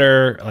little bit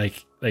better.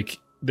 Like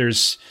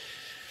there's,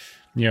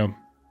 you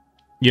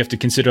have to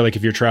consider like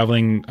if you're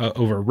traveling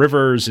over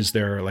rivers, is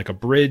there like a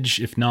bridge?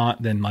 If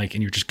not, then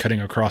and you're just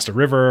cutting across a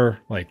river,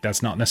 like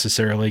that's not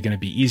necessarily going to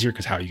be easier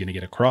because how are you going to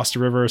get across the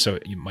river? So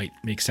it might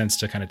make sense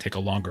to kind of take a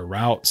longer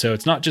route. So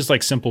it's not just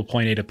like simple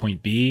point A to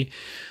point B.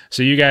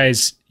 So you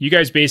guys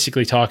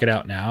basically talk it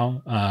out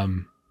now.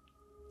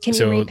 Can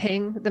you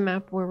re-ping the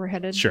map where we're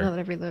headed? Sure. Now that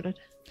I've reloaded.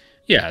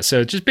 Yeah.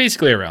 So just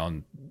basically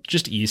around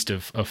just east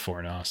of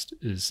Fornost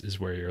is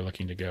where you're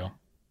looking to go.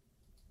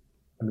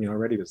 I mean,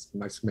 already this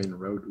nice main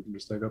road we can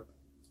just take up.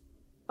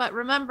 But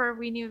remember,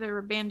 we knew there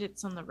were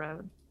bandits on the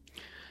road.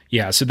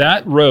 Yeah, so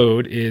that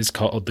road is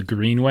called the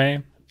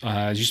Greenway.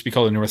 It used to be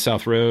called the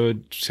North-South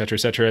Road, et cetera, et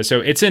cetera.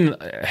 So it's in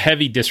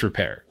heavy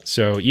disrepair.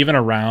 So even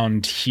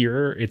around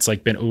here, it's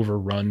like been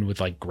overrun with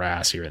like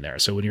grass here and there.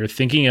 So when you're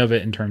thinking of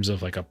it in terms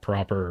of like a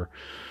proper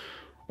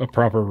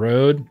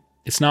road,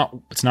 it's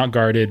not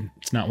guarded,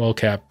 it's not well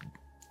kept,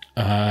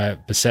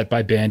 beset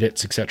by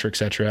bandits, et cetera, et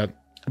cetera.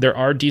 There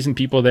are decent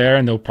people there,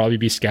 and there'll probably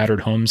be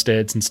scattered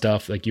homesteads and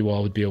stuff. Like you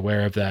all would be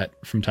aware of that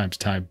from time to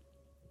time.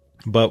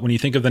 But when you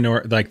think of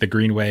the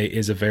Greenway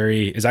is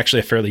actually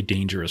a fairly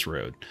dangerous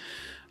road.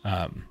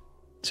 But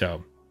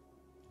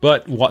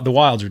the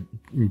wilds are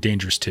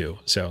dangerous too.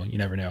 So you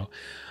never know.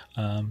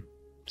 So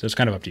it's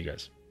kind of up to you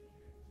guys.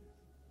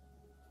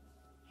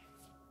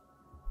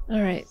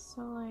 All right.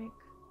 So like,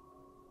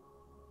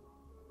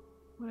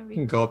 what are You we?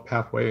 can go up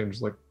halfway and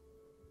just like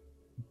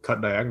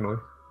cut diagonally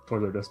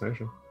towards our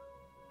destination.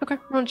 Okay.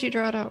 Why don't you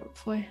draw it out,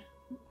 Floy?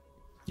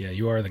 Yeah,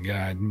 you are the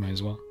guide. You might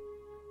as well.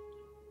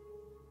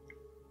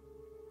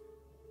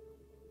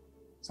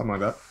 Something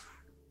like that.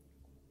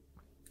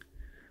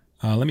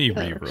 Let me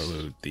That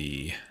reload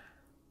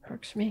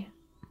Works for me.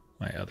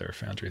 my other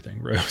foundry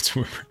thing. Roads.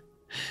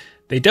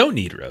 They don't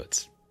need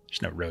roads.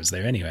 There's no roads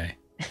there anyway.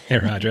 Hey,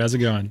 Roger, how's it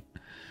going?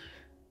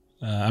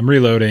 I'm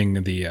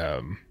reloading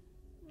the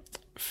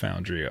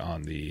foundry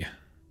on the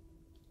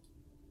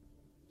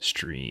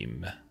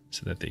stream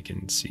so that they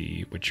can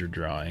see what you're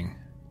drawing.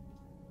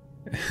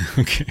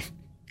 Okay.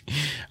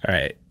 All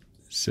right.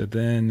 So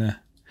then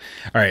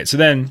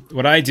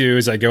what I do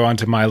is I go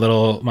onto my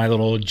little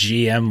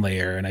GM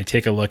layer and I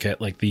take a look at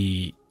like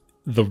the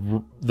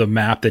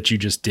map that you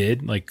just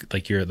did, like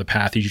the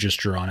path you just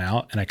drawn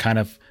out, and I kind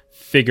of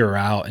figure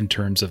out in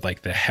terms of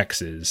like the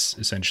hexes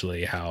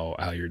essentially how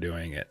you're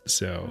doing it.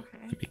 So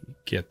Okay. let me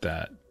get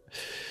that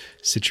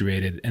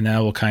situated, and that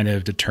will kind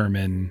of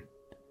determine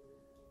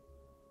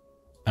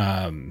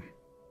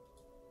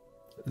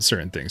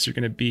certain things. You're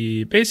going to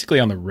be basically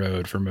on the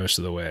road for most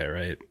of the way,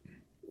 right?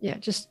 Yeah,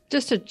 just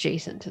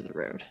adjacent to the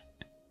road.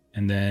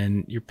 And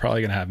then you're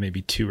probably going to have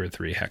maybe 2 or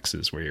 3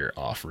 hexes where you're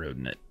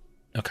off-roading it.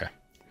 Okay.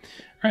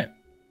 All right.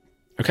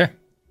 Okay.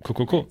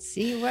 Cool.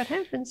 See what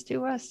happens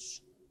to us.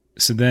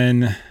 So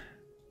then,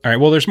 all right,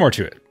 well, there's more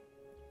to it.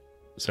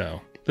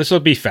 So this will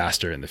be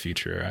faster in the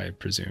future, I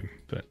presume,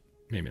 but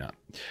maybe not.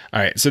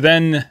 All right. So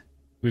then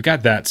we've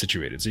got that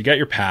situated. So you got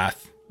your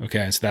path.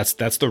 Okay. So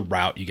that's the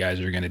route you guys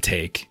are going to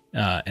take.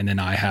 And then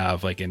I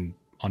have like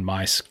on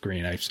my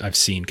screen, I've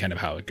seen kind of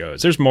how it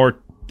goes. There's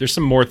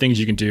some more things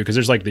you can do because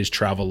there's like these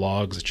travel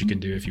logs that you can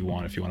do if you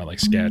want to like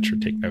sketch or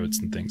take notes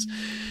and things.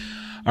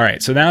 All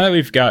right. So now that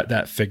we've got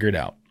that figured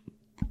out,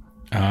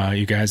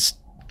 you guys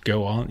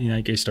go on,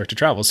 you guys start to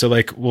travel. So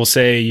like, we'll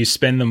say you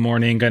spend the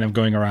morning kind of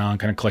going around,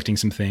 kind of collecting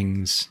some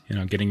things,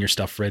 getting your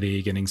stuff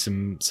ready, getting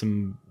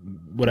some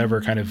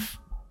whatever kind of,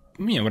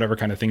 whatever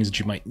kind of things that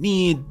you might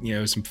need,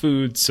 some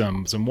food,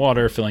 some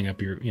water, filling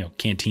up your,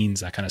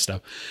 canteens, that kind of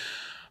stuff.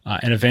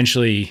 And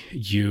eventually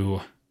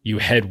you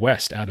head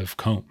west out of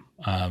Combe.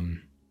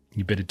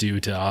 You bid adieu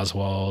to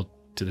Oswald,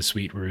 to the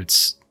Sweet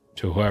Roots,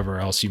 to whoever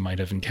else you might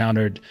have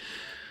encountered.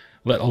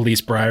 Let at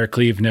least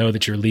Briarcleave know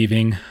that you're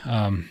leaving,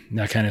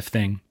 that kind of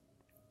thing.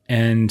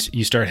 And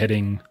you start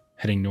heading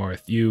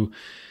north. You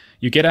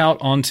get out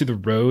onto the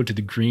road to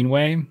the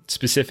Greenway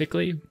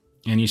specifically,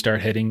 and you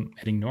start heading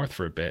north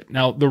for a bit.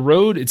 Now, the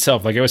road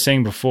itself, like I was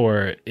saying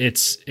before,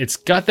 it's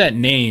got that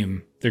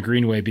name, the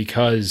Greenway,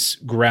 because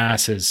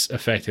grass has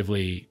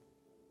effectively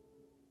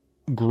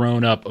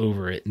grown up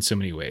over it in so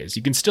many ways.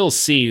 You can still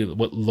see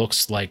what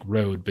looks like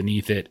road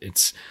beneath it.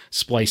 It's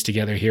spliced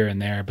together here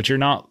and there, but you're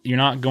not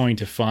going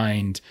to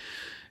find,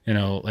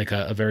 like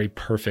a very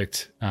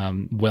perfect,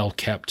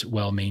 well-kept,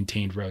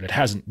 well-maintained road. It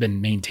hasn't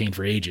been maintained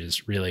for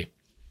ages, really.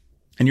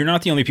 And you're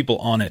not the only people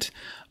on it.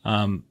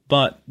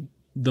 But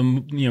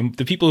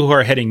the people who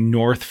are heading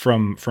north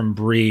from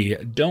Bree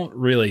don't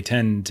really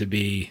tend to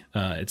be,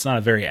 it's not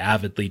a very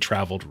avidly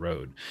traveled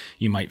road.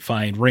 You might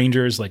find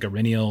rangers like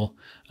Arinial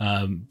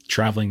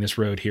traveling this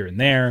road here and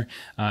there,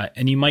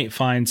 and you might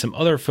find some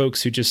other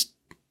folks who just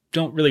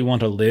don't really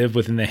want to live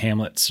within the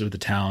hamlets or the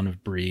town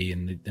of Bree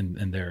and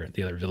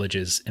the other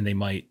villages, and they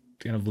might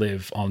kind of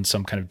live on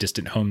some kind of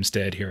distant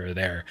homestead here or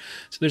there.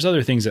 So there's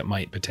other things that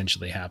might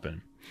potentially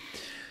happen.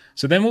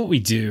 So then what we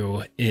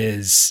do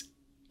is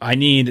I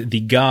need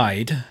the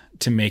guide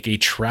to make a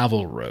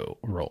travel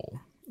roll.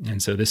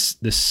 And so this,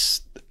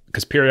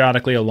 because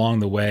periodically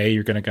along the way,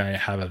 you're going to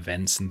have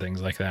events and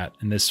things like that.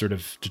 And this sort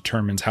of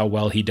determines how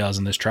well he does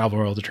in this travel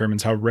roll,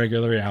 determines how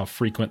regularly, how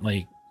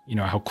frequently,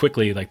 how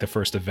quickly like the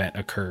first event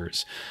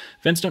occurs.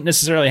 Events don't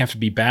necessarily have to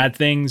be bad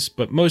things,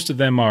 but most of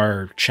them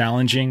are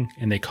challenging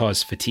and they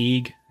cause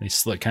fatigue. They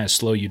kind of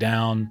slow you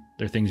down.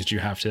 They're things that you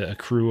have to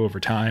accrue over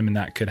time, and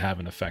that could have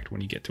an effect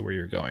when you get to where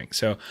you're going.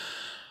 So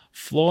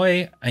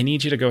Floy, I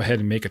need you to go ahead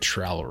and make a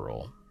travel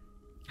roll.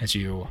 As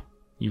you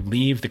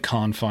leave the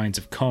confines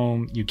of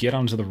Combe, you get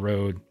onto the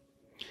road.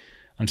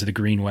 onto the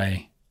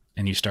greenway,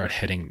 and you start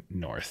heading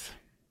north.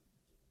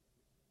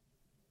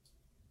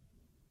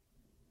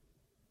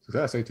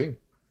 Success 18.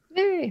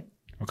 Yay.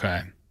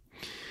 Okay.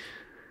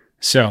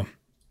 So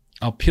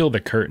I'll peel the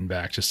curtain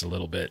back just a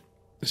little bit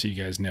so you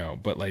guys know.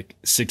 But like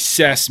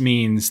success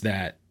means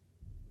that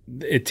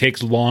it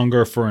takes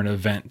longer for an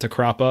event to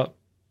crop up.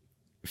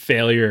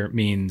 Failure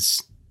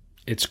means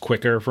it's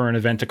quicker for an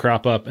event to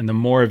crop up. And the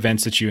more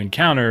events that you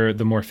encounter,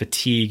 the more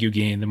fatigue you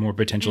gain, the more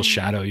potential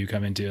shadow you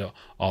come into,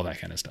 all that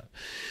kind of stuff.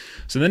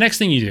 So the next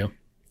thing you do,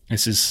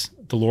 this is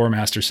the lore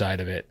master side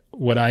of it.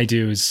 What I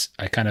do is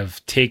I kind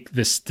of take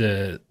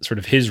the sort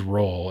of his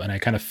role, and I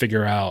kind of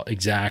figure out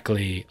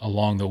exactly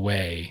along the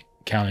way,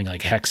 counting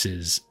like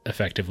hexes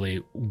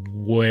effectively,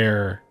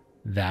 where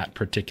that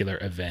particular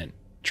event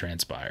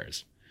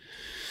transpires.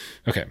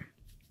 Okay.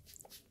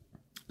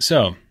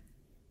 So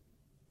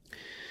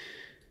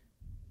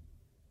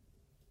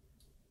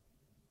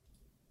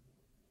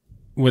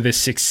with a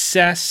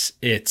success,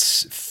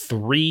 it's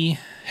 3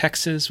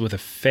 hexes. With a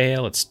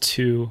fail, it's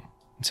 2.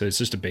 So it's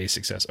just a base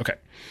success. Okay.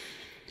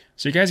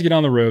 So you guys get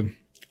on the road.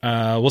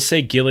 We'll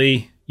say,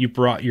 Gilly, you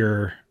brought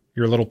your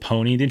little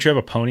pony. Didn't you have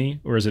a pony,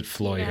 or is it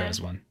Floyd who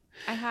has one?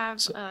 I have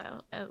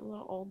a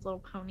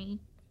little pony.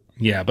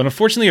 Yeah, but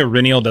unfortunately,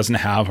 Iriniel doesn't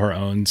have her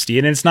own steed,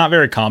 and it's not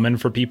very common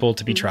for people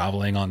to be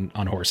traveling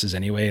on horses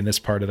anyway in this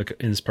part of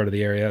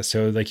the area.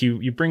 So like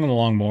you bring them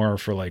along more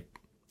for like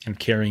kind of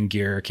carrying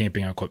gear,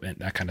 camping equipment,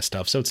 that kind of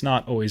stuff. So it's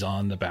not always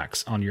on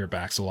your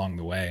backs along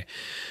the way.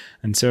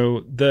 And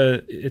so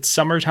it's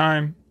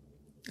summertime.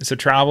 So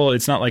travel,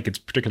 it's not like it's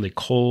particularly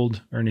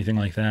cold or anything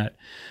like that.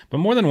 But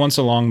more than once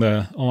along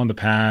the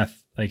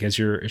path, like as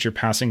you're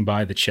passing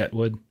by the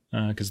Chetwood,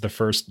 because the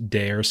first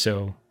day or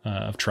so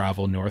of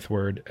travel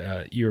northward,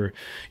 you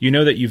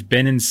know that you've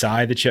been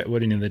inside the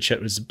Chetwood, and the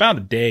Chetwood is about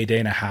a day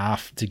and a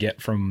half to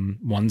get from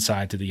one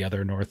side to the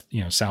other, north,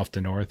 south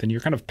to north, and you're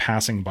kind of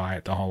passing by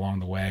it all along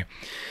the way.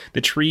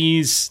 The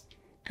trees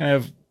kind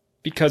of,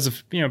 because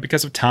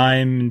of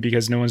time and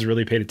because no one's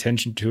really paid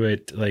attention to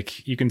it,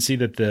 like you can see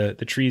that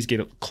the trees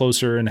get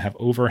closer and have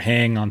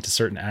overhang onto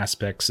certain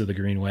aspects of the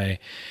greenway.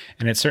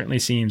 And it certainly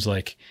seems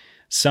like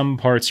some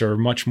parts are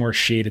much more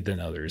shaded than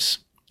others.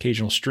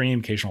 Occasional stream,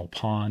 occasional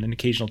pond, an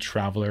occasional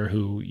traveler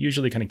who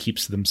usually kind of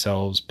keeps to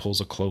themselves, pulls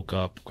a cloak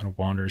up, kind of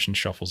wanders and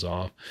shuffles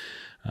off.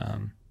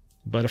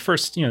 But at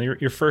first,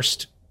 your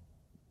first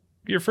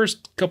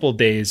couple of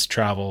days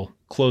travel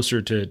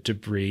closer to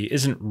Bree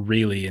isn't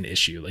really an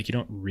issue. Like you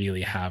don't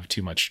really have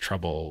too much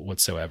trouble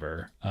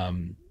whatsoever,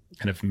 kind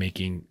of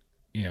making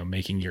your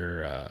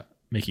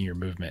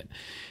movement.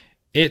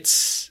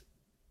 It's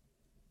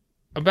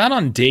about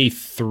on day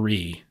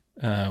 3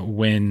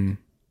 when,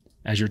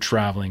 as you're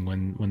traveling,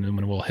 when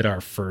we'll hit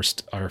our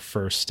first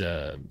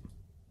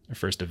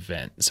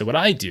event. So what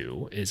I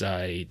do is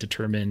I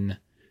determine.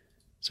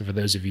 So for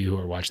those of you who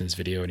are watching this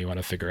video and you want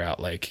to figure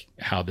out like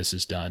how this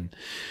is done,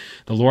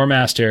 the lore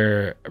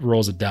master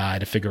rolls a die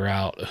to figure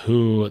out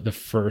who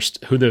the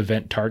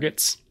event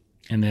targets,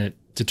 and that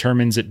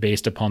determines it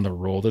based upon the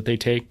roll that they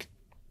take.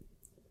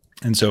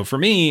 And so for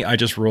me, I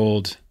just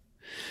rolled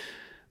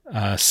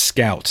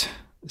Scout.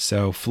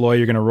 So Floy,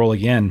 you're going to roll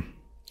again.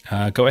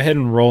 Go ahead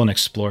and roll an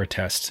Explore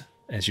test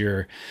as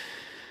you're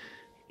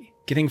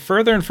getting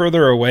further and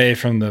further away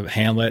from the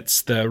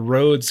hamlets. The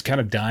road's kind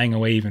of dying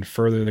away even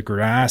further. The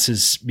grass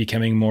is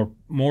becoming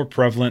more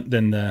prevalent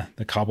than the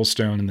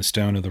cobblestone and the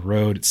stone of the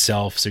road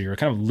itself. So you're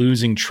kind of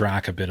losing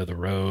track a bit of the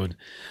road.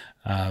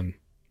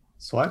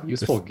 So I have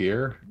useful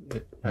gear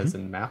as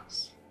in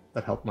maps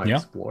that help my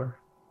explore.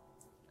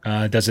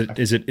 Is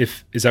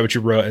that what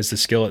you wrote as the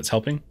skill it's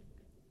helping?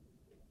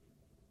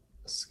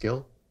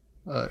 Skill?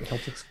 It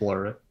helps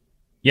explore it.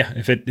 Yeah,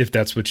 if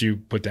that's what you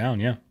put down,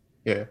 yeah.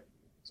 Yeah.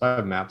 So I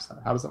have maps.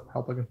 How does that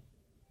help again?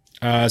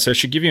 So it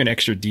should give you an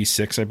extra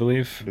D6, I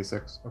believe.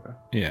 D6, okay.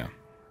 Yeah.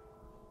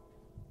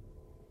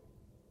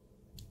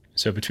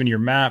 So between your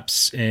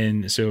maps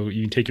and so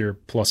you can take your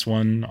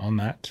 +1 on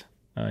that,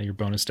 your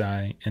bonus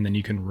die, and then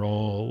you can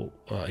roll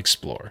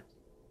Explore.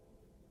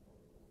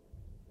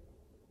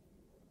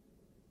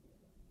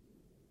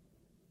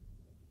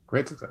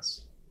 Great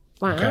success.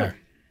 Wow. Okay.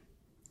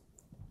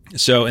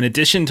 So in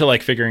addition to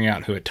like figuring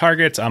out who it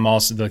targets, I'm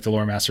also like the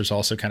lore master's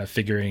also kind of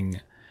figuring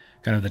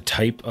kind of the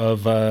type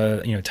of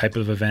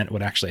event,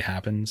 what actually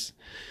happens.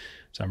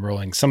 So I'm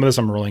rolling some of this.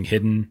 I'm rolling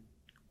hidden.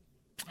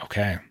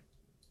 Okay.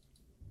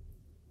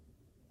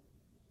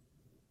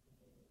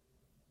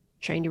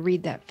 Trying to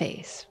read that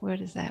face. What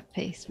does that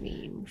face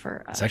mean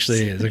for us? It's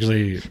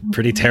actually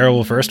pretty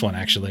terrible first one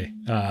actually.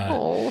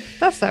 Oh,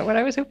 that's not what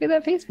I was hoping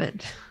that face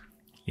meant.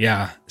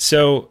 Yeah.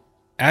 So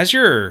as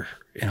you're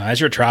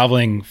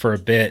traveling for a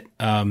bit,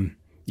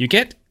 you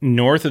get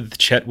north of the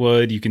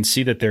Chetwood. You can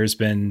see that there's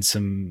been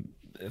some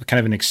kind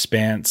of an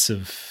expanse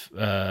of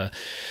kind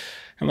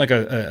of like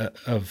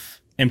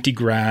of empty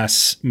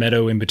grass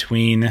meadow in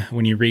between.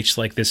 When you reach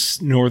like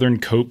this northern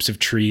copse of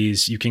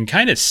trees, you can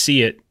kind of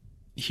see it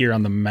here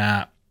on the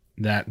map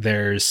that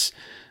there's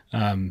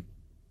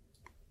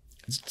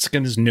it's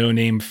kind of this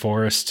no-name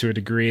forest to a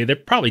degree. There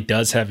probably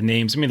does have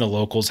names. I mean, the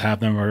locals have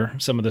them, or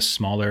some of the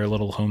smaller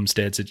little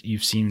homesteads that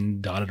you've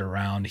seen dotted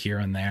around here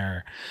and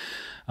there.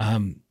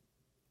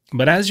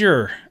 But as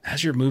you're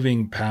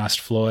moving past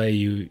Floy,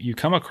 you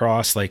come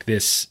across like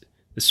this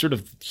sort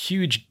of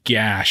huge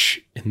gash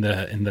in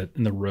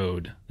the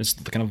road. This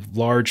kind of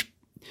large,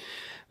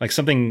 like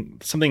something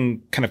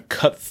kind of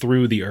cut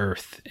through the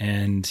earth,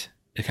 and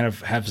it kind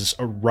of has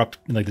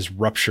this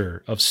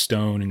rupture of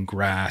stone and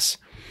grass.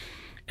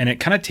 And it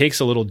kind of takes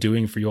a little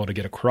doing for you all to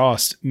get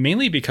across,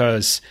 mainly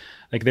because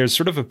like there's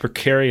sort of a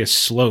precarious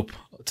slope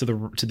to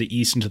the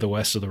east and to the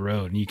west of the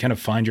road, and you kind of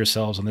find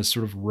yourselves on this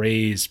sort of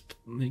raised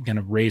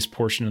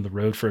portion of the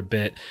road for a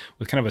bit,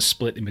 with kind of a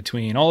split in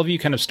between. All of you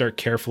kind of start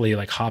carefully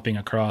like hopping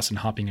across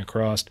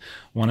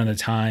one at a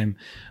time.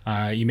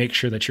 You make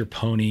sure that your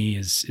pony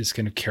is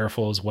kind of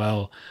careful as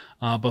well.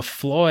 But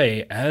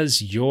Floy,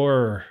 as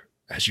you're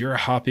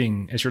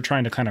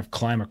trying to kind of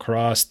climb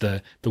across,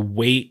 the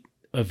weight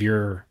of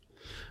your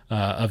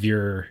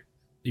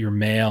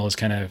mail is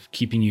kind of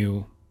keeping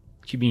you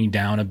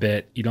down a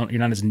bit. You're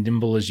not as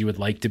nimble as you would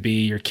like to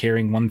be. You're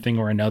carrying one thing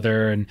or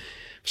another, and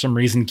for some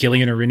reason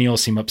Gillian and Reniel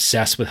seem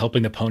obsessed with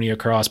helping the pony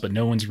across, but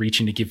no one's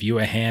reaching to give you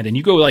a hand. And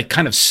you go like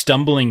kind of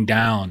stumbling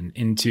down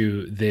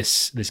into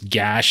this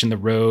gash in the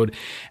road,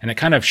 and it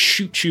kind of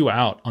shoots you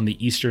out on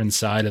the eastern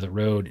side of the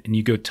road, and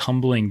you go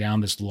tumbling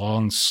down this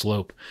long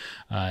slope,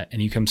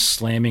 and you come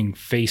slamming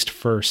face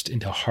first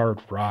into hard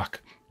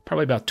rock,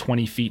 probably about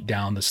 20 feet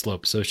down the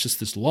slope. So it's just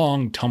this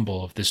long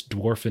tumble of this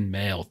dwarfen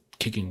male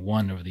kicking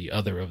one over the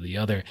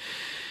other,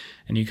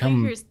 and you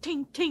come. Here's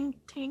ting ting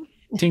ting,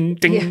 ting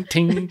ting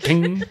ting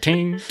ting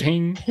ting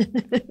ting,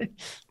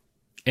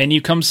 and you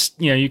come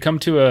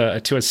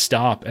to a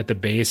stop at the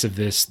base of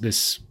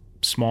this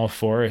small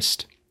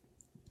forest.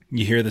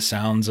 You hear the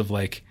sounds of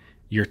like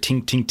your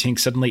tink tink tink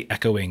suddenly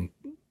echoing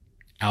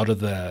out of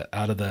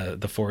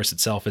the forest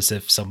itself, as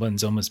if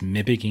someone's almost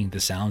mimicking the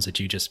sounds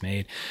that you just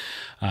made.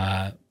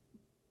 As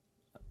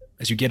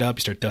you get up,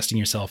 you start dusting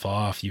yourself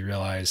off. You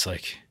realize,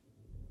 like,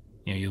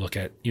 you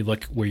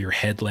look where your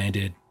head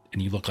landed,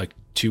 and you look like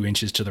 2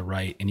 inches to the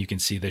right, and you can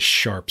see this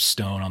sharp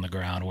stone on the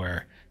ground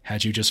where,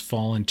 had you just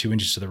fallen 2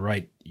 inches to the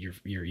right, you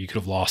could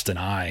have lost an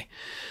eye.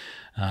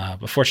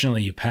 But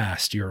fortunately, you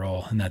passed your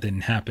roll, and that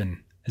didn't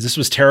happen, as this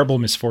was terrible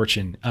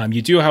misfortune.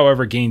 You do,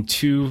 however, gain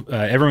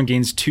everyone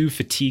gains 2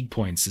 fatigue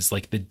points. It's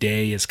like the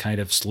day is kind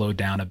of slowed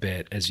down a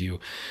bit as you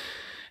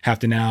have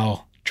to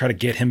now try to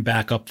get him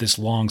back up this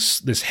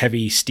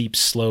heavy, steep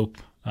slope.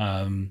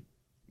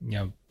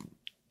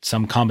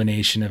 Some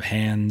combination of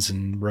hands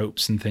and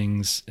ropes and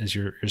things as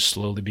you're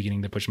slowly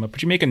beginning to push him up.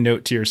 But you make a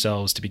note to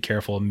yourselves to be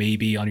careful,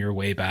 maybe on your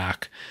way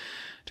back,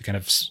 to kind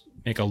of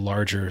make a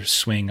larger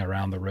swing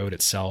around the road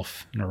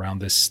itself and around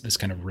this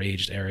kind of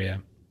raged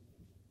area.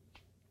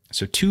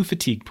 So 2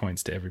 fatigue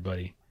points to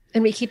everybody.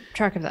 And we keep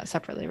track of that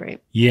separately,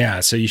 right? Yeah,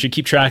 so you should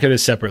keep track of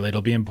this separately.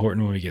 It'll be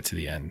important when we get to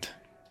the end.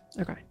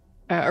 Okay.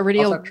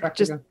 Iridial,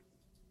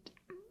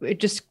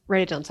 just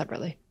write it down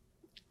separately.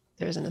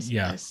 There's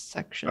a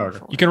section.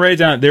 Okay. You can write it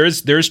down.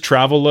 There's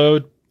travel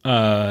load.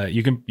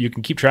 You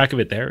can keep track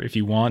of it there if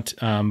you want.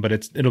 But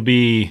it'll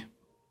be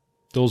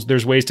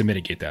there's ways to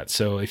mitigate that.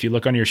 So if you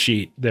look on your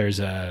sheet,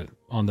 there's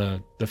on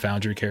the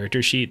Foundry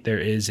character sheet, there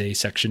is a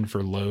section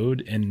for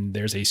load, and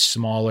there's a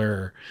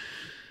smaller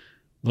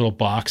little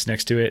box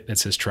next to it that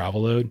says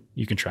travel load.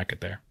 You can track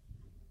it there.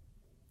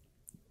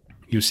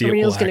 You see,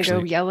 Iridial's going to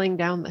go yelling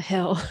down the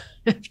hill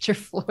after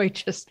Floyd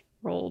just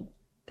rolled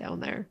down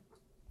there.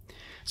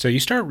 So you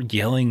start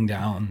yelling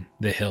down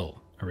the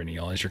hill,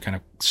 Iridial, as you're kind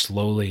of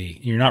slowly,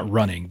 you're not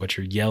running, but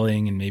you're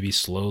yelling and maybe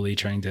slowly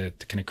trying to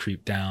kind of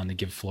creep down to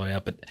give Floy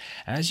up. But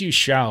as you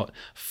shout,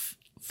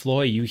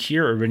 Floy, you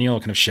hear Iridial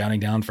kind of shouting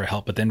down for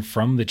help, but then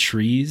from the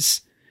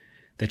trees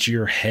that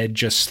your head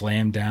just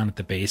slammed down at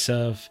the base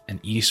of and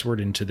eastward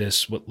into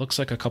this, what looks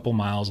like a couple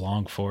miles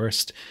long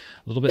forest,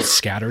 a little bit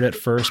scattered at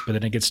first, but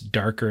then it gets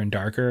darker and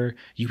darker.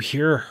 You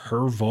hear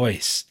her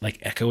voice like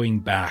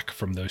echoing back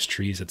from those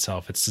trees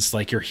itself. It's just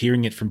like you're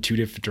hearing it from 2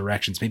 different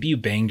directions. Maybe you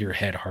banged your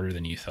head harder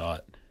than you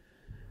thought.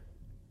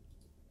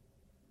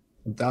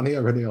 I'm down here,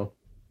 Iridial.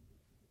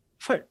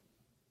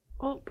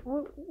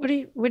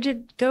 Would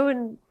you go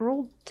and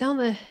roll down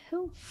the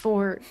hill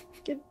for?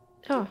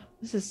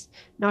 This is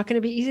not going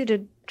to be easy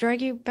to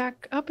drag you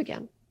back up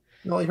again.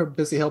 No, you're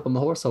busy helping the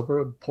horse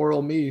over. Poor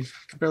old me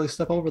can barely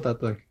step over that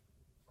thing.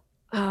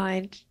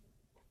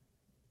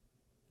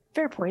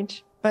 Fair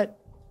point, but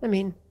I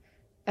mean,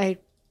 I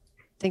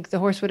think the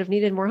horse would have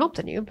needed more help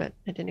than you, but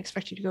I didn't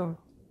expect you to go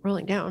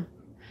rolling down.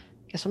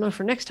 Guess I'll know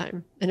for next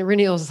time. And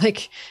Iridial's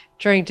like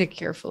trying to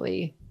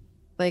carefully,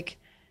 like,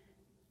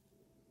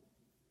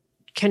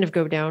 kind of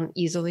go down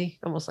easily,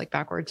 almost like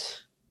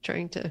backwards,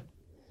 trying to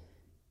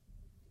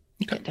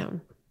get down.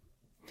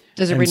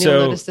 Does Iridial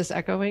notice this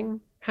echoing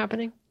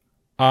happening?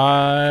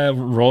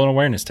 Roll an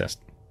awareness test.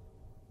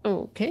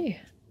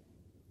 Okay.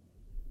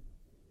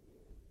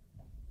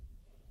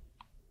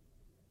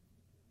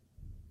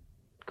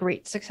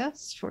 Great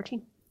success,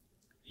 14.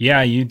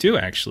 Yeah, you do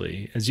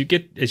actually. As you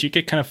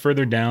get kind of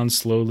further down,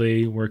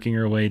 slowly working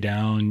your way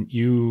down,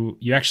 you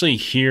actually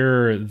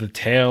hear the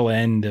tail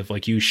end of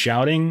like you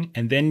shouting,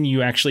 and then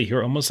you actually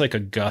hear almost like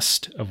a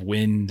gust of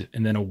wind,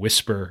 and then a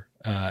whisper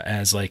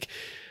as like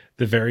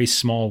the very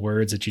small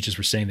words that you just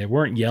were saying. They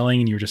weren't yelling,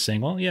 and you were just saying,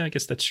 "Well, yeah, I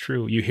guess that's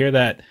true." You hear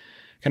that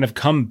kind of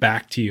come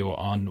back to you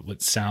on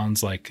what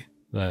sounds like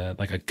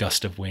a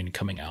gust of wind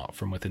coming out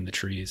from within the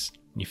trees.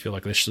 You feel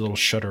like this little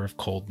shudder of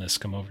coldness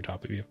come over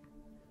top of you.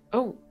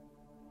 Oh.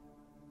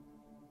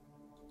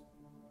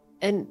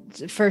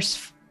 And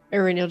first,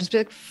 Irene will just be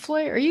like,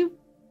 Floy, are you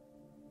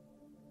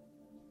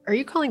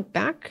calling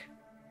back?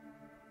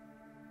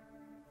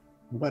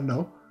 What?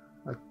 No.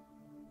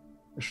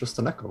 It's just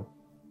an echo.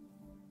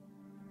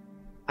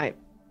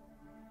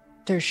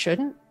 There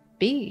shouldn't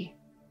be.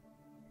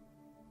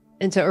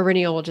 And so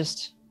Irene will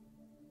just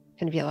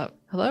kind of yell out,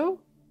 hello?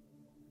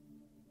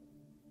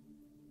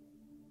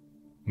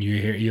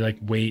 You like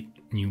wait,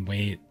 and you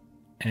wait,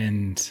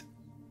 and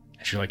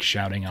as you're like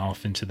shouting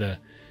off into the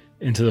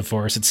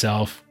forest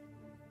itself,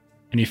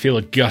 and you feel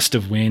a gust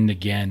of wind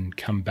again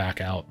come back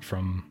out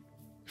from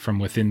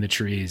within the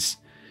trees.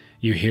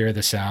 You hear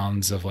the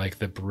sounds of like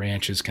the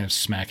branches kind of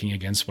smacking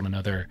against one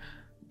another,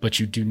 but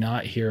you do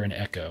not hear an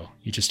echo.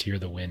 You just hear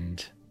the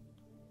wind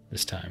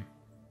this time.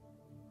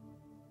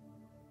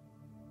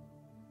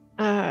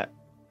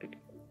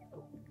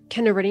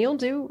 Can Irene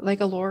do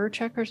like a lore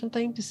check or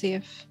something to see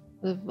if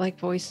the like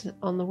voice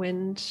on the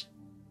wind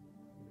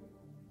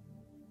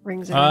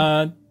rings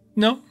in?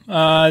 No.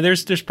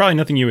 There's probably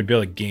nothing you would be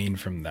able to gain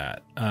from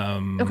that.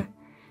 Okay.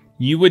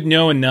 You would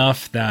know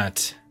enough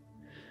that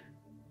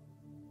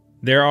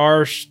there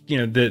are,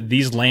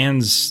 these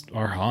lands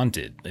are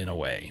haunted in a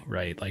way,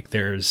 right? Like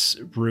there's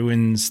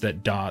ruins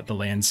that dot the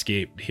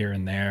landscape here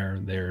and there.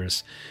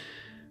 There's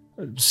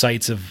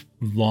sites of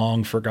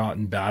long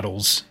forgotten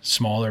battles,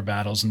 smaller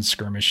battles and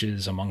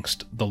skirmishes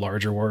amongst the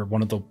larger war.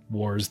 One of the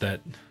wars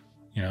that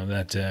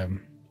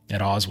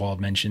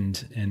Oswald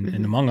mentioned,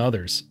 and among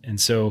others. And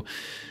so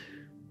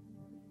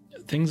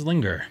things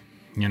linger,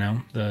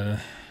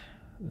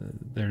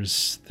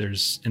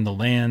 there's in the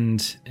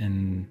land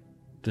and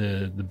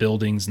the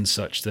buildings and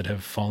such that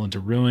have fallen to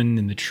ruin,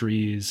 in the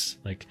trees,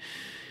 like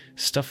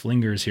stuff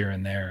lingers here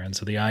and there. And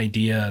so the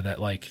idea that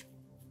like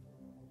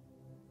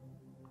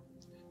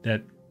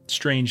that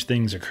strange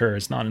things occur,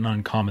 it's not an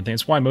uncommon thing.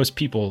 It's why most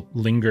people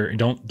linger,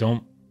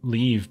 don't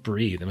leave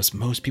Bree.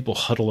 Most people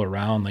huddle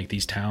around like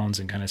these towns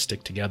and kind of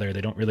stick together.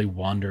 They don't really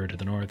wander to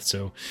the north.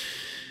 So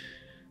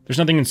there's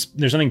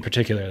nothing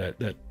particular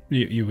that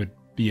you would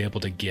be able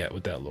to get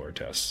with that lore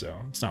test. So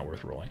it's not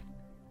worth rolling.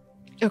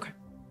 Okay.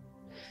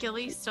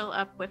 Gilly's still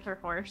up with her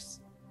horse,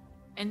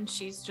 and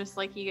she's just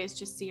like, you guys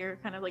just see her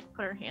kind of like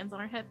put her hands on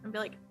her hip and be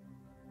like,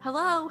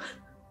 hello,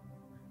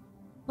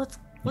 let's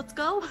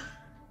go.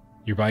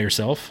 You're by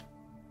yourself?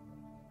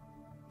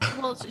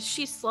 Well,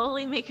 she's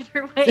slowly making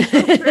her way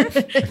over.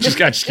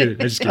 just kidding.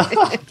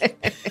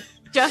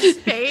 Just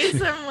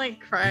face. I'm like,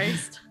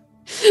 Christ.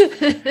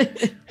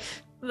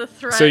 The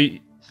threat. So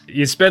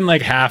you spend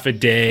like half a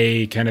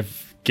day kind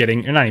of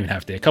getting, or not even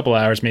half a day, a couple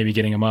hours maybe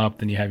getting them up.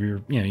 Then you have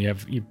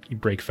you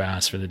break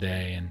fast for the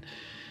day, and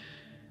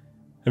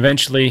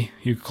eventually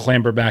you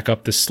clamber back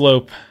up the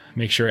slope,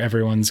 make sure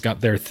everyone's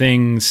got their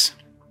things.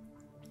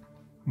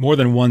 More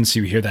than once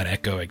you hear that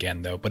echo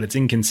again, though, but it's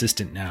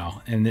inconsistent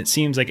now. And it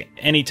seems like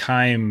any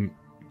time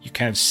you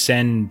kind of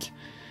send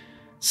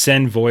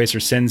voice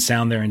or send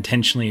sound there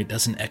intentionally, it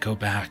doesn't echo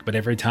back. But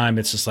every time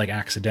it's just like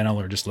accidental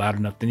or just loud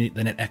enough, then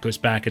it echoes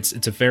back.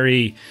 It's a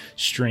very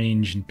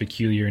strange and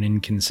peculiar and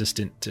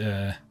inconsistent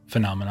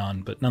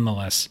phenomenon, but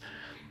nonetheless,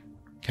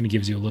 kind of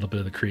gives you a little bit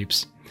of the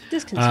creeps.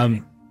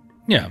 Disconcerting.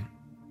 Yeah.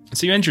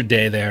 So you end your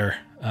day there.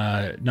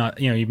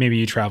 Maybe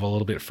you travel a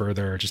little bit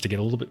further just to get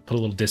put a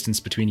little distance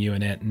between you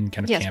and it, and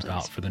kind of camp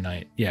out for the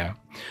night. Yeah.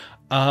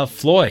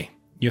 Floy,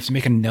 you have to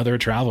make another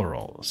travel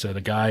roll. So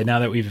now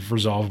that we've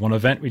resolved one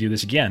event, we do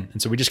this again.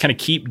 And so we just kind of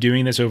keep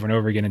doing this over and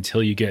over again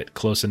until you get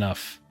close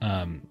enough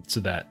so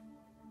that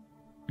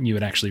you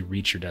would actually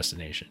reach your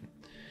destination.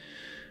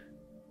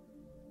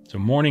 So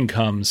morning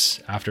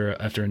comes after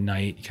a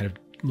night. You kind of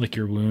lick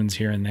your wounds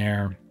here and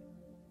there.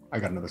 I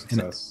got another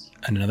success.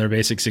 And another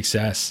basic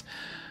success.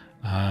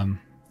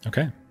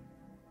 Okay.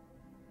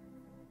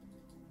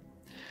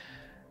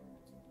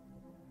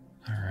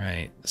 All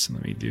right. So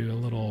let me do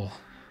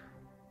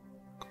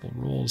couple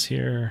rolls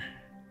here.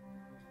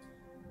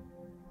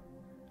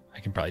 I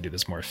can probably do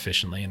this more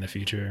efficiently in the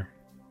future.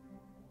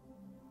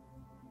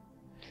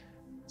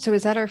 So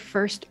is that our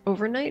first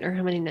overnight, or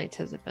how many nights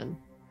has it been?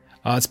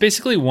 It's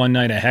basically one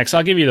night at Hex.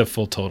 I'll give you the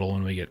full total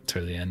when we get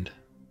to the end.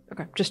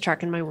 Okay. Just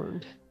tracking my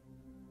wound.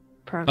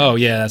 Progress. Oh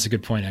yeah, that's a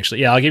good point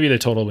actually. Yeah, I'll give you the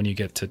total when you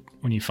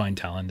find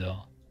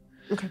Talendale.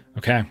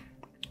 Okay.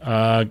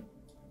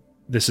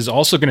 This is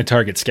also going to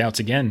target scouts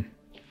again.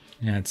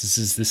 Yeah, this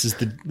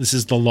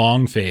is the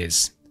long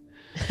phase.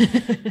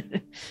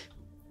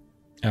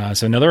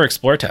 So another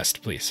explore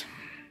test, please.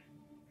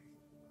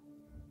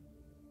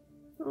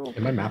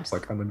 In my maps,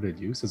 like unlimited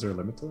use, is there a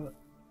limit to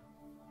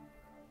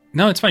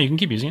No, it's fine. You can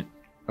keep using it.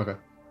 Okay.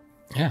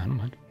 Yeah, I don't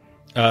mind.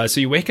 So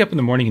you wake up in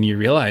the morning and you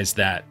realize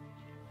that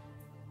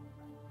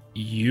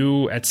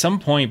you, at some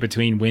point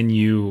between when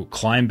you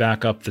climb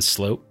back up the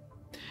slope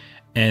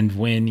and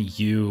when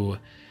you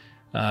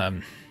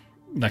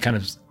that kind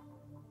of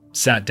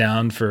sat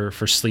down for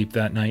sleep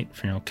that night,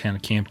 kind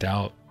of camped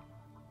out,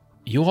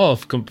 you all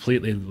have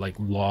completely like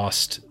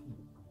lost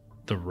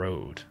the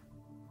road.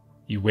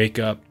 You wake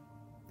up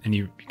and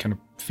you kind of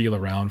feel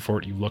around for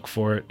it. You look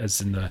for it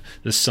as in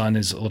the sun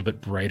is a little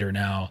bit brighter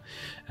now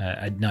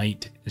at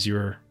night as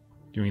you're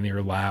doing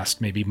your last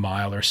maybe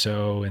mile or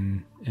so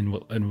and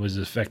was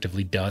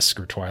effectively dusk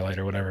or twilight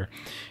or whatever.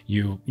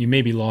 You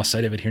maybe lost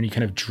sight of it here and you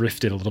kind of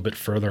drifted a little bit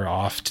further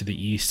off to the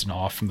east and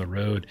off from the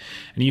road.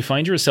 And you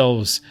find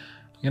yourselves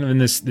kind of in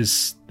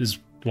this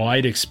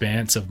wide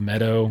expanse of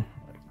meadow.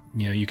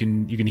 You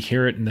can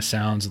hear it in the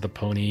sounds of the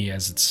pony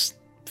as its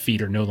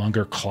feet are no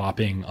longer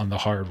clopping on the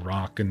hard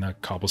rock and the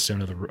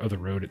cobblestone of the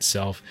road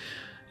itself.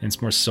 And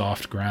it's more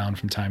soft ground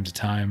from time to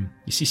time.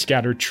 You see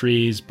scattered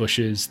trees,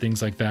 bushes,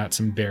 things like that,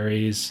 some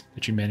berries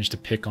that you managed to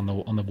pick on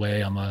the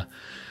way on the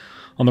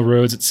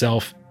roads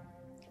itself.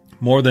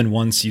 More than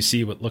once you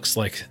see what looks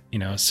like,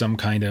 some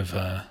kind of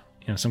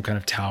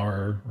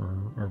tower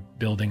or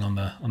building on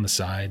the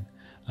side.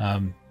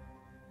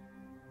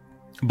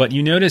 But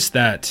you notice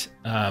that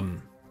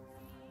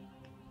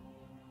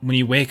when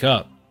you wake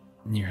up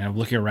and you're kind of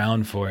looking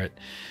around for it,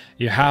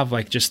 you have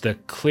like just the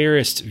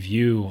clearest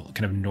view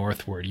kind of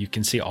northward. You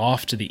can see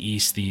off to the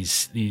east the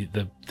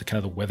kind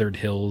of the weathered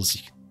hills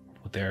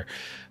with their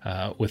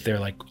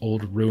like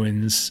old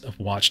ruins of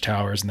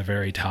watchtowers in the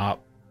very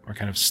top are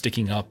kind of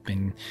sticking up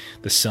and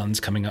the sun's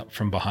coming up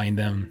from behind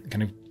them,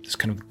 this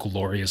kind of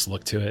glorious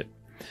look to it.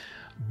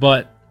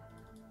 But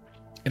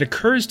it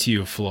occurs to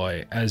you,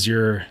 Floy, as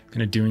you're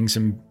kind of doing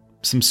some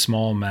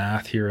small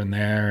math here and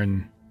there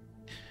and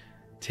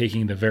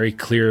taking the very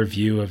clear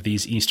view of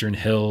these eastern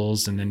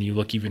hills, and then you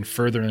look even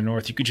further in the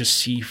north, you could just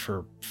see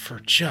for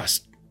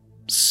just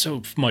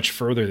so much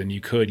further than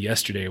you could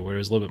yesterday, where it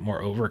was a little bit more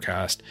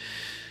overcast.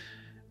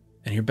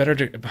 And you're better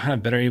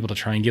able to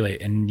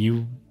triangulate, and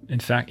you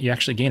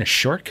actually gain a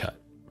shortcut.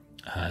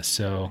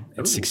 So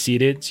it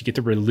succeeded. So you get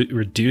to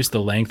reduce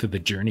the length of the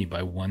journey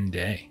by 1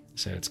 day.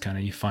 So it's kind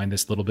of, you find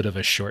this little bit of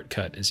a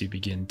shortcut as you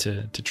begin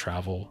to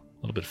travel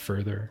a little bit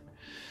further.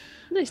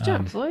 Nice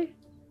job, Floy.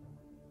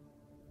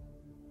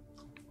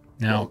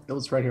 Now, it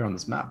was right here on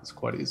this map. It's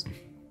quite easy.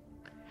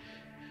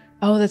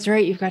 Oh, that's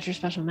right. You've got your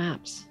special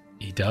maps.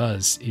 He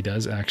does. He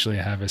does actually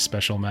have a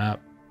special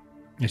map.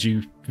 As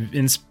you,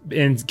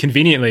 and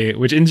conveniently,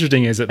 which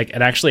interesting is that like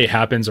it actually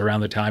happens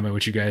around the time in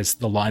which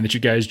the line that you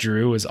guys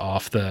drew was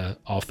off the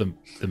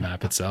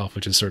map itself,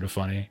 which is sort of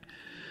funny.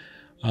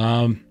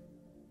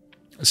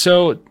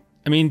 So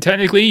I mean,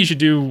 technically you should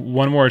do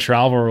one more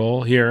travel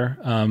roll here,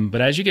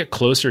 but as you get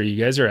closer,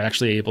 you guys are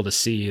actually able to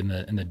see in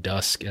the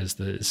dusk as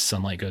the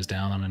sunlight goes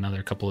down on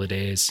another couple of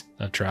days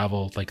of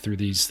travel, like through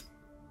this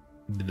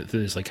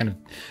like kind of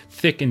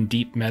thick and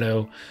deep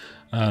meadow.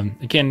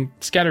 Again,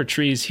 scattered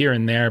trees here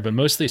and there, but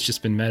mostly it's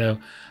just been meadow.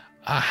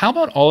 How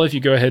about all of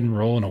you go ahead and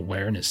roll an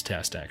awareness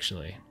test,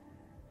 actually,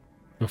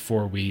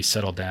 before we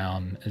settle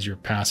down as you're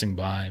passing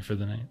by for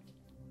the night?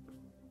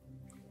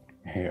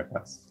 Yeah,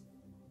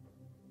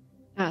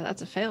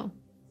 that's a fail.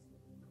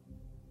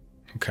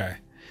 Okay.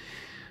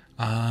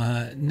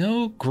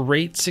 No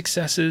great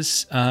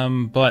successes,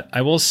 but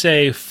I will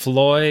say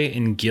Floy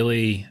and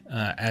Gilly,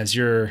 as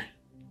you're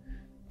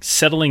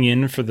settling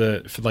in for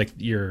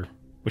your,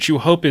 what you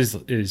hope is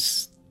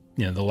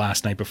the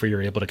last night before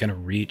you're able to kind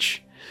of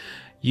reach,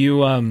 you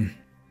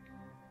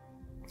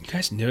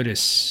guys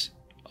notice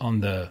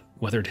on the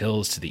weathered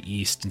hills to the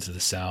east and to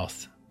the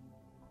south,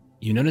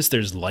 you notice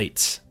there's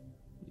lights.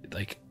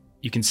 Like,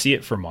 you can see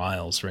it for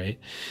miles, right?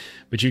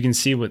 But you can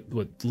see what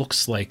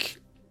looks like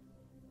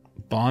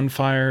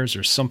bonfires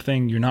or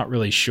something. You're not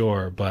really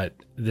sure, but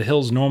the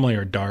hills normally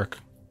are dark,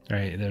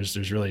 right?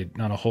 There's really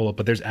not a whole lot,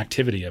 but there's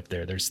activity up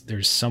there.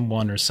 There's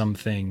someone or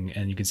something,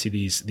 and you can see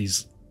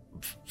these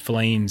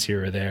flames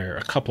here or there,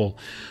 a couple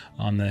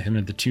on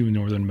the two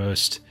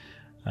northernmost.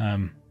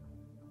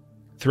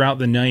 Throughout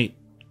the night,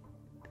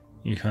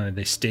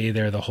 they stay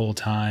there the whole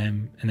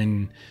time, and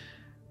then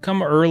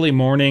come early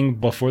morning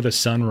before the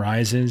sun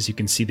rises, you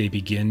can see they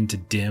begin to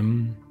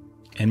dim.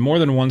 And more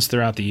than once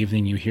throughout the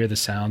evening, you hear the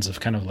sounds of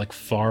kind of like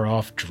far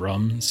off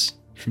drums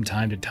from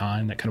time to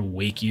time that kind of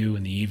wake you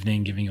in the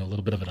evening, giving you a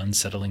little bit of an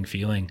unsettling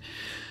feeling.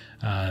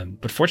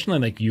 But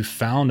fortunately, like, you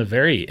found a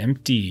very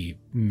empty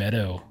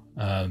meadow.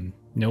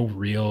 No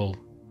real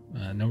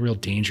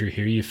danger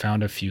here. You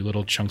found a few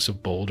little chunks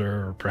of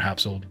boulder or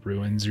perhaps old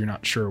ruins. You're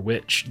not sure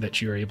which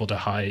that you're able to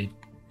hide,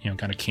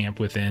 kind of camp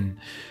within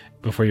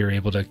before you're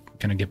able to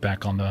kind of get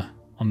back on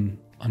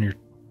your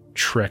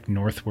trek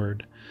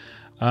northward.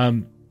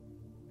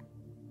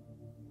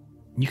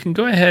 You can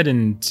go ahead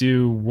and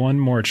do one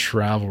more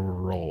travel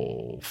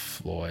roll,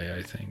 Floy,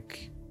 I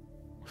think,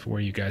 for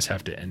where you guys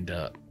have to end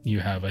up. You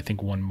have, I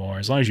think, one more.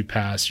 As long as you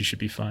pass, you should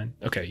be fine.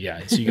 Okay,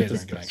 yeah, so you guys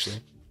aren't going to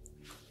actually.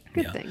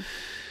 Good thing.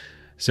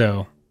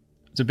 So,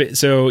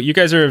 So you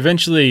guys are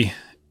eventually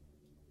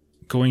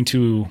going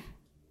to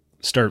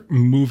start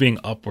moving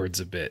upwards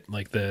a bit.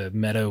 Like the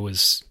meadow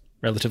was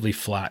relatively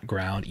flat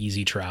ground,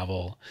 easy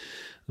travel.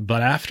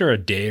 But after a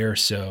day or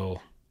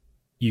so,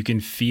 you can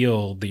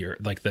feel the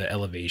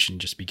elevation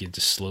just begin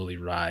to slowly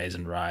rise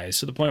and rise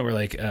to the point where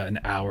like an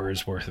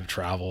hour's worth of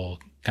travel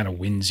kind of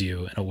wins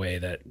you in a way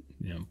that,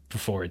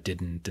 before it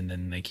didn't. And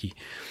then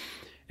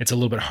it's a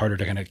little bit harder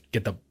to kind of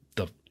get the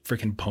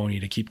freaking pony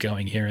to keep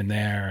going here and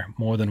there.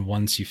 More than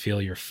once you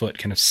feel your foot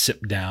kind of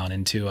sip down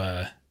into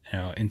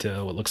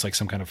into what looks like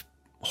some kind of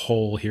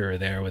hole here or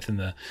there within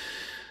the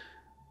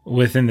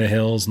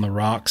hills and the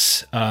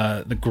rocks.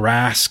 The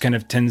grass kind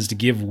of tends to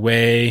give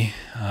way.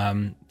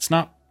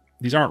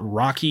 These aren't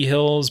rocky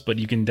hills, but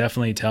you can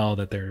definitely tell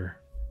that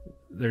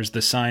there's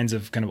the signs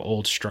of kind of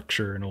old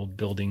structure and old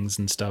buildings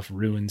and stuff,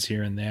 ruins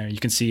here and there. You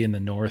can see in the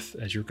north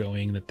as you're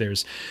going that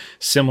there's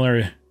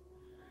similar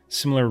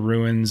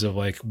ruins of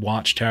like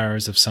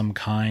watchtowers of some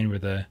kind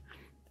where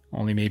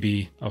only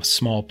maybe a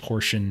small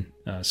portion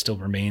still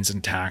remains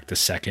intact. The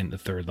second, the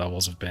third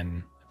levels have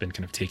been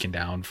kind of taken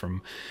down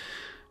from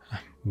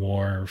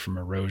war, from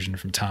erosion,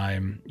 from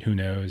time, who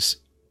knows.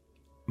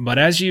 But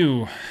as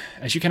you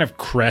kind of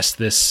crest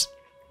this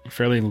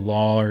fairly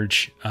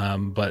large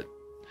but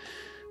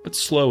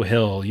slow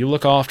hill, you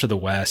look off to the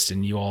west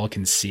and you all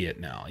can see it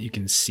now. You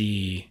can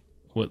see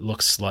what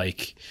looks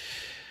like,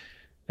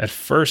 at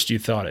first you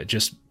thought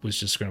it was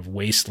just kind of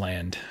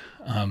wasteland.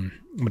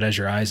 But as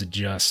your eyes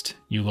adjust,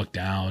 you look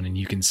down and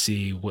you can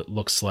see what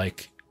looks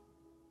like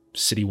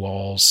city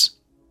walls,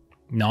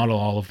 not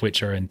all of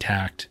which are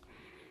intact.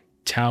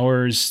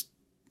 Towers,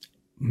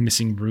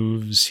 missing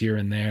roofs here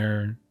and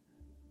there,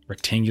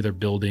 rectangular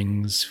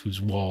buildings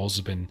whose walls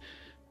have been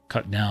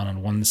cut down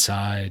on one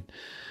side,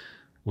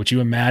 what you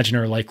imagine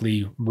are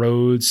likely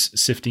roads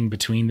sifting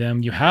between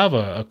them. You have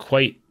a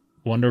quite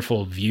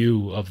wonderful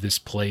view of this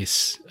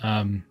place,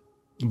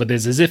 but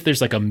there's as if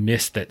there's like a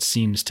mist that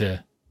seems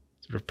to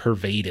sort of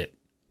pervade it,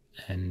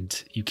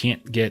 and you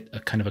can't get a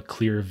kind of a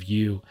clear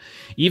view.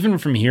 Even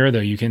from here, though,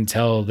 you can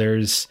tell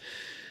there's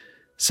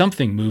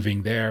something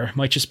moving there.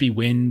 Might just be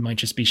wind, might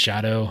just be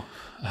shadow.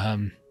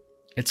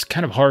 It's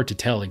kind of hard to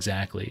tell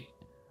exactly,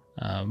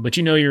 but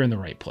you're in the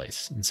right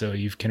place. And so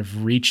you've kind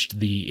of reached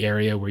the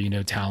area where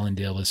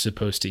Talendale is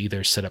supposed to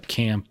either set up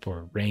camp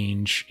or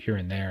range here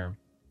and there.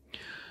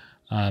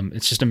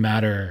 It's just a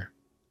matter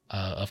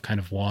of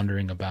kind of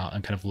wandering about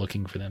and kind of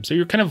looking for them. So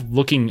you're kind of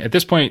looking, at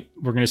this point,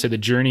 we're going to say the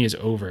journey is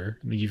over.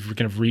 You've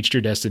kind of reached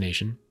your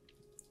destination.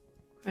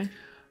 Okay.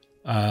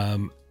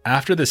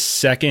 After the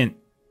second,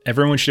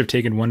 everyone should have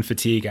taken 1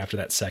 fatigue after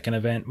that second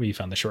event. We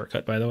found the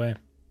shortcut, by the way.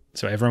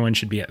 So everyone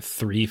should be at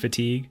 3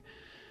 fatigue.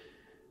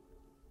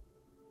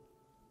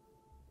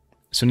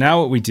 So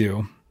now what we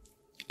do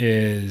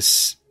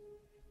is,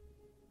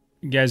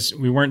 guys,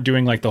 we weren't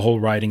doing like the whole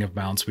riding of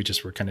mounts. We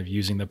just were kind of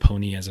using the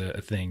pony as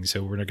a thing.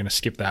 So we're going to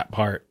skip that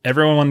part.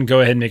 Everyone go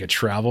ahead and make a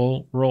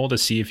travel roll to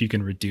see if you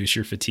can reduce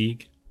your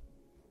fatigue.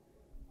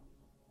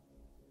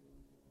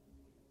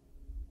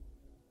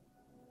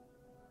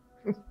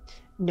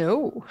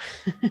 No.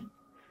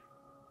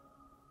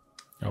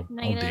 Oh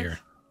Negative. Dear.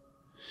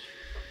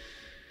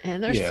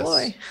 And there's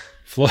Floy.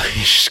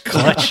 Floy's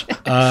clutch.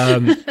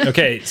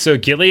 Okay, so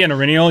Gilly and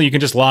Aurinial, you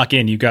can just lock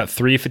in. You've got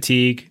 3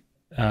 fatigue.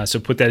 So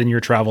put that in your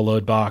travel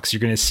load box. You're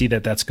going to see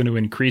that that's going to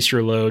increase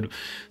your load.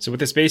 So what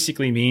this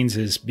basically means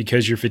is,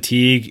 because your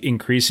fatigue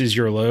increases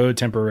your load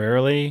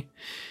temporarily,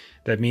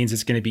 that means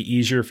it's going to be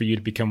easier for you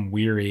to become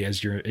weary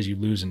as you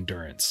lose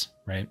endurance,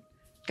 right?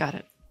 Got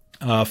it.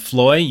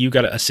 Floy, you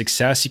got a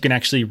success. You can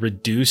actually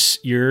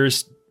reduce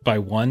yours by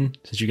 1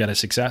 since you got a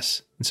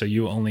success. And so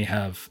you only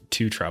have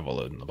 2 travel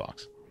load in the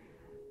box.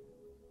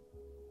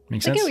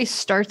 Make sense? I think he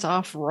starts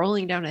off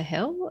rolling down a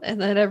hill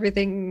and then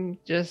everything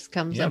just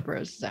comes up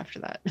roses after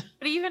that.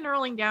 But even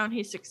rolling down,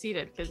 he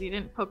succeeded because he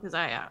didn't poke his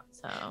eye out.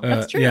 So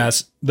That's true.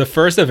 Yes. The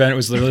first event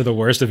was literally the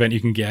worst event you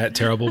can get.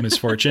 Terrible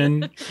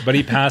misfortune. But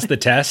he passed the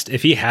test.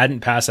 If he hadn't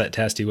passed that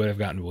test, he would have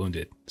gotten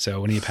wounded.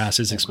 So when he passed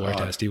his Explorer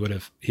test, he would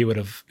have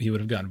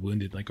gotten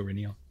wounded like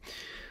Aurinial.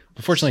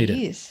 But fortunately,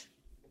 he didn't.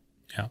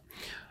 Yeah.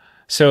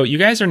 So you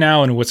guys are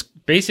now in what's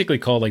basically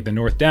called like the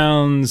North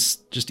Downs,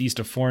 just east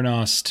of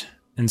Fornost.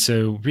 And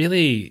so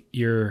really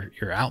you're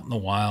out in the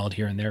wild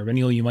here and there.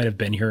 Aurinial, you might have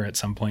been here at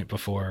some point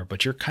before,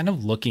 but you're kind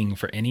of looking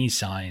for any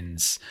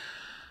signs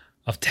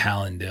of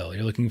Talendale.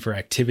 You're looking for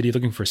activity,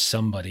 looking for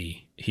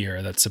somebody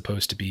here that's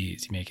supposed to be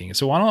making it.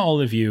 So why don't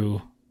all of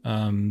you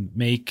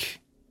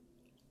make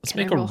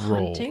a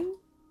roll.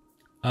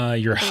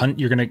 Hunting?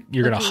 You're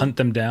gonna hunt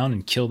them down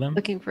and kill them.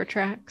 Looking for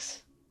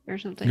tracks or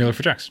something. No,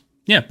 for tracks.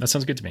 Yeah, that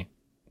sounds good to me.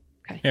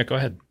 Okay. Yeah, go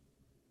ahead.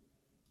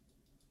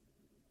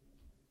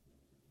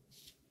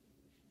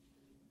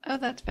 Oh,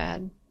 that's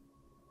bad.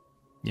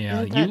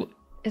 Yeah,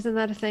 Isn't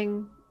that a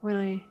thing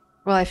when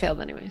I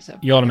failed anyway, so.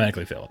 You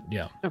automatically failed.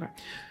 Yeah. Okay.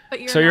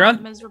 But So you're you're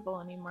not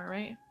miserable anymore,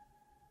 right?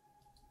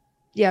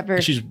 Yeah,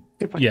 very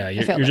good point. Yeah,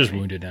 you're just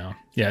wounded now.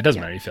 Yeah, it doesn't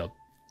matter. You failed.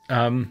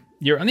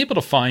 You're unable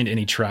to find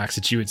any tracks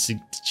that you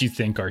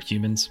think are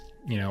humans.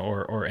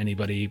 or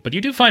anybody. But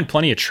you do find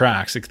plenty of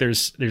tracks. Like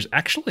there's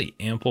actually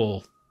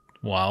ample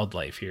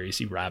wildlife here. You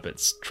see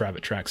rabbit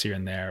tracks here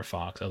and there,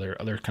 fox, other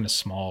kind of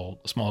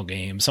small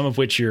game. Some of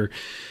which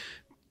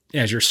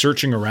as you're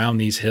searching around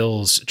these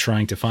hills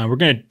trying to find. We're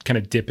going to kind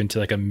of dip into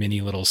like a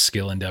mini little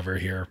skill endeavor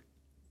here.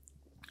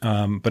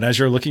 But as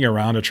you're looking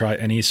around to try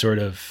any sort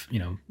of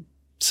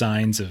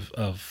signs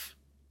of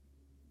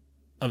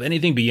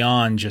anything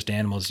beyond just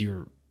animals,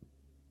 you're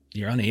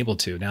unable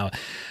to. Now,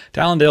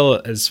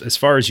 Talondale, as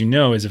far as you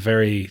know, is a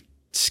very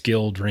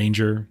skilled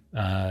ranger,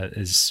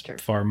 is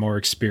far more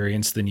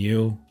experienced than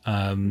you.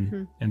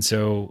 And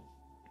so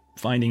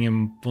finding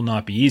him will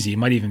not be easy. It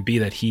might even be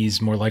that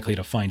he's more likely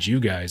to find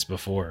you guys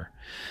before.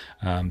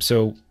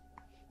 So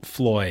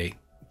Floy,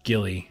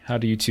 Gilly, how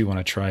do you two want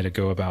to try to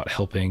go about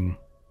helping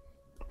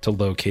to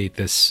locate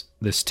this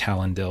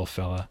Talondale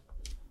fella?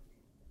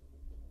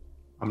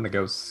 I'm going to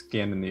go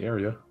scan in the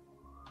area,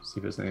 see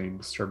if there's any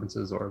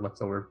disturbances or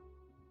leftover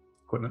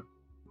equipment.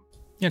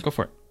 Yeah, go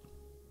for it.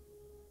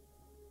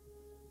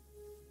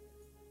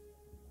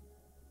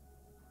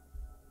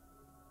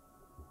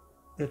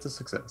 It's a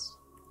success.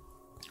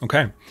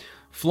 Okay.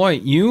 Floy,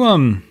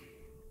 you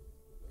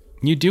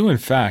do in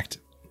fact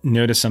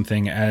notice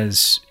something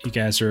as you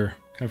guys are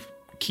kind of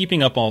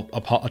keeping up all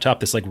atop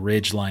this like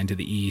ridge line to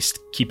the east,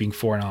 keeping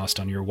Fornost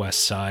on your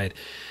west side,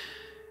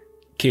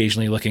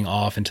 occasionally looking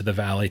off into the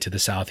valley to the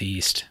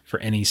southeast for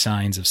any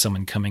signs of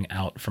someone coming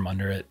out from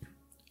under it.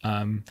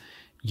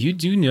 You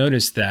do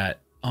notice that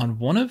on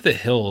one of the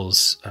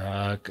hills,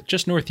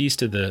 just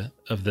northeast of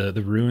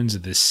the ruins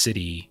of this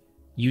city,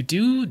 you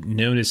do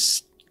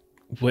notice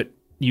what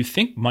you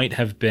think might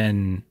have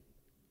been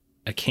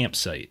a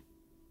campsite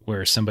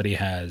where somebody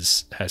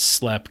has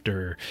slept,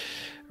 or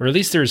at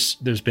least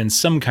there's been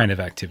some kind of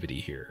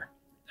activity here.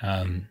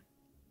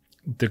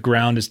 The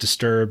ground is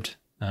disturbed.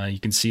 You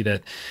can see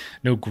that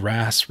no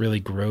grass really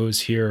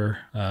grows here.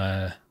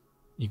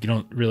 You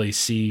don't really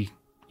see.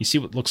 You see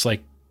what looks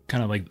like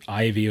kind of like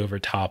ivy over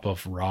top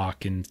of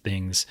rock and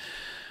things.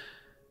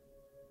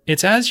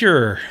 It's as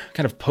you're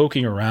kind of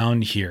poking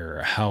around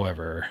here,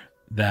 however,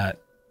 that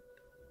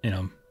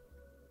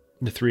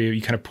the three of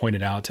you kind of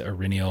pointed out to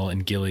Ariniel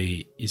and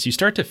Gilly, is you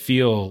start to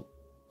feel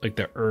like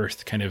the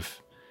earth kind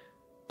of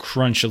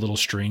crunch a little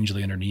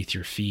strangely underneath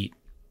your feet.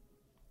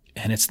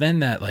 And it's then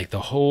that like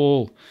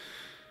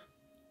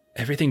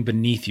everything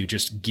beneath you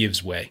just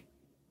gives way.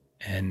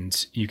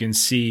 And you can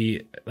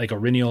see like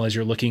Ariniel as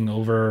you're looking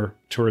over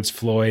towards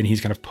Floyd, and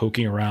he's kind of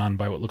poking around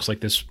by what looks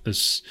like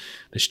this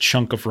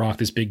chunk of rock,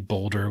 this big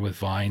boulder with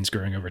vines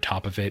growing over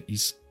top of it.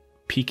 He's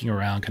peeking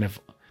around kind of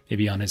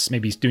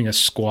maybe he's doing a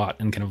squat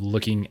and kind of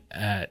looking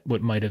at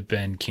what might have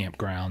been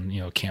campground,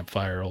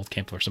 campfire, old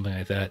campfire, something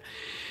like that.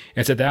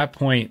 And it's at that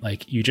point,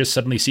 like you just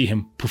suddenly see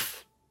him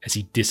poof as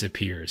he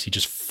disappears. He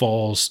just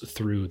falls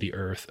through the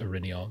earth,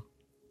 Ariniel.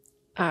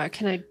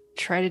 Can I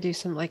try to do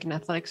some like an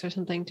athletics or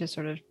something to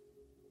sort of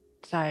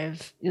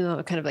dive,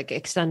 kind of like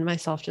extend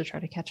myself to try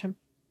to catch him?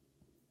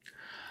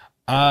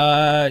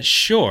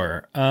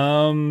 Sure.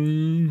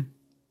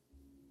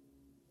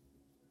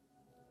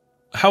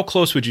 How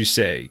close would you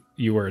say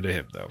you were to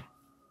him, though?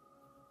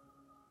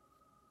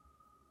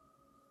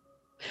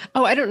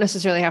 Oh, I don't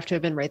necessarily have to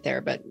have been right there,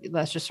 but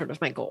that's just sort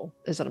of my goal,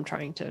 is that I'm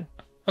trying to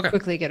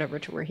quickly get over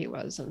to where he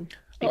was. And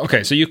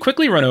okay, so you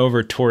quickly run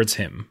over towards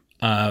him.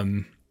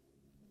 You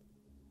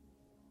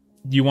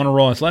want to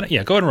roll athletic?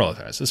 Yeah, go ahead and roll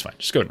athletics. That's fine.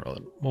 Just go ahead and roll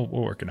it.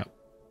 We'll work it up.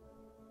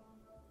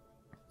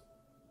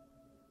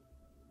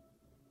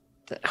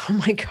 Oh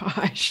my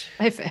gosh,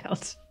 I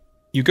failed.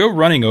 You go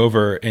running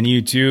over and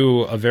you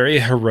do a very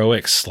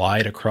heroic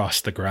slide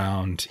across the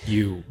ground.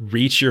 You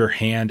reach your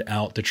hand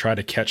out to try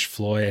to catch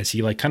Floy as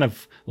he like kind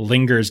of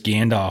lingers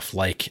Gandalf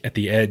like at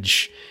the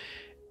edge.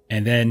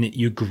 And then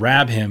you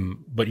grab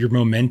him, but your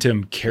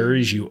momentum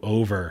carries you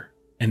over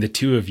and the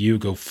two of you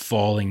go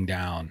falling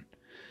down.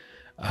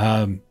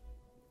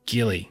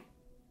 Gilly,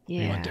 what do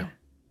you want to do?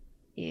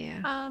 Yeah.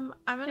 I'm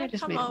going to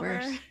come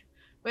over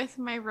with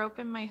my rope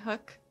and my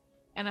hook,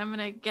 and I'm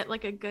going to get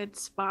like a good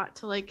spot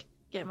to like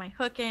get my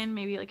hook in,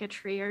 maybe like a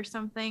tree or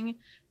something,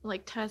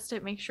 like test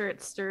it, make sure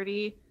it's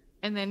sturdy,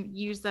 and then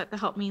use that to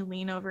help me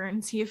lean over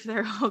and see if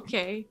they're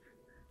okay.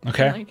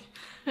 Okay. And,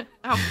 like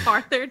how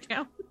far they're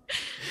down.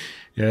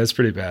 Yeah, that's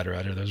pretty bad,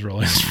 Roger. Those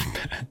rollings are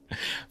bad.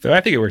 But I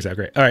think it works out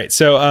great. All right,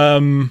 so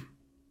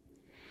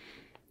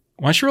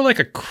why don't you roll like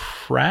a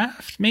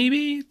craft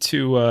maybe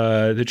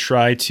to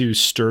try to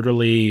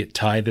sturdily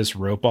tie this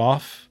rope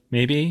off?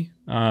 Maybe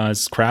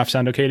does craft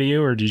sound okay to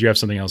you, or did you have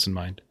something else in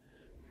mind?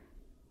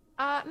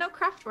 No,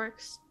 craft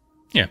works.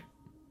 Yeah.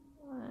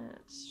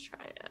 Let's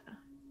try it.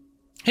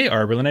 Hey,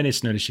 Arberlin, I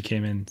just noticed you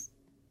came in.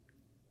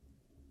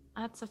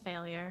 That's a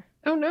failure.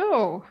 Oh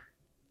no.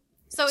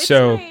 So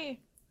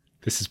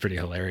this is pretty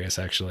hilarious,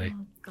 actually.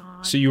 Oh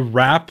God. So you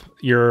wrap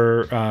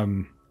your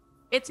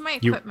It's my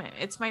equipment.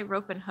 It's my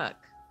rope and hook.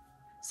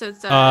 So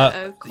it's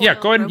a go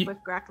ahead and rope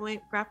with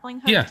grappling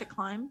hook to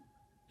climb.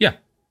 Yeah.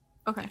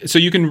 Okay. So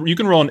you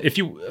can roll if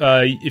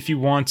you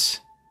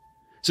want.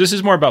 So this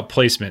is more about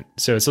placement.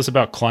 So it's less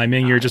about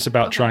climbing. You're just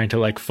about trying to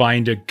like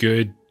find a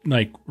good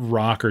like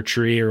rock or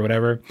tree or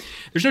whatever.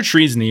 There's no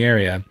trees in the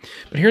area,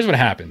 but here's what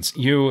happens.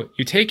 You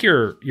take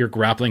your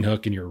grappling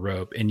hook and your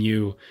rope and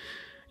you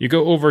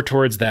go over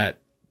towards that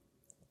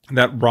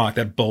rock,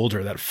 that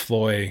boulder that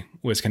Floy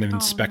was kind of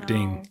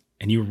inspecting,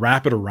 and you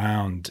wrap it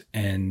around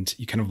and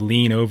you kind of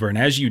lean over. And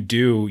as you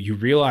do, you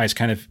realize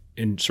kind of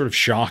in sort of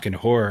shock and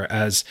horror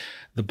as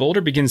the boulder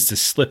begins to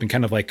slip and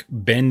kind of like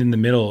bend in the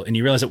middle. And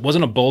you realize it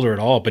wasn't a boulder at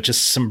all, but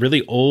just some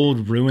really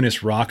old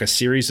ruinous rock, a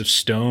series of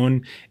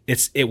stone.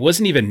 It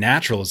wasn't even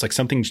natural. It's like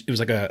something, it was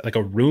like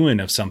a ruin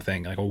of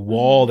something, like a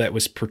wall that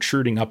was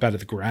protruding up out of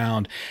the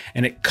ground,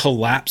 and it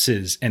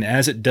collapses. And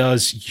as it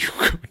does, you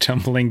go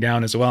tumbling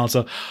down as well.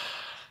 So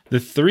the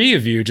three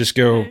of you just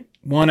go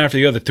one after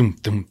the other, thum,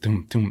 thum,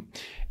 thum, thum,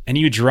 and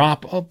you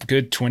drop a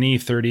good 20,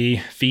 30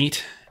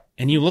 feet.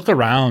 And you look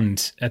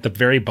around at the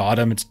very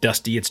bottom. It's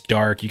dusty. It's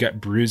dark. You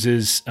got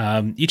bruises.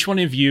 Each one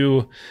of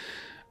you,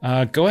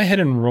 go ahead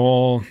and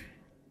roll.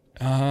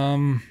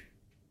 Go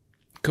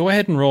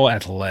ahead and roll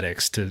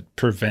athletics to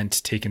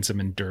prevent taking some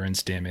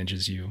endurance damage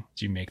as you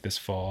make this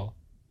fall.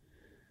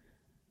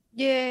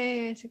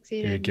 Yay! I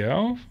succeeded. There you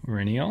go,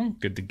 Reniel.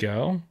 Good to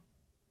go.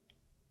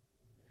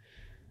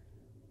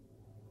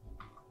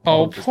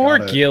 Oh, poor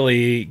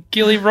Gilly.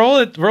 Gilly, roll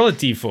a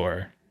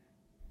d4.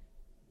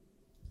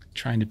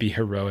 Trying to be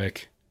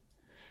heroic.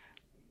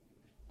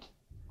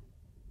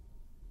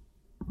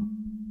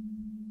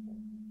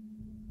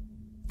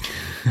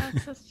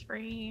 That's a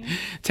 3.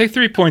 Take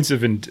 3 points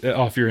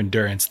off your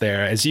endurance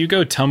there as you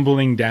go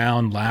tumbling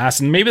down last.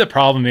 And maybe the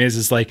problem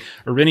is like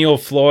Aurinial,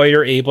 Floy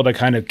are able to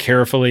kind of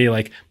carefully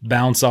like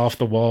bounce off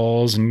the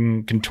walls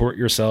and contort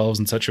yourselves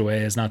in such a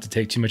way as not to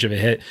take too much of a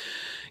hit.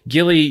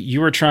 Gilly,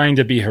 you were trying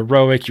to be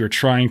heroic. You were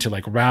trying to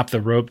like wrap the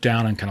rope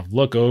down and kind of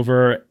look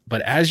over.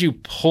 But as you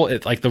pull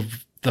it, like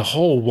the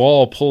whole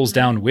wall pulls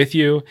down with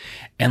you,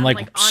 and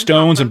like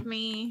stones and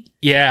me.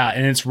 Yeah,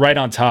 and it's right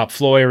on top.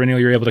 Floy or Neil,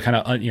 you're able to kind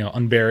of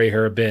unbury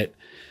her a bit,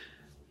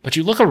 but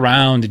you look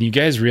around and you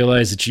guys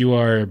realize that you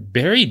are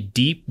buried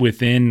deep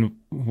within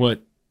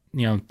what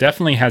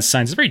definitely has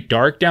signs. It's very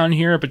dark down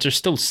here, but there's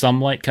still some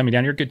light coming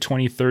down. You're a good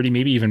 20, 30,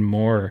 maybe even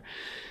more.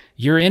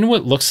 You're in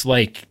what looks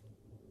like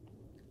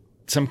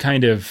some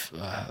kind of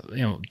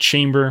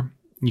chamber.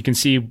 You can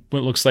see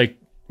what looks like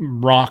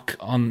rock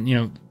on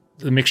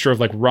the mixture of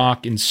like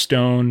rock and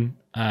stone,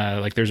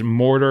 like there's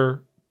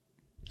mortar,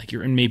 like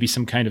you're in maybe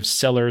some kind of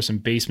cellar, some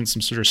basement,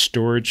 some sort of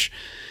storage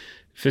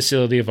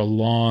facility of a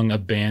long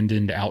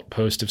abandoned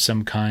outpost of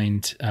some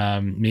kind.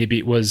 Maybe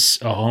it was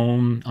a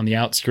home on the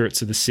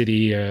outskirts of the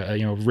city,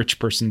 a rich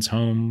person's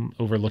home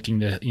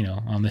overlooking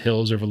on the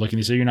hills overlooking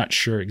the city. You're not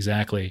sure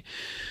exactly,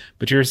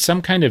 but you're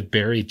some kind of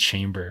buried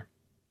chamber.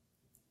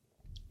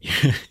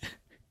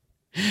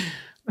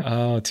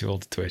 Oh, too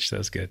old to twitch. That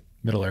was good.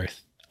 Middle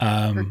Earth.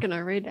 Working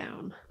our way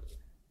down.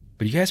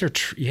 But you guys are,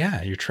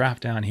 you're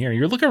trapped down here.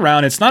 You look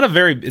around. It's not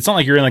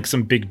like you're in like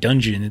some big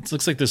dungeon. It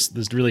looks like this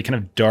really kind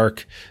of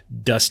dark,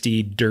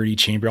 dusty, dirty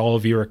chamber. All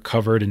of you are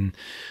covered in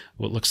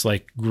what looks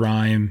like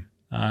grime,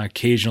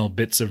 occasional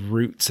bits of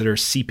roots that are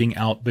seeping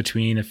out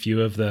between a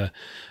few of the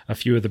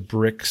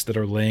bricks that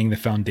are laying the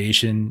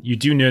foundation. You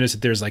do notice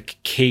that there's like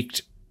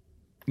caked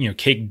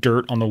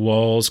dirt on the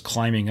walls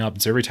climbing up.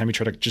 So every time you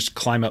try to just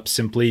climb up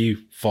simply, you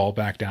fall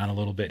back down a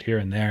little bit here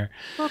and there.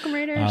 Welcome,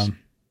 Raiders.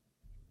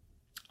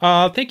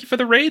 Thank you for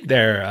the raid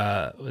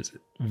there. Was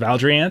it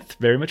Valdrianth?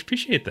 Very much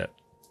appreciate that.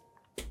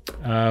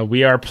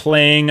 We are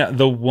playing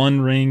the One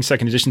Ring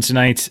second edition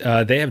tonight.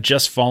 They have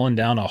just fallen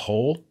down a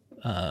hole,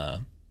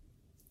 and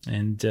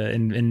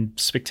in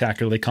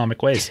spectacularly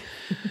comic ways.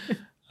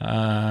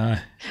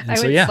 I went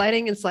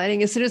sliding and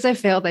sliding. As soon as I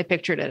failed, I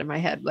pictured it in my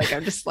head. Like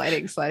I'm just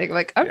sliding.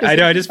 Like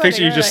I just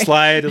picture you just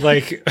slide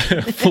like.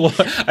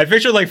 I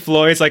picture like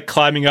Floyd's like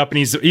climbing up and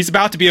he's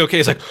about to be okay.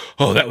 It's like,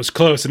 oh, that was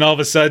close, and all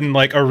of a sudden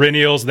like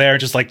Aurinial's there, and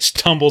just like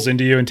tumbles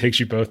into you and takes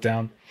you both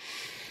down.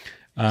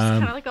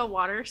 Kind of like a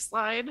water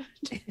slide.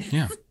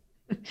 Yeah.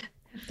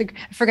 I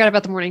forgot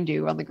about the morning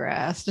dew on the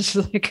grass. Just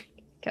like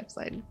kept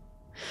sliding.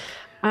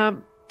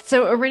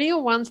 So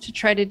Aurinial wants to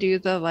try to do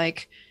the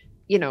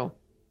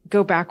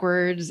go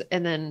backwards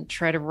and then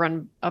try to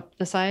run up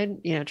the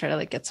side, try to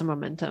like get some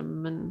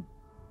momentum and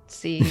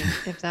see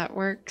if that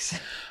works.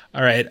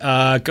 All right.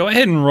 Go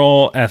ahead and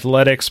roll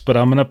athletics, but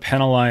I'm going to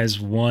penalize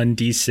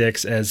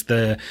 1d6 as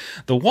the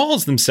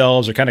walls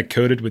themselves are kind of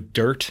coated with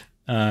dirt.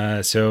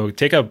 So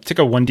take a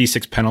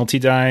 1d6 penalty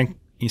die.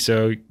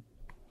 So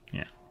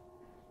yeah.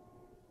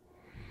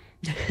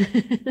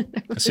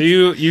 So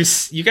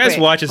you guys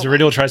watch as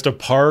Aurinial tries to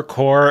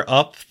parkour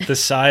up the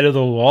side of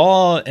the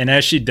wall, and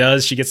as she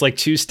does, she gets like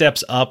 2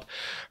 steps up,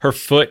 her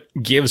foot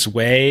gives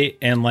way,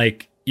 and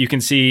like you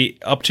can see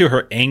up to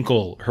her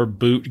ankle, her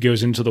boot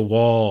goes into the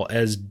wall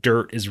as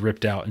dirt is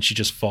ripped out, and she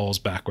just falls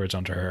backwards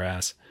onto her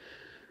ass.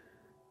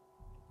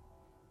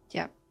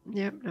 Yep.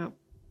 No.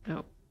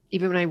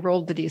 Even when I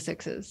rolled the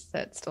d6s,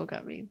 that still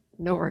got me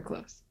nowhere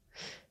close.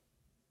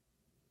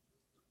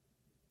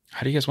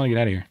 How do you guys want to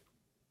get out of here?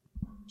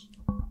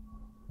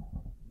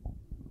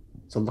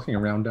 So looking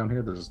around down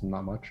here, there's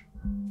not much.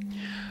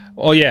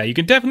 Well, yeah, you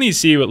can definitely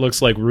see what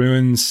looks like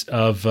ruins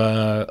of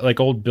like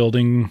old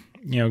building,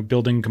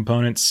 building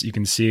components. You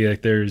can see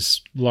like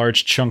there's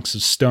large chunks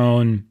of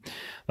stone,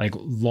 like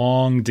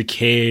long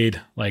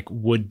decayed like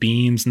wood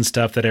beams and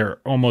stuff that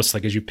are almost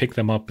like as you pick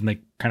them up and they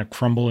kind of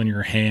crumble in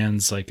your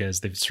hands, like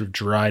as they've sort of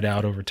dried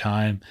out over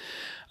time.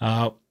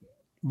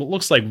 What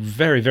looks like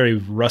very, very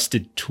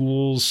rusted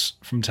tools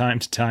from time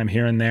to time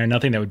here and there.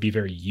 Nothing that would be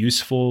very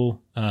useful,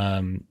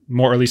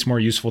 or at least more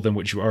useful than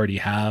what you already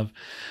have.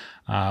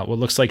 What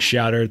looks like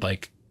shattered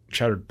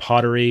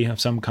pottery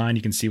of some kind.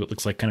 You can see what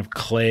looks like kind of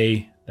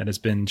clay that has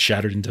been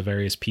shattered into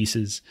various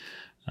pieces.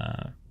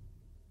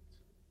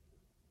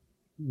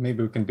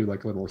 Maybe we can do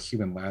like a little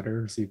human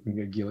ladder, see if we can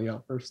get Gilly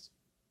out first.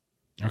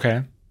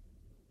 Okay.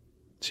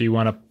 So you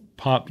want to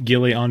pop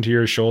Gilly onto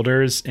your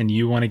shoulders and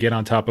you want to get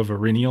on top of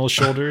Auriniel's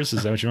shoulders?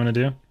 Is that what you want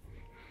to do?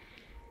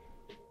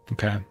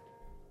 Okay.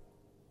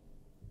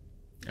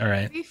 All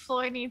right. Maybe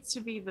Floyd needs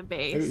to be the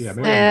base. Yeah,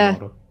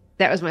 maybe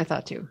that was my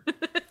thought too.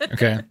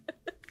 Okay.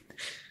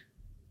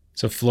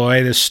 So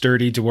Floyd, the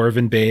sturdy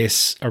dwarven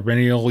base,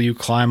 Auriniel, you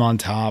climb on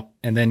top,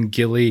 and then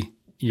Gilly,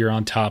 you're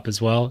on top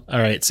as well. All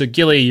right. So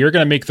Gilly, you're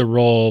gonna make the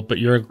roll, but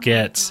you'll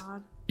get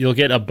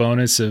a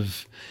bonus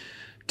of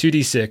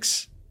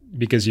 2d6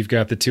 because you've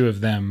got the two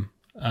of them.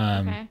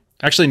 Okay.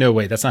 Actually, no,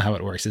 wait, that's not how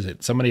it works, is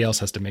it? Somebody else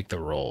has to make the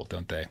roll,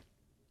 don't they?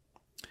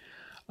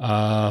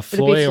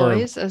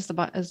 Floyd's as the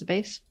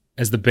base?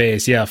 As the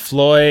base, yeah.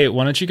 Floy,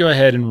 why don't you go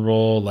ahead and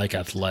roll like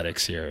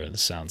athletics here? It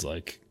sounds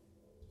like.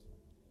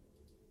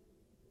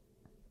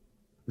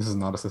 This is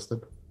not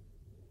assisted.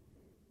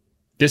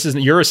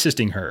 You're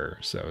assisting her,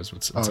 so is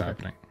what's okay.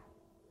 happening.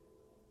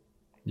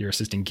 You're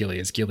assisting Gilly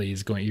as Gilly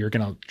is going. You're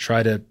gonna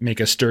try to make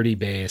a sturdy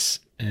base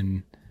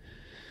and.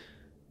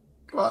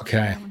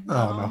 Okay.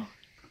 Oh no.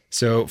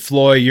 So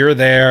Floy, you're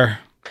there.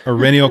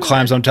 Auriniel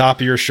climbs on top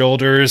of your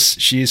shoulders.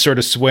 She's sort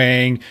of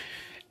swaying.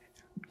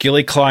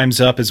 Gilly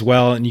climbs up as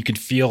well, and you can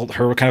feel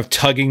her kind of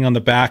tugging on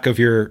the back of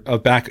your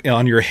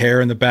on your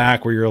hair in the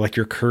back, where you're like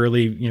your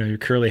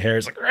curly hair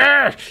is like.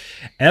 Argh!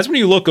 And that's when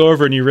you look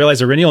over and you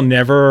realize Auriniel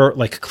never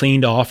like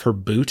cleaned off her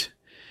boot,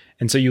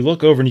 and so you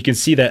look over and you can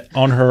see that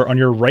on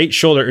your right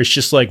shoulder it's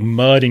just like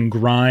mud and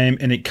grime,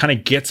 and it kind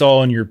of gets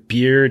all in your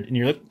beard, and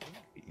you're like.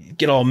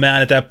 Get all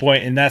mad at that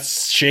point, and that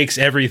shakes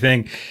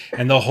everything,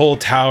 and the whole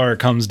tower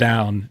comes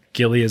down.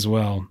 Gilly as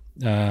well.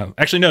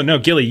 Actually, no,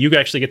 Gilly, you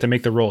actually get to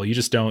make the roll. You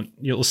just don't.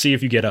 You'll see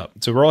if you get up.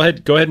 So go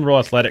ahead and roll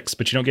athletics,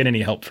 but you don't get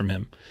any help from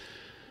him.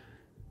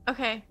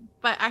 Okay,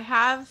 but I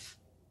have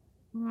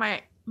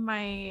I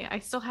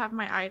still have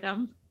my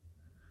item.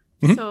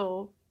 Mm-hmm.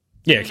 So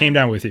yeah, it came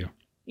down with you.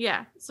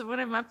 Yeah. So when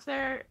I'm up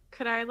there,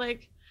 could I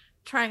like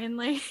try and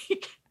like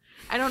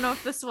I don't know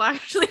if this will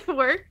actually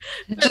work,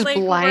 but just like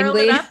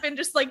blindly whirl it up and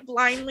just like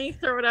blindly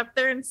throw it up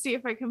there and see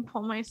if I can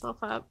pull myself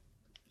up.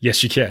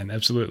 Yes, you can.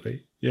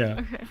 Absolutely. Yeah.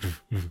 Okay.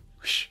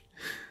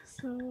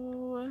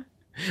 So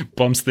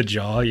bumps the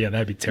jaw. Yeah,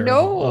 that'd be terrible.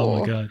 No. Oh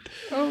my god.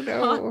 Oh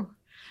no.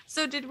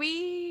 So did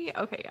we?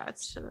 Okay, yeah,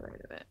 it's to the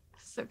right of it.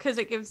 So because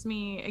it gives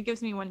me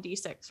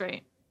 1d6,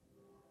 right?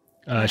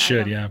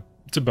 Should yeah.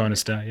 It's a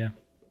bonus die. Yeah.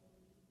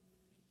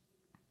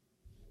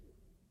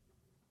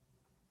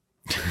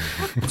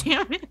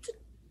 Damn it.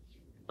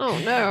 Oh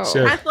no.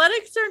 So-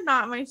 Athletics are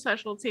not my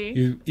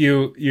specialty.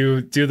 You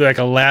do like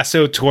a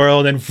lasso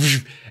twirl, and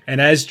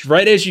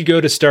right as you go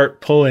to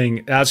start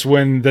pulling, that's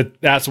when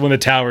the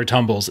tower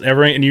tumbles.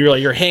 And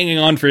you're hanging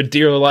on for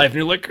dear life, and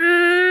you're like,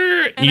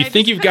 and you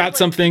think you've got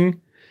something.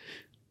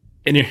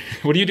 And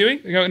what are you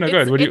doing? No,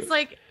 go ahead. It's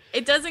like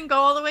it doesn't go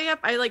all the way up.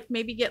 I like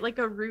maybe get like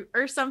a root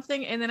or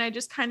something, and then I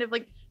just kind of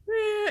like,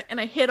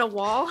 and I hit a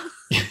wall.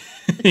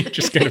 You're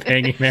just kind of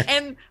hanging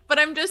there. But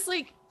I'm just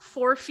like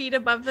 4 feet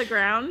above the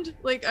ground.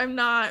 Like I'm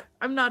not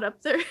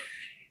up there.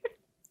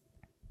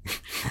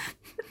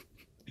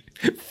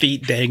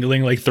 Feet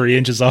dangling like 3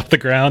 inches off the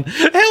ground.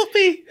 Help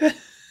me!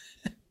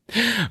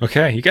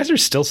 Okay, you guys are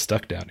still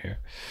stuck down here.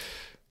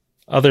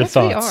 Other Yes,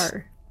 thoughts? we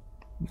are.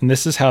 And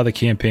this is how the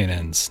campaign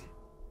ends.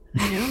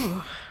 I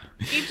know.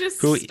 You just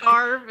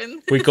starve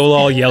and We go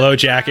all yellow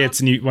jackets,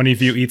 and one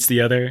of you eats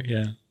the other.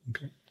 Yeah.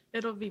 Okay.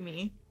 it'll be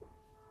me.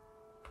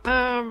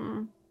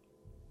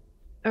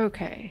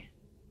 Okay.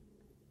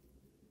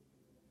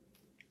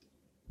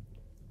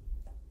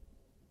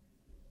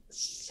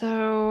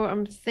 So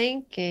I'm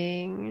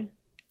thinking.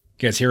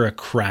 You guys hear a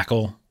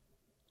crackle,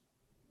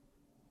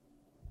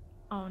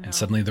 Oh no. and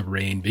suddenly the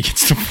rain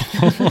begins to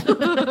fall.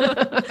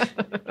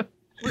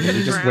 We're We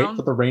gonna just drown. wait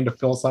for the rain to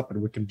fill us up,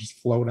 and we can just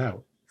float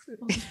out.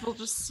 We'll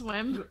just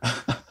swim.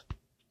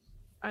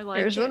 I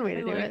like There's it. one way to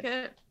I do like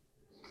it.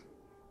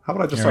 How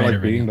about I just All start right,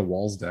 like beating Auriniel. the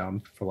walls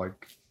down for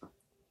like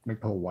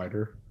make the hole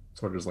wider,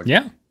 so there's like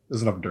Yeah.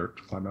 there's enough dirt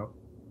to climb out.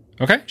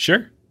 Okay,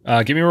 sure.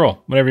 Give me a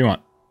roll. Whatever you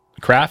want.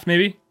 Craft,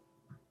 maybe?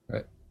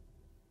 Right.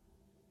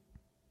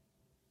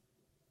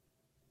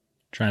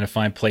 Trying to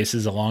find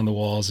places along the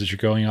walls as you're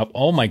going up.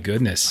 Oh my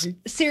goodness.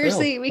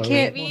 Seriously, we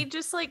can't. Maybe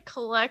just like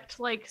collect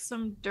like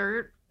some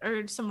dirt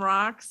or some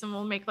rocks, and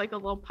we'll make like a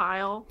little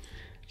pile.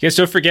 guys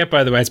don't forget,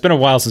 by the way, it's been a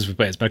while since we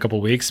played. It's been a couple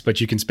of weeks,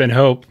 but you can spend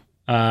hope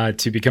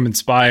to become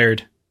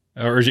inspired,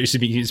 or you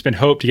can spend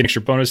hope to get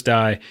extra bonus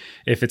die.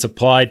 If it's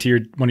applied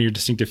to one of your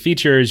distinctive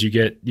features, you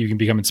can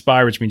become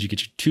inspired, which means you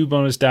get your 2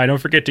 bonus die. Don't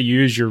forget to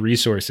use your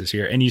resources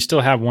here, and you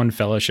still have 1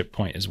 fellowship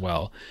point as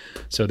well.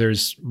 So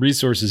there's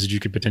resources that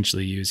you could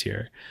potentially use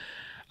here.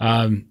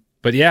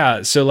 But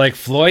yeah, so like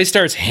Floyd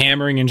starts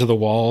hammering into the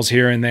walls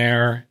here and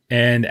there,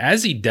 and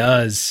as he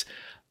does,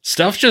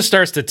 stuff just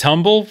starts to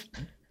tumble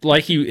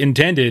like he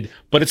intended,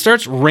 but it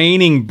starts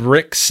raining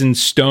bricks and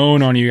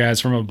stone on you guys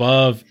from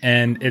above,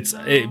 and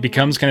it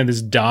becomes kind of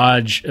this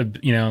dodge,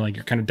 like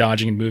you're kind of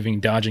dodging and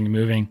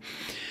moving.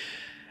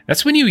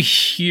 That's when you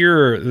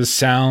hear the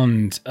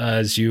sound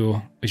as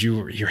you're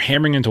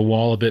hammering into a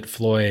wall a bit,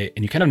 Floy,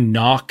 and you kind of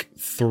knock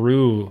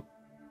through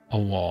a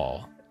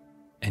wall,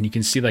 and you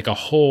can see like a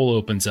hole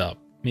opens up,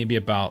 maybe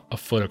about a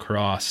foot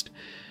across,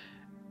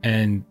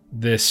 and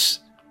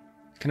this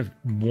kind of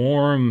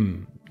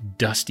warm,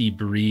 dusty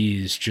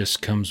breeze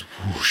just comes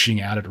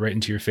whooshing at it right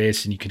into your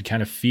face, and you can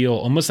kind of feel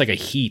almost like a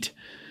heat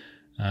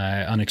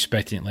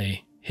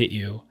unexpectedly hit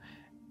you.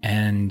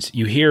 And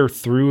you hear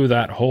through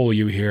that hole,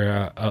 you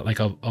hear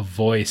a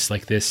voice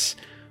like this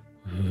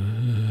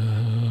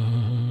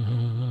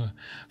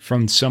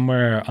from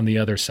somewhere on the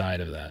other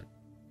side of that.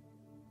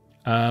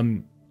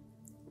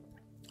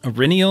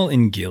 Auriniel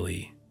and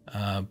Gilly,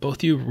 both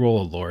of you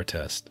roll a lore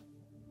test.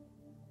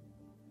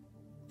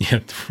 Yeah.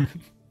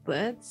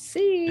 Let's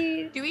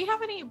see. Do we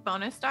have any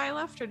bonus die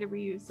left, or did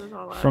we use those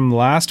all up? From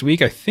last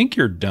week, I think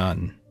you're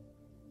done.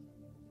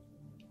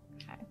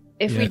 Okay.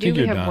 If we do,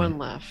 we have 1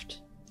 left.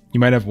 You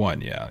might have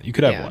 1, yeah. You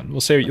could have 1. You'll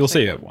say you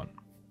have 1.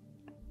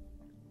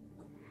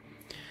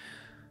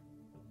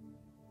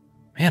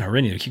 Man,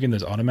 Auriniel, keeping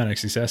those automatic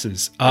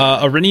successes.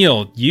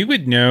 Auriniel, you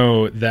would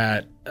know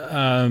that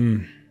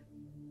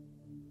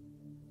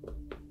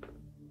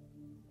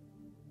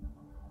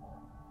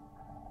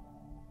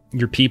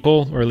your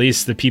people, or at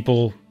least the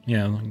people,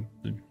 so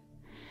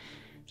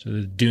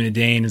the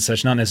Dunedain and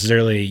such, not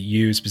necessarily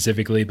you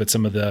specifically, but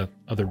some of the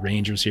other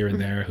rangers here and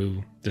there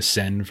who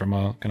descend from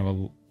a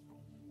kind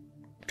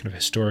of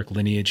historic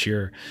lineage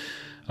here.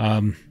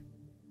 When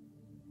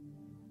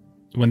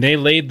they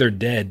laid their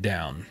dead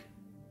down,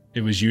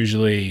 it was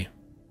usually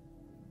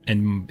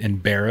in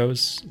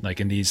barrows, like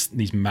in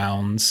these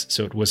mounds.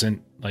 So it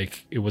wasn't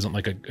like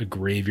a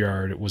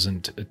graveyard. It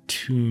wasn't a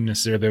tomb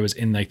necessarily. It was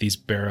in like these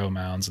barrow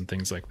mounds and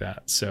things like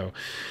that. So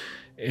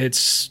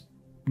it's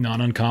not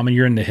uncommon.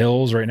 You're in the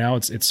hills right now.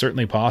 It's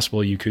certainly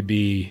possible you could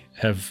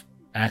have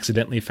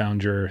accidentally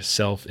found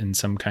yourself in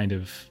some kind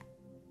of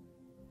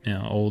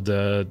old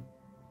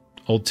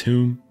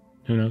tomb.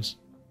 Who knows?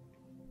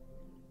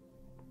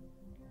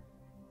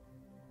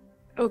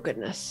 Oh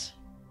goodness.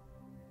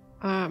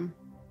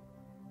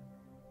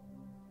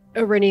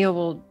 Auriniel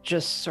will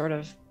just sort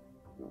of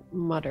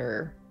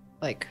mutter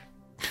like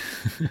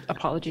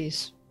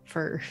apologies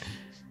for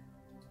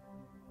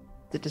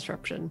the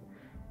disruption.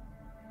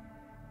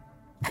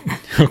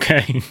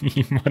 Okay.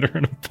 You mutter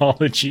an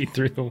apology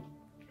through the...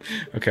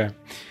 Okay.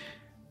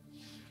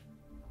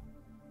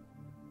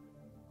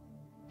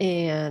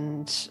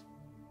 And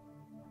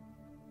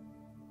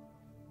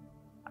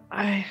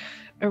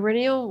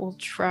Auriniel will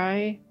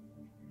try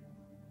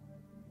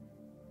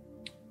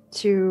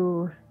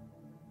to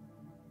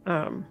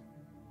Auriniel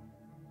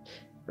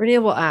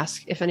will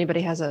ask if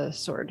anybody has a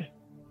sword.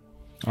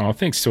 Oh,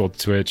 thanks to old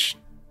Twitch.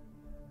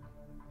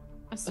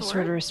 A A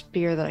sword or a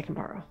spear that I can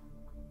borrow.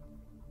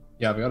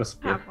 Yeah, we got a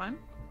spear. Have one,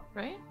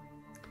 right?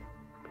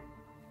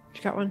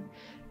 You got one?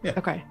 Yeah.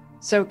 Okay.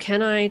 So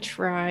can I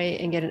try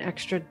and get an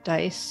extra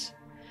dice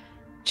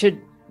to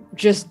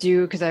just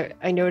do, because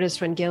I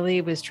noticed when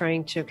Gilly was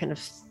trying to kind of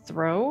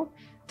throw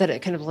that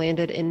it kind of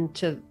landed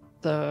into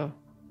the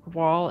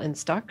wall and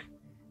stuck.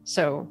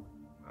 So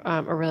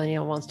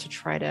Aurelian wants to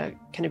try to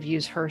kind of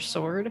use her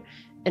sword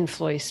and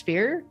Floy's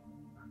spear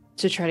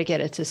to try to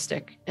get it to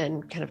stick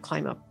and kind of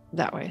climb up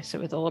that way. So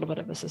with a little bit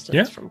of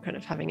assistance from kind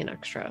of having an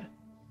extra.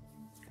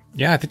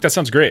 Yeah, I think that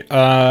sounds great.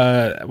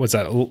 What's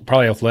that?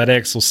 Probably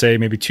athletics. We'll say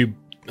maybe 2.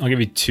 I'll give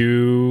you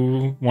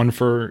 2, 1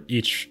 for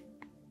each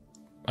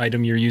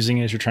item you're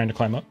using as you're trying to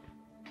climb up.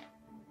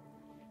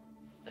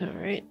 All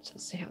right. So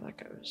let's see how that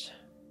goes.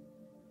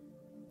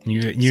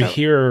 You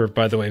hear,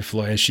 by the way,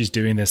 Floy, as she's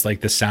doing this,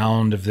 like the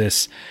sound of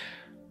this,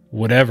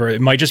 whatever.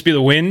 It might just be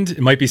the wind.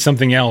 It might be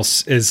something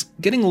else. Is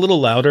getting a little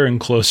louder and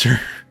closer.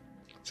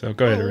 So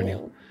go ahead,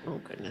 Auriniel.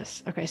 Oh,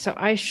 goodness. Okay. So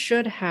I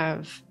should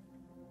have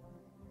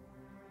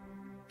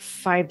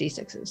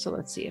 5d6s. So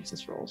let's see if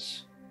this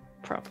rolls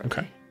properly.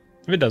 Okay.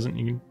 If it doesn't,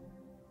 you can...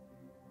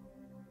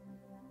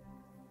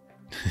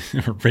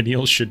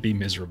 Auriniel should be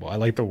miserable. I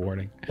like the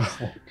warning.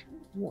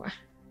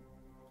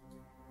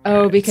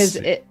 Oh, because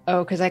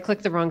I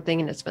clicked the wrong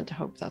thing and it spent to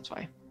hope. That's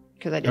why.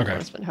 Because I didn't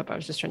want to spend hope. I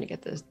was just trying to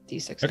get the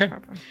d6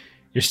 proper.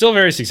 You're still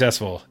very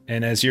successful.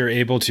 And as you're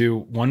able to,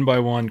 one by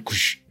one,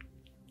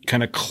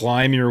 kind of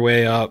climb your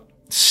way up,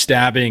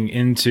 stabbing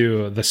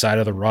into the side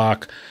of the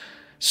rock,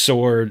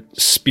 sword,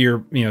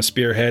 spear,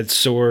 spearhead,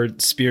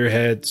 sword,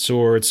 spearhead,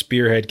 sword,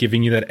 spearhead,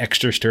 giving you that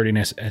extra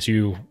sturdiness as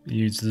you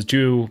use the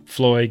two,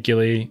 Floyd,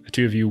 Gilly, the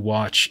two of you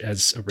watch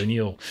as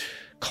Aurenial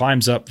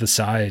climbs up the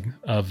side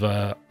of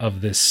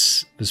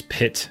this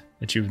pit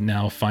that you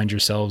now find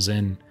yourselves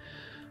in.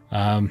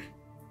 And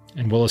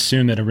we'll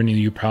assume that Aurenial,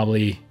 you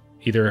probably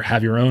either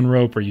have your own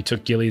rope or you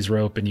took Gilly's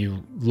rope and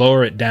you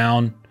lower it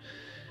down.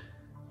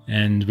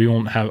 And we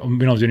don't have to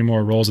do any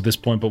more rolls at this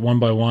point, but one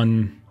by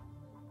one,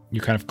 you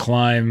kind of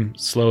climb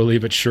slowly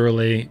but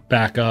surely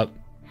back up.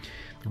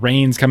 The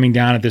rain's coming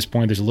down at this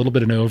point. There's a little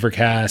bit of an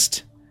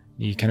overcast.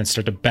 You kind of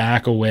start to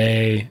back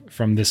away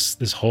from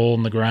this hole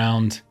in the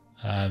ground.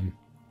 And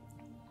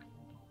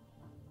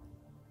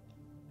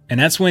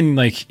that's when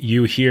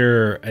you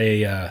hear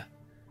a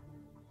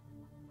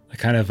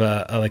kind of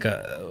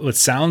what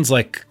sounds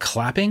like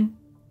clapping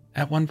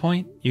at one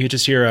point. You could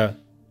just hear a...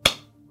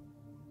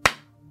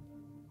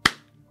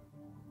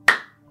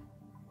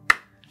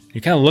 You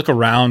kind of look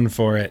around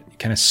for it, you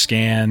kind of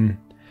scan,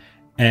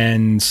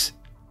 and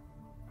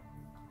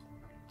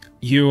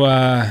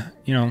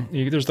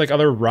there's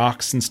other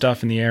rocks and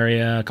stuff in the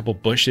area, a couple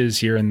bushes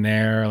here and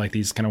there,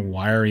 these kind of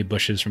wiry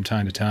bushes from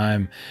time to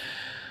time.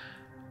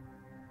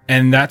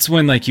 And that's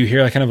when you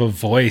hear kind of a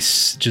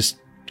voice just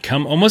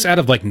come almost out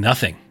of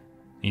nothing.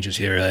 You just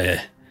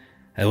hear,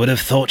 I would have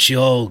thought you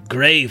all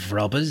grave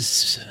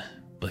robbers,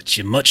 but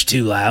you're much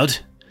too loud.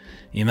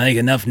 You make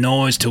enough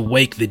noise to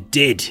wake the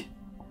dead.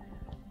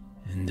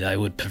 And I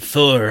would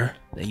prefer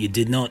that you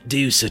did not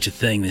do such a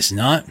thing this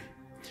night.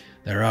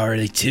 They're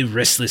already too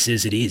restless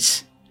as it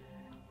is.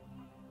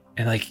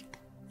 And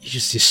you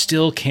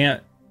still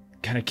can't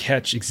kind of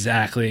catch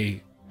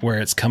exactly where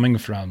it's coming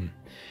from.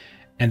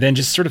 And then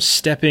just sort of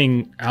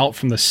stepping out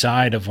from the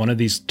side of one of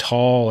these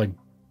tall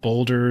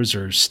boulders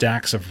or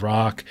stacks of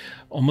rock,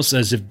 almost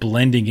as if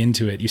blending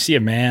into it, you see a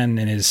man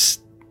in his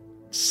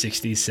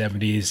 60s,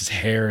 70s, his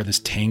hair, this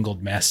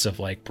tangled mess of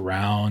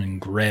brown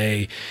and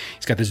gray.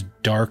 He's got this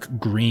dark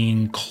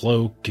green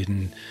cloak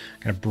and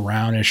kind of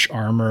brownish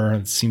armor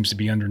that seems to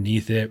be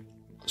underneath it.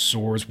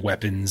 Swords,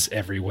 weapons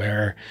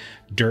everywhere,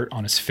 dirt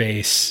on his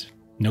face,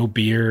 no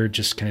beard,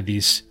 just kind of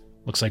these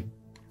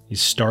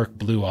stark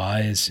blue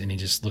eyes, and he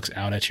just looks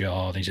out at you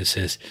all and he just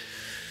says,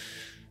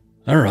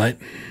 all right,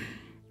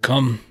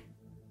 come,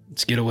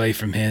 let's get away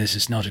from here. This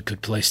is not a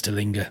good place to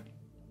linger.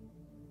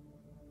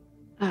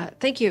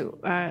 Thank you.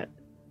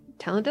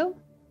 Talendil?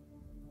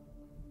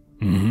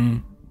 Mm-hmm.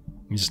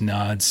 He just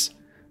nods.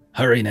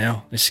 Hurry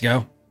now. Let's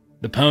go.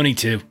 The pony,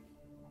 too.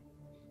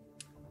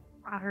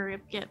 I'll hurry up,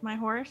 get my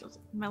horse,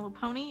 mellow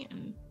pony,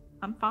 and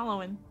I'm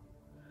following.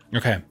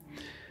 Okay.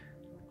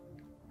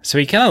 So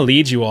he kind of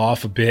leads you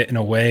off a bit and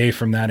away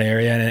from that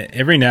area, and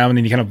every now and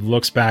then he kind of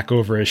looks back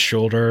over his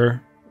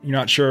shoulder. You're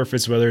not sure if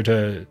it's whether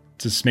to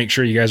just make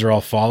sure you guys are all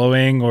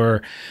following,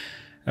 or...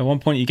 At one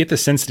point, you get the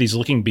sense that he's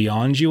looking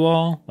beyond you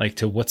all,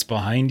 to what's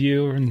behind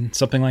you or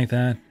something like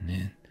that.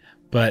 Yeah.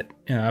 But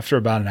after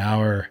about an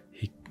hour,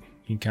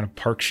 he kind of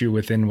parks you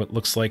within what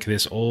looks like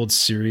this old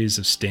series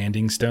of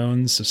standing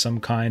stones of some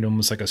kind,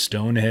 almost like a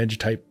Stonehenge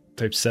type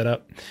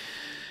setup.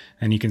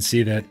 And you can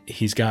see that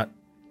he's got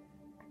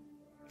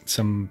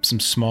some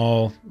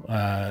small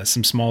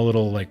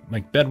little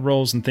like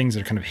bedrolls and things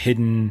that are kind of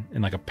hidden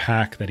in a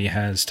pack that he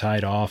has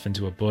tied off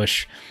into a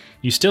bush.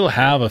 You still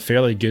have a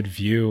fairly good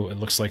view, it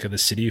looks like, of the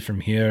city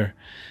from here.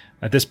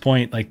 At this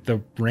point,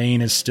 the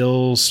rain is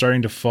still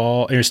starting to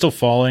fall. It's still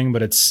falling,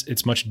 but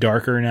it's much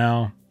darker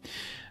now.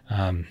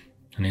 And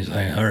he's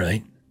like, all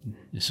right,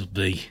 this'll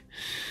be...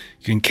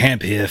 You can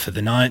camp here for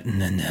the night,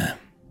 and then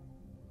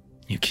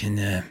you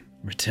can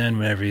return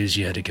wherever it is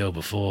you had to go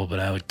before, but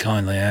I would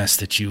kindly ask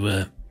that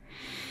you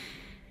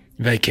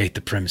vacate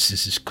the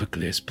premises as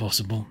quickly as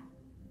possible.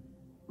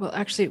 Well,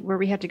 actually, where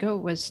we had to go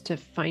was to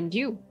find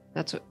you.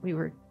 That's what we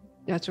were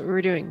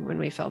doing when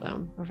we fell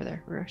down over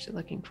there. We were actually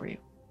looking for you.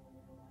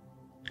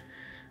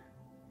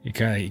 He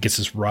gets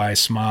this wry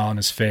smile on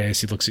his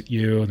face. He looks at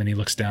you, and then he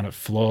looks down at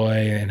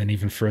Floy, and then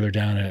even further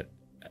down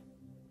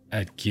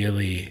at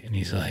Gilly, and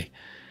he's like,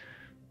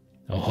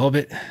 a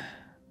hobbit,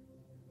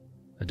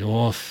 a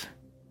dwarf,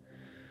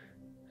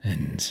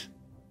 and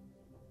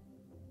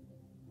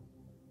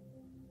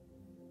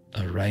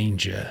a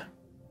ranger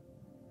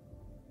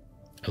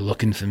are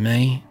looking for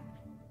me.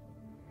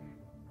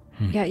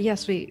 Yeah,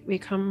 yes, we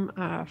come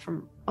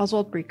from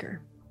Oswald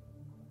Breaker.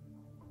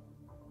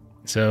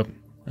 So,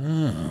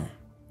 the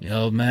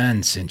old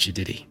man sent you,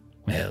 did he?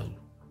 Well,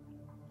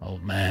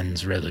 old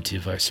man's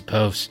relative, I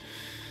suppose.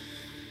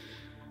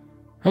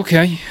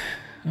 Okay.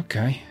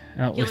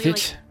 Out Gilly, with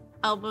it.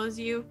 Elbows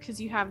you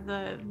because you have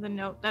the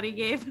note that he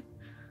gave.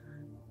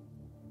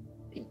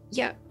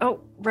 Yeah.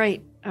 Oh,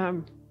 right.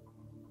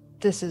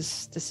 This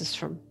is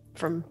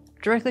from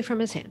directly from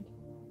his hand.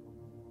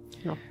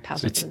 And I'll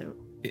pass it the note.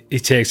 He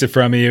takes it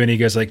from you and he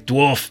goes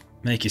Dwarf,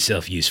 make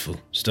yourself useful.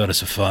 Start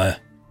us a fire.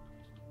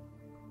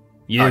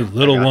 You,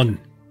 little one.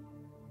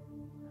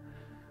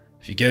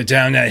 If you go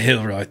down that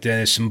hill right there,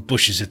 there's some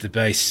bushes at the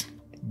base.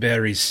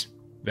 Berries.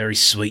 Very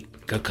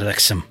sweet. Go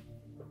collect some.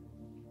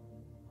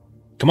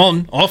 Come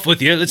on, off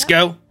with you. Let's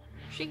go.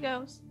 She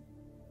goes.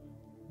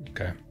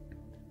 Okay.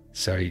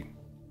 So he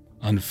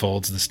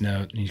unfolds this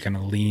note and he kind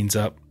of leans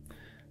up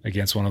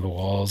against one of the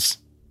walls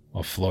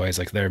while Floyd's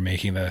like there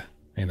making the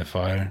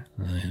fire.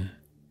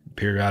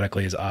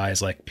 Periodically his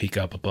eyes like peek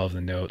up above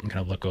the note and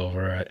kind of look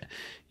over it.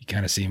 You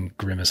kind of see him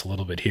grimace a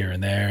little bit here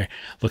and there.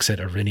 Looks at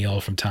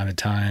Iriniel from time to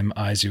time,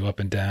 eyes you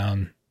up and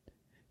down.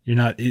 You're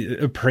not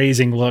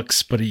appraising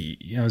looks, but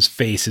his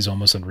face is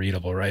almost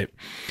unreadable, right?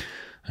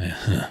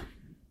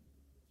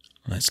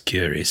 That's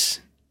curious.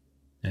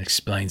 That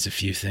explains a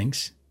few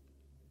things.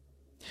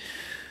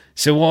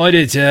 So why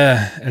did,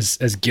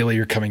 As Gilly,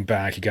 you're coming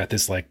back, you got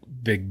this like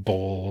big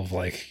bowl of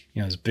like,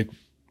 this big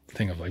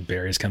thing of like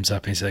berries comes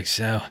up. And he's like,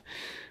 so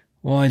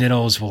why did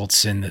Oswald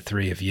send the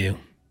three of you?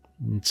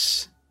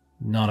 It's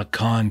not a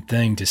kind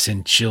thing to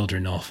send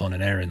children off on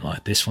an errand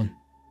like this one.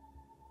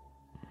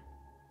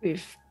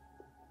 We've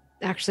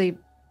actually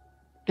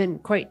been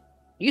quite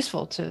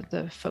useful to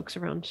the folks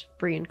around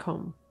Bree and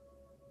Combe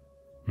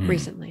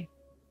recently.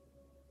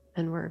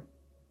 And we're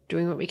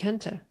doing what we can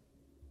to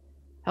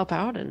help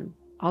out. And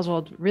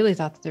Oswald really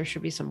thought that there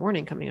should be some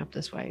warning coming up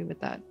this way with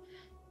that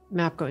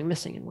map going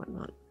missing and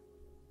whatnot.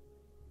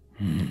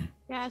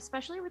 Yeah,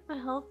 especially with the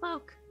hill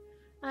folk.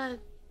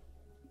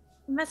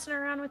 Messing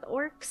around with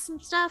orcs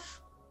and stuff.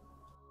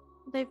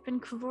 They've been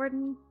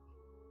cavorting.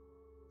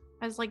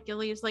 As like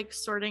Gilly is like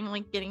sorting,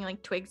 like getting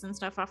like twigs and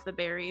stuff off the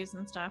berries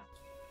and stuff.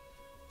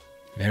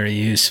 Very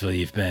useful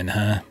you've been,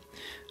 huh?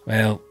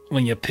 Well,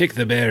 when you pick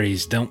the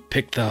berries, don't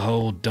pick the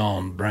whole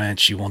darn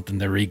branch. You want them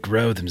to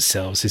regrow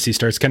themselves. as he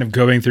starts kind of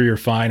going through your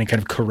find and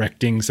kind of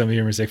correcting some of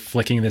your mistakes,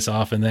 flicking this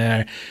off and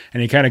there.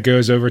 And he kind of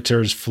goes over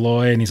towards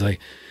Floyd and he's like,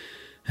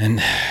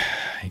 and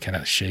he kind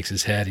of shakes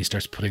his head. He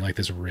starts putting like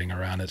this ring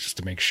around it just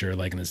to make sure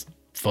like this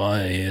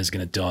fire is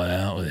going to die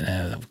out with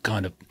it.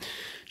 Kind of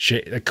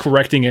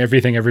correcting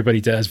everything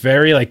everybody does.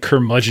 Very like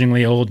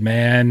curmudgeonly old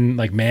man,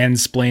 like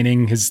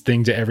mansplaining his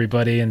thing to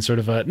everybody and sort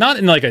of not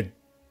in like a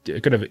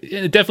kind of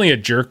definitely a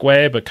jerk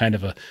way, but kind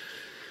of a.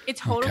 It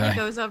totally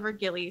goes over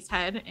Gilly's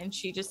head and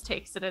she just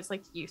takes it as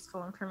like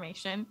useful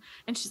information.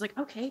 And she's like,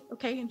 okay.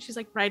 And she's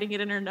like writing it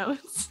in her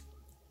notes.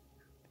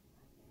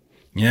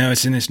 You know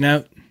what's in this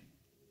note?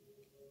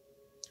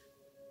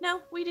 No,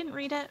 we didn't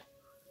read it.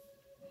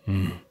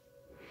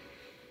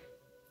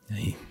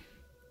 He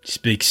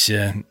speaks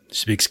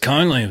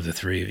kindly of the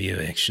three of you,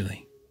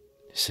 actually.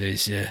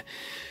 Says,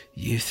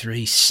 you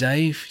three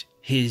saved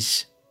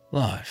his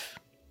life.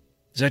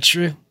 Is that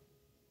true?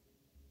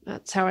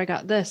 That's how I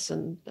got this,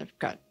 and I've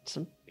got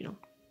some,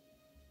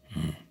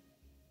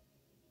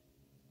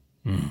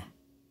 Yeah,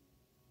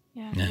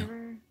 No.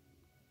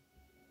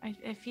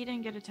 If he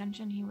didn't get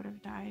attention, he would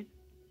have died.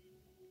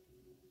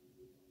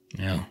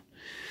 No.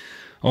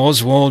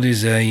 Oswald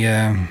is he's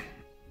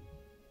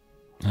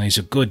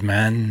a good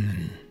man,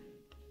 and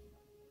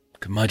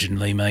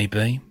curmudgeonly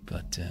maybe,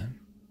 but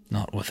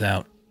not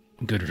without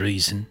good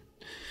reason.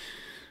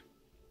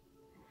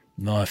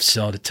 Life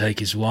decided to take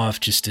his wife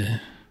just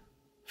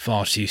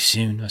far too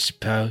soon, I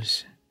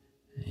suppose.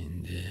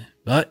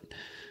 But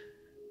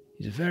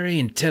he's a very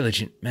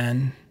intelligent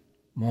man,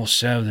 more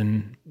so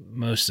than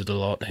most of the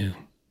lot who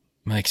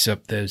makes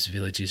up those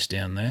villages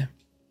down there.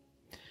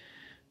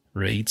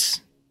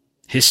 Reads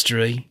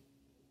history,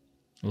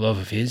 love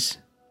of his.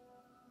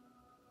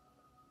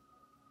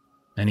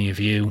 Any of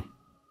you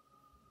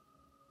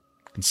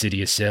consider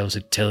yourselves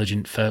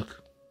intelligent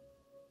folk?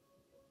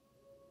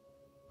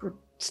 we're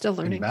still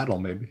learning. In battle,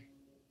 maybe.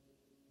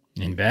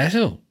 In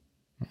battle?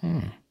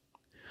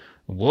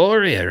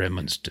 Warrior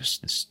amongst us,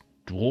 this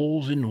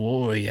dwarven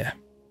warrior.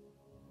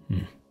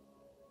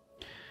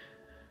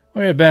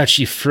 Whereabouts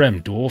you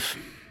from, dwarf?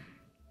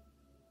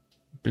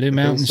 Blue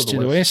Mountains to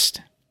the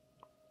west?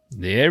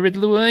 The arid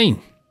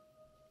Luane.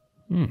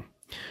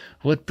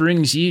 What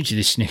brings you to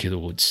this neck of the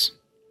woods?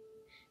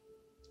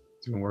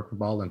 Doing work for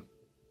Baldwin.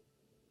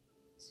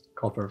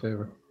 Called for a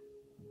favor.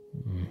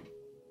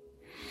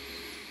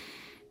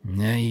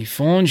 Now you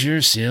found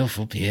yourself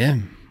up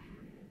here.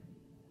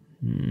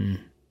 There's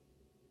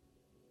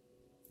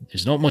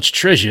not much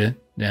treasure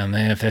down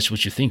there, if that's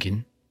what you're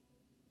thinking.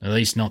 At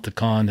least not the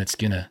kind that's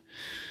gonna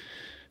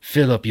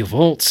fill up your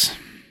vaults.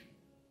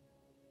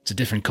 It's a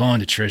different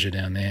kind of treasure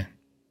down there.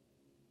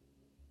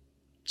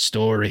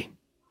 Story,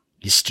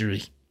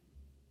 history,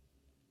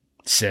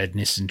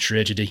 sadness and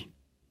tragedy.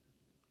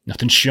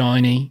 Nothing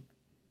shiny.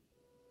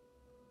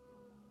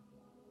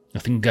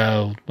 Nothing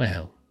gold.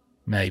 Well,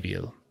 maybe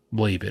a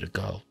wee bit of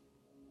gold.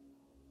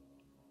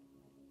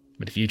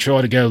 But if you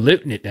try to go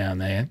looting it down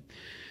there,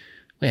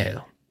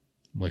 well,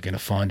 we're going to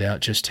find out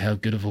just how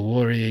good of a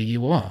warrior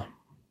you are,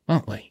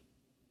 aren't we?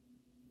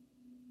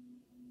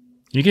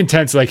 You can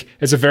tense like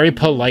it's a very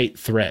polite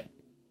threat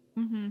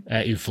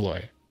at you,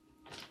 Floyd.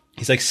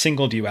 He's like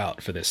singled you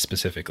out for this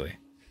specifically.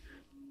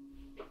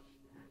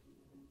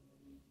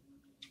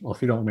 Well,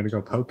 if you don't want me to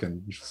go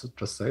poking,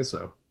 just say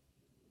so.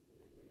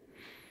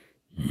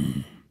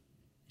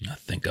 I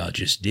think I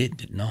just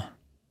didn't I?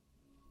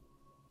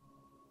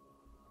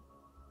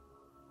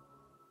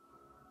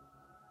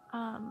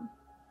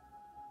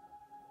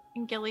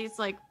 And Gilly's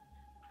like,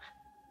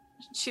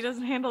 she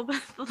doesn't handle the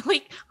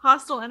like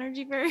hostile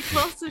energy very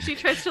well, so she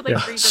tries to like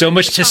redirect so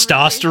much the conversation.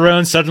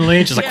 testosterone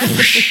suddenly, just like Yeah.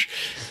 whoosh.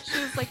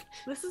 She was like,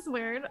 this is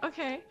weird.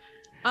 Okay.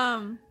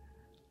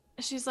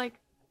 She's like,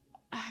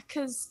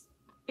 because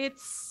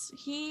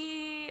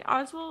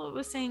Oswald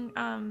was saying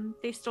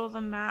they stole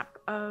the map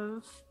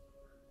of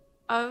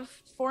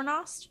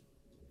Fornost.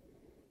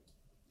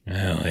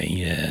 Well,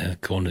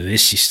 according to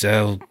this, you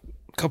stole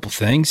a couple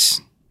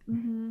things.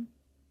 Mm-hmm.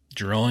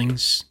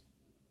 Drawings,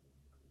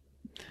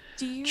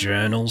 Do you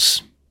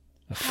journals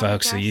of have a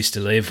folks that guess? used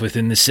to live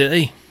within the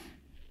city.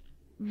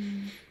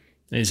 Mm.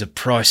 These are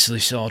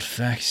priceless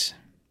artifacts.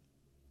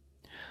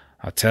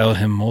 I tell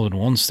him more than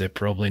once they're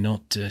probably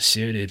not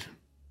suited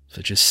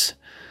for just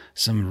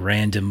some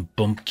random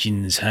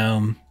bumpkin's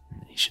home.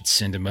 He should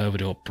send him over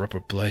to a proper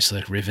place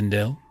like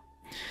Rivendell.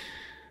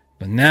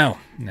 But now,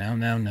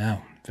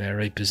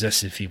 very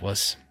possessive he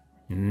was.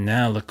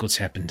 Now look what's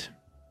happened.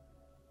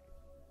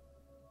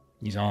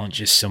 These aren't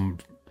just some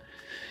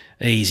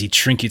easy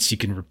trinkets you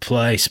can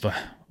replace by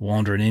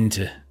wandering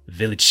into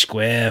Village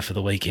Square for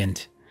the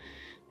weekend.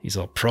 These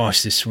are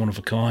priceless, one of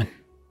a kind.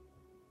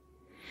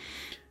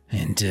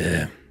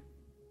 And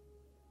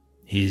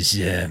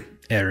his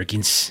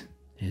arrogance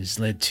has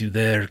led to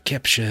their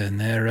capture and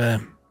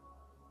their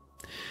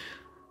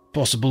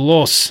possible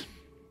loss.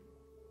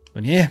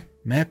 But yeah,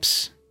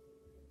 maps.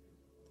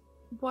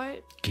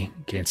 What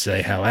Can't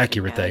say how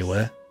accurate they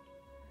were.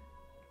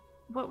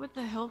 What would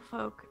the hill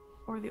folk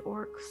or the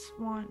orcs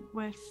want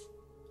with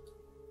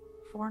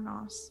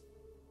Fornos?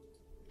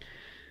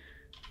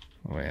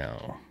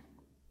 Well,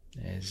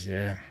 it's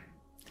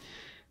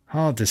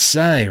hard to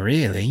say,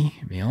 really,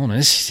 to be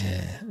honest.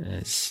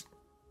 It's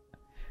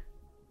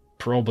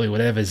probably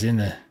whatever's in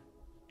the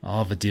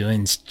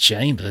Arvaduin's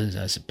chambers,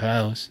 I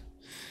suppose.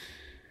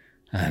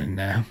 I don't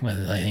know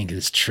whether they think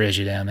there's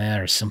treasure down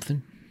there or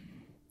something.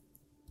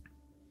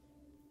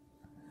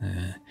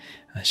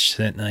 I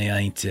certainly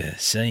ain't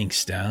seeing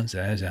stones,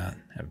 as I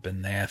have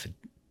been there for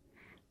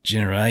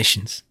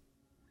generations.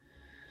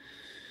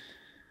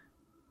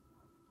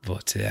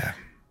 But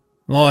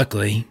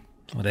likely,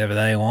 whatever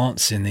they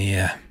want's in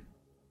the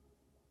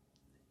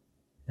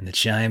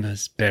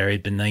chambers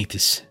buried beneath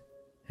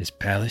his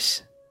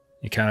palace.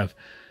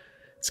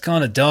 It's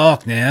kind of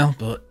dark now,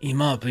 but you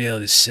might be able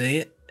to see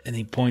it. And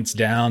he points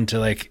down to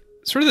like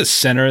sort of the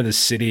center of the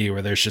city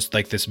where there's just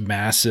like this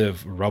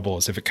massive rubble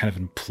as if it kind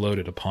of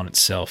imploded upon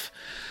itself.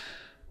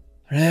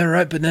 Yeah,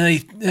 right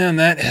beneath down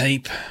that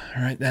heap,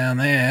 right down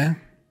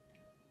there.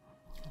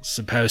 It's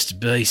supposed to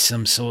be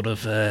some sort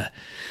of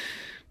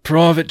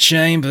private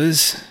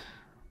chambers.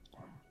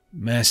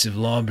 Massive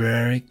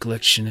library,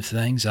 collection of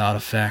things,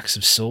 artifacts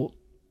of sort.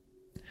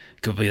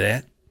 Could be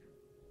that.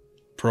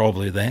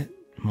 Probably that.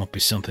 Might be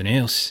something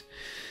else.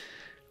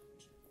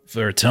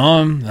 For a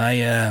time,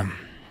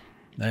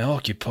 they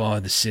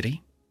occupied the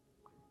city.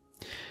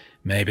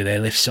 Maybe they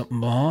left something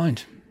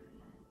behind,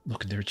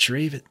 looking to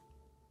retrieve it.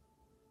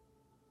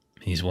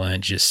 These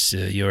weren't just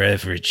your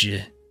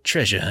average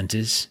treasure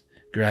hunters,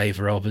 grave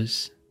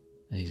robbers.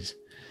 If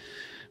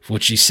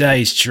what you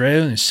say is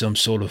true, there's some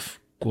sort of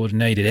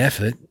coordinated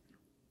effort.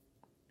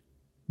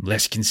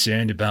 Less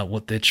concerned about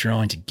what they're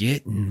trying to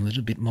get and a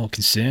little bit more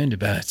concerned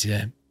about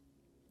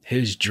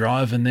who's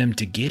driving them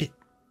to get it.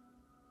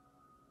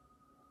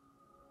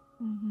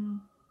 Mm-hmm.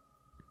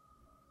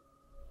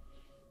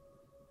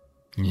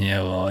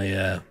 Yeah,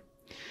 well,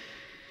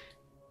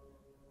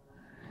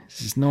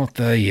 this is not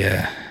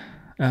the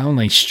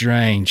only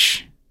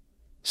strange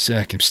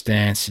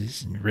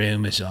circumstances and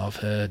rumours I've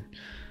heard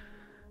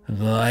of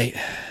late.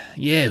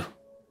 You,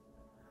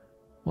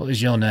 what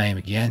was your name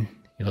again?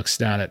 He looks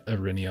down at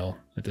Auriniel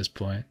at this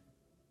point.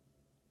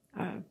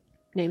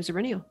 Name's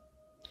Auriniel.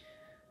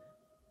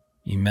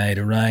 You made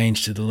a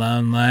range to the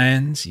Lone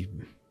Lands. You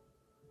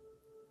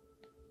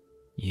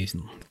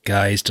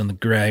gazed on the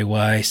grey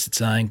waste at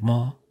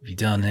Angmar. Have you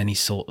done any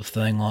sort of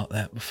thing like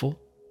that before?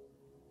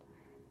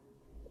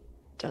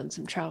 Done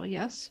some travel,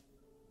 yes.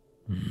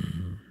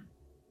 That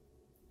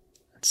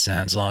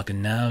sounds like a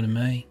no to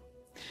me.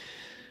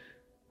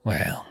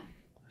 Well,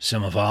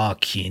 some of our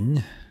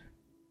kin,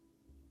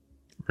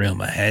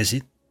 rumour has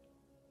it,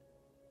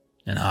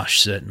 and I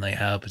certainly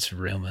hope it's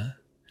rumour,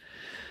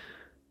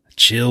 a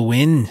chill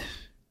wind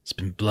has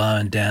been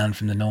blowing down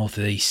from the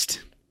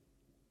northeast.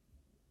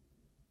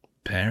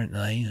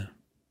 Apparently,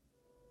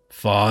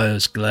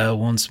 fires glow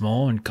once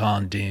more in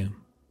Condom.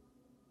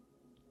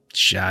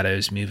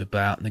 Shadows move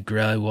about in the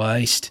grey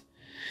waste.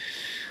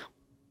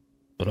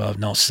 But I've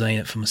not seen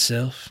it for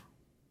myself.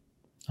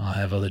 I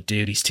have other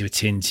duties to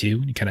attend to,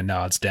 and he kind of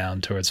nods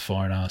down towards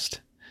Fornost.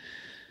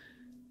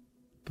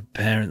 But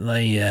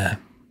apparently,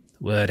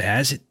 word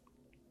has it,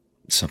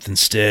 something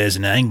stirs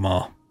in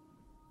Angmar.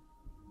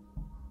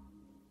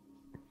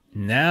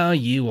 Now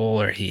you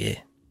all are here,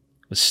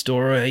 with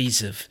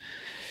stories of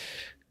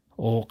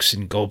orcs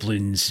and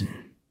goblins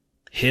and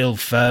hill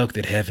folk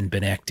that haven't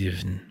been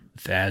active in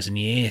 1,000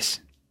 years.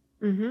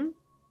 Mm-hmm.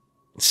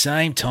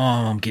 Same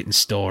time, I'm getting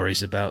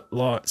stories about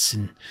lots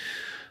and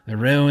The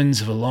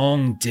ruins of a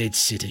long dead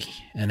city,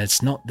 and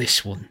it's not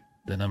this one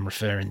that I'm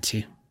referring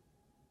to.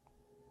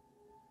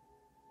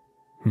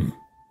 And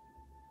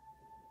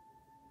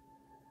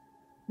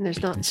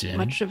there's not Concerning.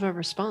 much of a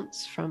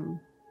response from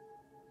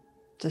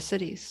the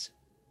cities.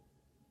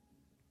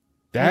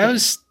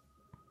 Those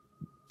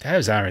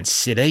aren't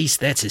cities.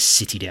 That's a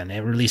city down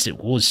there, or at least it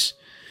was.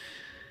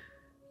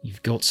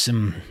 You've got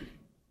some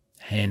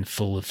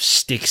handful of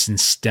sticks and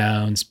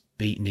stones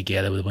beaten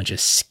together with a bunch of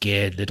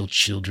scared little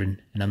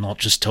children. And I'm not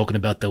just talking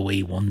about the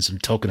wee ones, I'm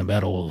talking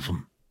about all of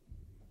them.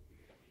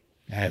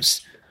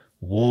 There's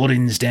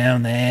wardens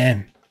down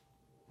there.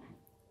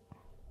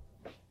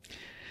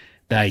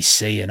 They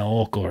see an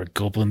orc or a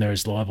goblin, they're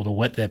as liable to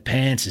wet their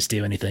pants as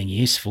do anything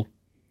useful.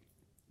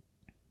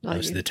 Well,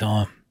 Most of you the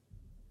time.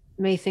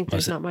 may think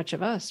there's Was it- not much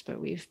of us, but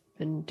we've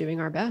been doing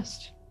our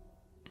best.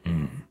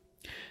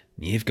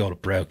 You've got a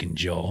broken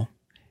jaw,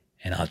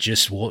 and I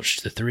just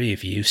watched the three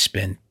of you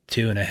spend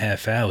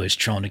 2.5 hours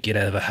trying to get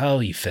out of a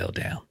hole you fell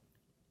down.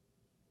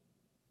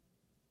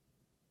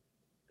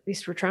 At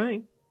least we're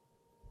trying.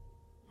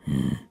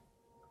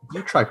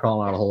 You try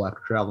crawling out a hole after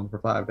traveling for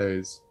 5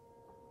 days.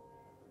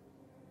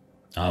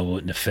 I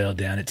wouldn't have fell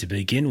down it to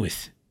begin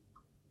with.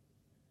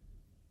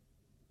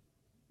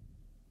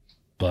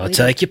 But Well, I'll you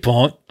take your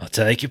point. I'll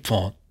take your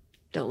point.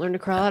 Don't learn to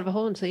crawl out of a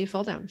hole until you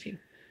fall down a few.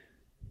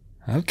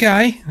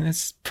 Okay,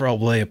 that's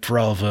probably a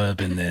proverb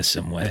in there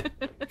somewhere.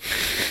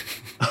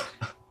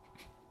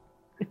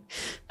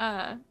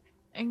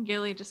 And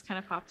Gilly just kind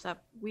of pops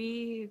up.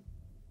 We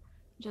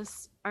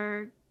just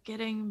are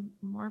getting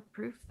more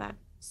proof that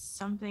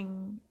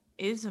something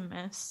is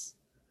amiss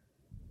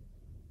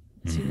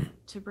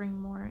to bring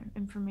more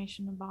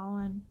information to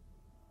Ballin.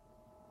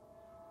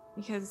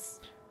 Because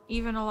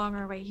even along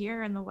our way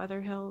here in the Weather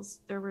Hills,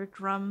 there were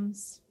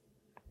drums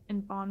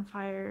and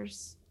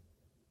bonfires.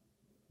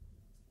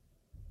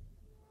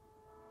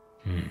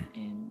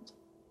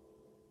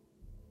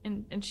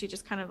 And she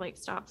just kind of like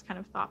stops kind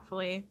of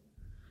thoughtfully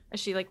as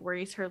she like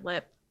worries her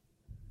lip.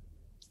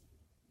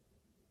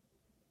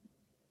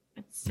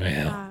 It's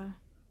Well.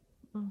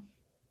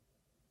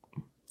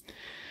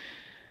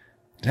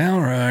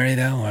 Don't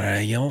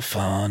worry, you're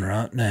fine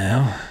right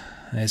now.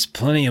 There's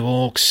plenty of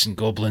orcs and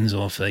goblins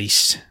off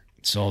east.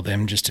 Saw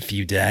them just a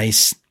few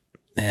days.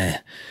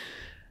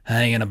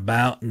 Hanging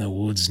about in the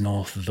woods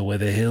north of the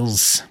Weather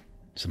Hills.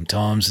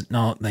 Sometimes at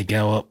night they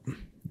go up.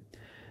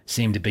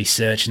 Seem to be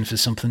searching for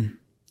something.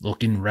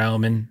 Looking,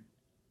 roaming.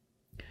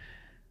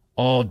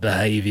 Odd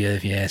behaviour,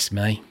 if you ask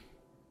me.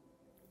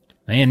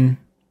 Then,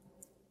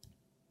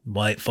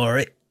 wait for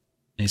it.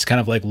 He's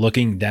kind of like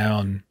looking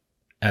down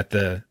at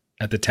the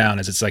town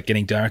as it's like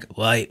getting dark.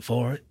 Wait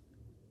for it.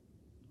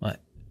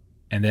 What?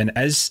 And then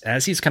as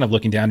he's kind of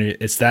looking down,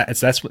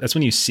 that's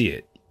when you see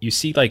it. You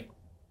see like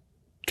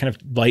kind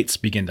of lights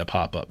begin to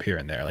pop up here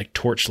and there, like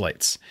torch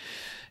lights.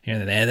 Here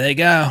and there they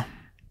go.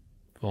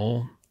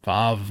 4,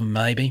 5 of them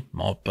maybe.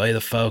 Might be the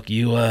folk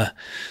you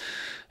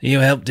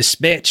helped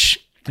dispatch.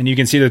 And you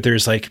can see that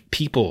there's like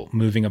people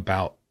moving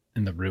about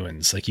in the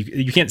ruins. Like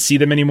you can't see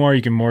them anymore.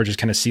 You can more just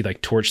kind of see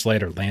like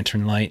torchlight or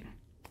lantern light.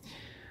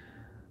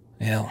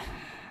 Well,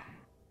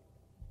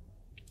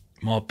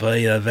 might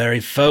be the very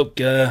folk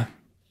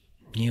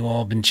you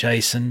all been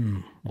chasing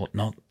and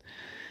whatnot.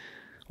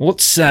 What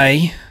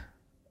say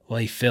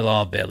we fill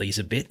our bellies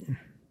a bit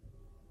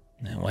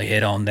and we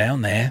head on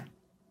down there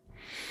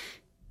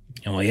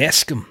and we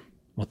ask them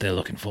what they're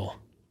looking for.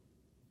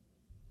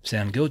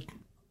 Sound good?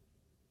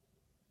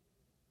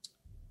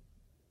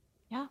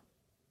 Yeah.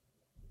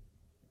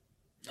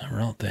 All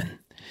right then.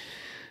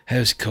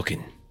 How's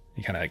cooking?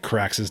 He kind of like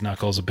cracks his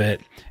knuckles a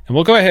bit. And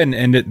we'll go ahead and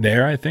end it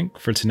there, I think,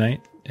 for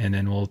tonight. And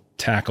then we'll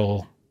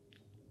tackle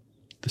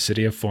the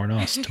city of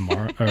Fornos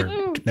tomorrow or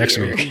Oh, next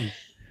dear. week.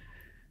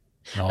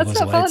 And all Let's those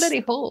not fall in lights. any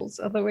holes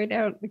on the way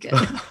down again.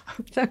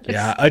 That was-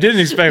 Yeah, I didn't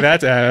expect that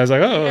to happen. I was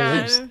like, oh,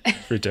 Yeah. that's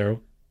pretty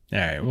terrible. All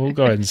right, we'll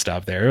go ahead and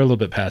stop there. We're a little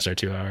bit past our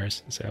 2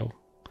 hours, so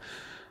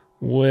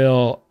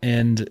we'll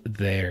end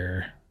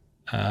there.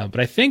 But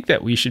I think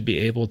that we should be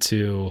able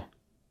to.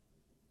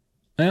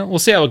 Well, we'll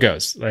see how it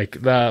goes.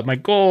 Like my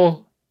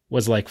goal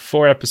was like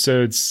 4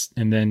 episodes,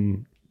 and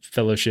then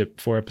Fellowship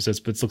 4 episodes.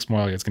 But it looks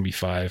more like it's gonna be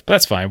 5. But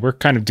that's fine. We're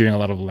kind of doing a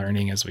lot of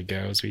learning as we go,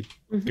 as we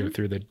go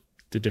through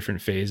the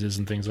different phases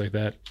and things like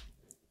that.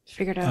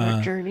 Figured out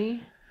our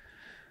journey.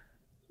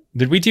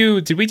 Did we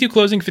do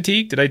closing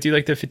fatigue? Did I do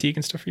like the fatigue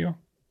and stuff for you all?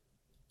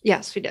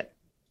 Yes, we did.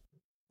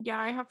 Yeah,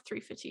 I have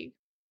 3 fatigue.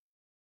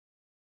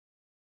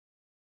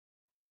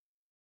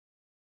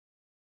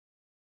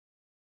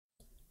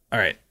 All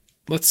right.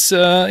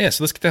 So let's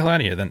get the hell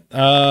out of here then.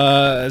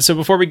 So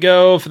before we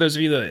go, for those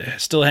of you that are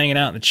still hanging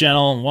out in the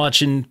channel and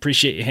watching,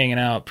 appreciate you hanging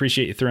out,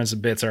 appreciate you throwing some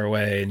bits our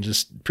way, and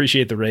just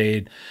appreciate the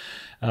raid.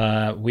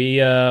 We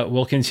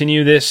will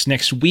continue this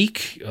next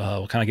week.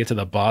 We'll kind of get to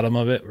the bottom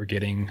of it. We're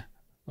getting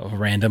a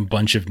random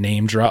bunch of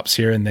name drops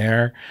here and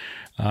there.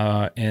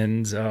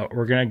 And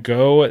we're going to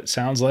go, it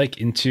sounds like,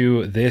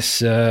 into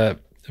this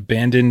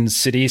abandoned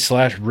city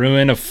 /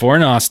 ruin of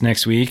Fornos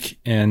next week.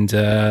 And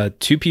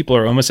 2 people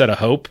are almost out of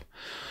hope.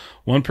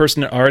 one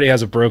person already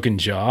has a broken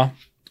jaw.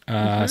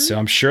 So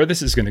I'm sure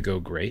this is going to go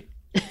great.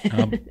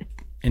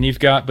 And you've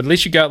got, but at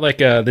least you got like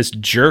this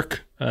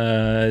jerk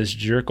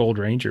old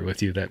ranger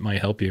with you that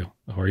might help you,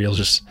 or he'll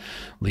just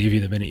leave you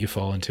the minute you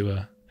fall into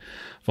a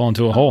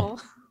hole.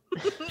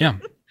 Yeah.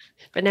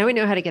 But now we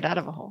know how to get out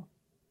of a hole.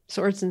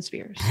 Swords and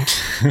spears.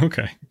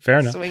 Okay, fair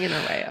enough. Swinging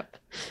our way up.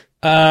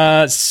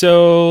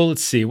 So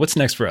let's see what's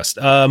next for us.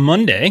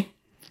 Monday,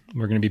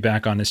 we're going to be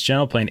back on this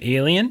channel playing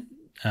Alien.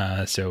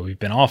 So we've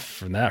been off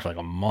from that for like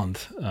a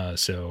month.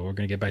 So we're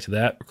going to get back to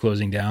that. We're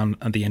closing down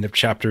at the end of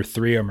chapter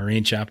 3, our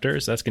Marine chapter.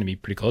 So that's going to be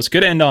pretty close.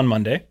 Could end on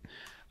Monday.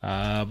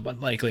 But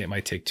likely it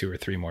might take 2 or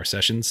 3 more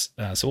sessions.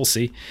 So we'll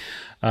see.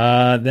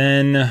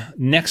 Then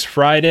next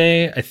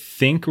Friday, I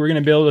think we're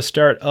going to be able to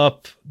start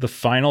up the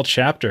final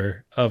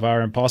chapter of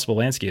our Impossible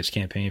Landscapes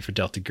campaign for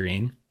Delta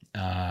Green.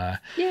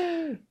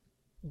 Yay!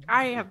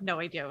 I have no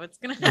idea what's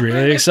gonna happen.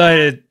 Really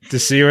excited to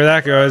see where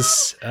that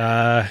goes.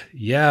 I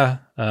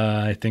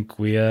think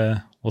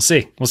we'll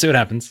see. We'll see what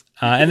happens.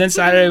 And then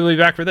Saturday we'll be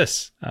back for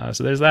this.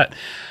 So there's that.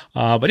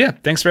 But yeah,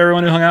 thanks for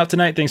everyone who hung out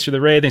tonight. Thanks for the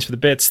raid. Thanks for the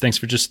bits. Thanks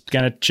for just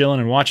kind of chilling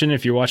and watching.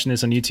 If you're watching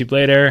this on YouTube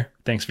later,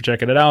 thanks for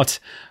checking it out.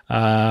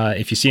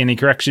 If you see any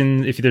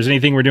corrections, if there's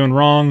anything we're doing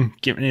wrong,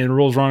 get any of the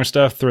rules wrong or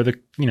stuff, throw us a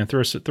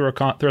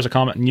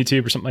comment on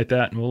YouTube or something like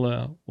that, and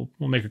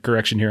we'll make a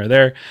correction here or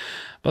there.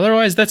 But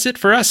otherwise, that's it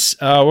for us.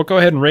 We'll go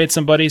ahead and raid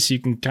somebody so you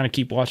can kind of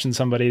keep watching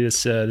somebody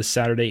this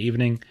Saturday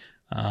evening.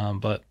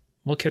 But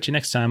we'll catch you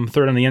next time.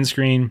 Throw it on the end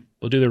screen.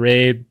 We'll do the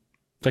raid.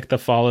 Click the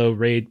follow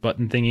raid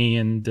button thingy,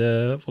 and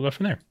we'll go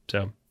from there.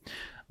 So,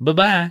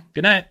 bye-bye.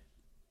 Good night.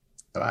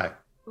 Bye.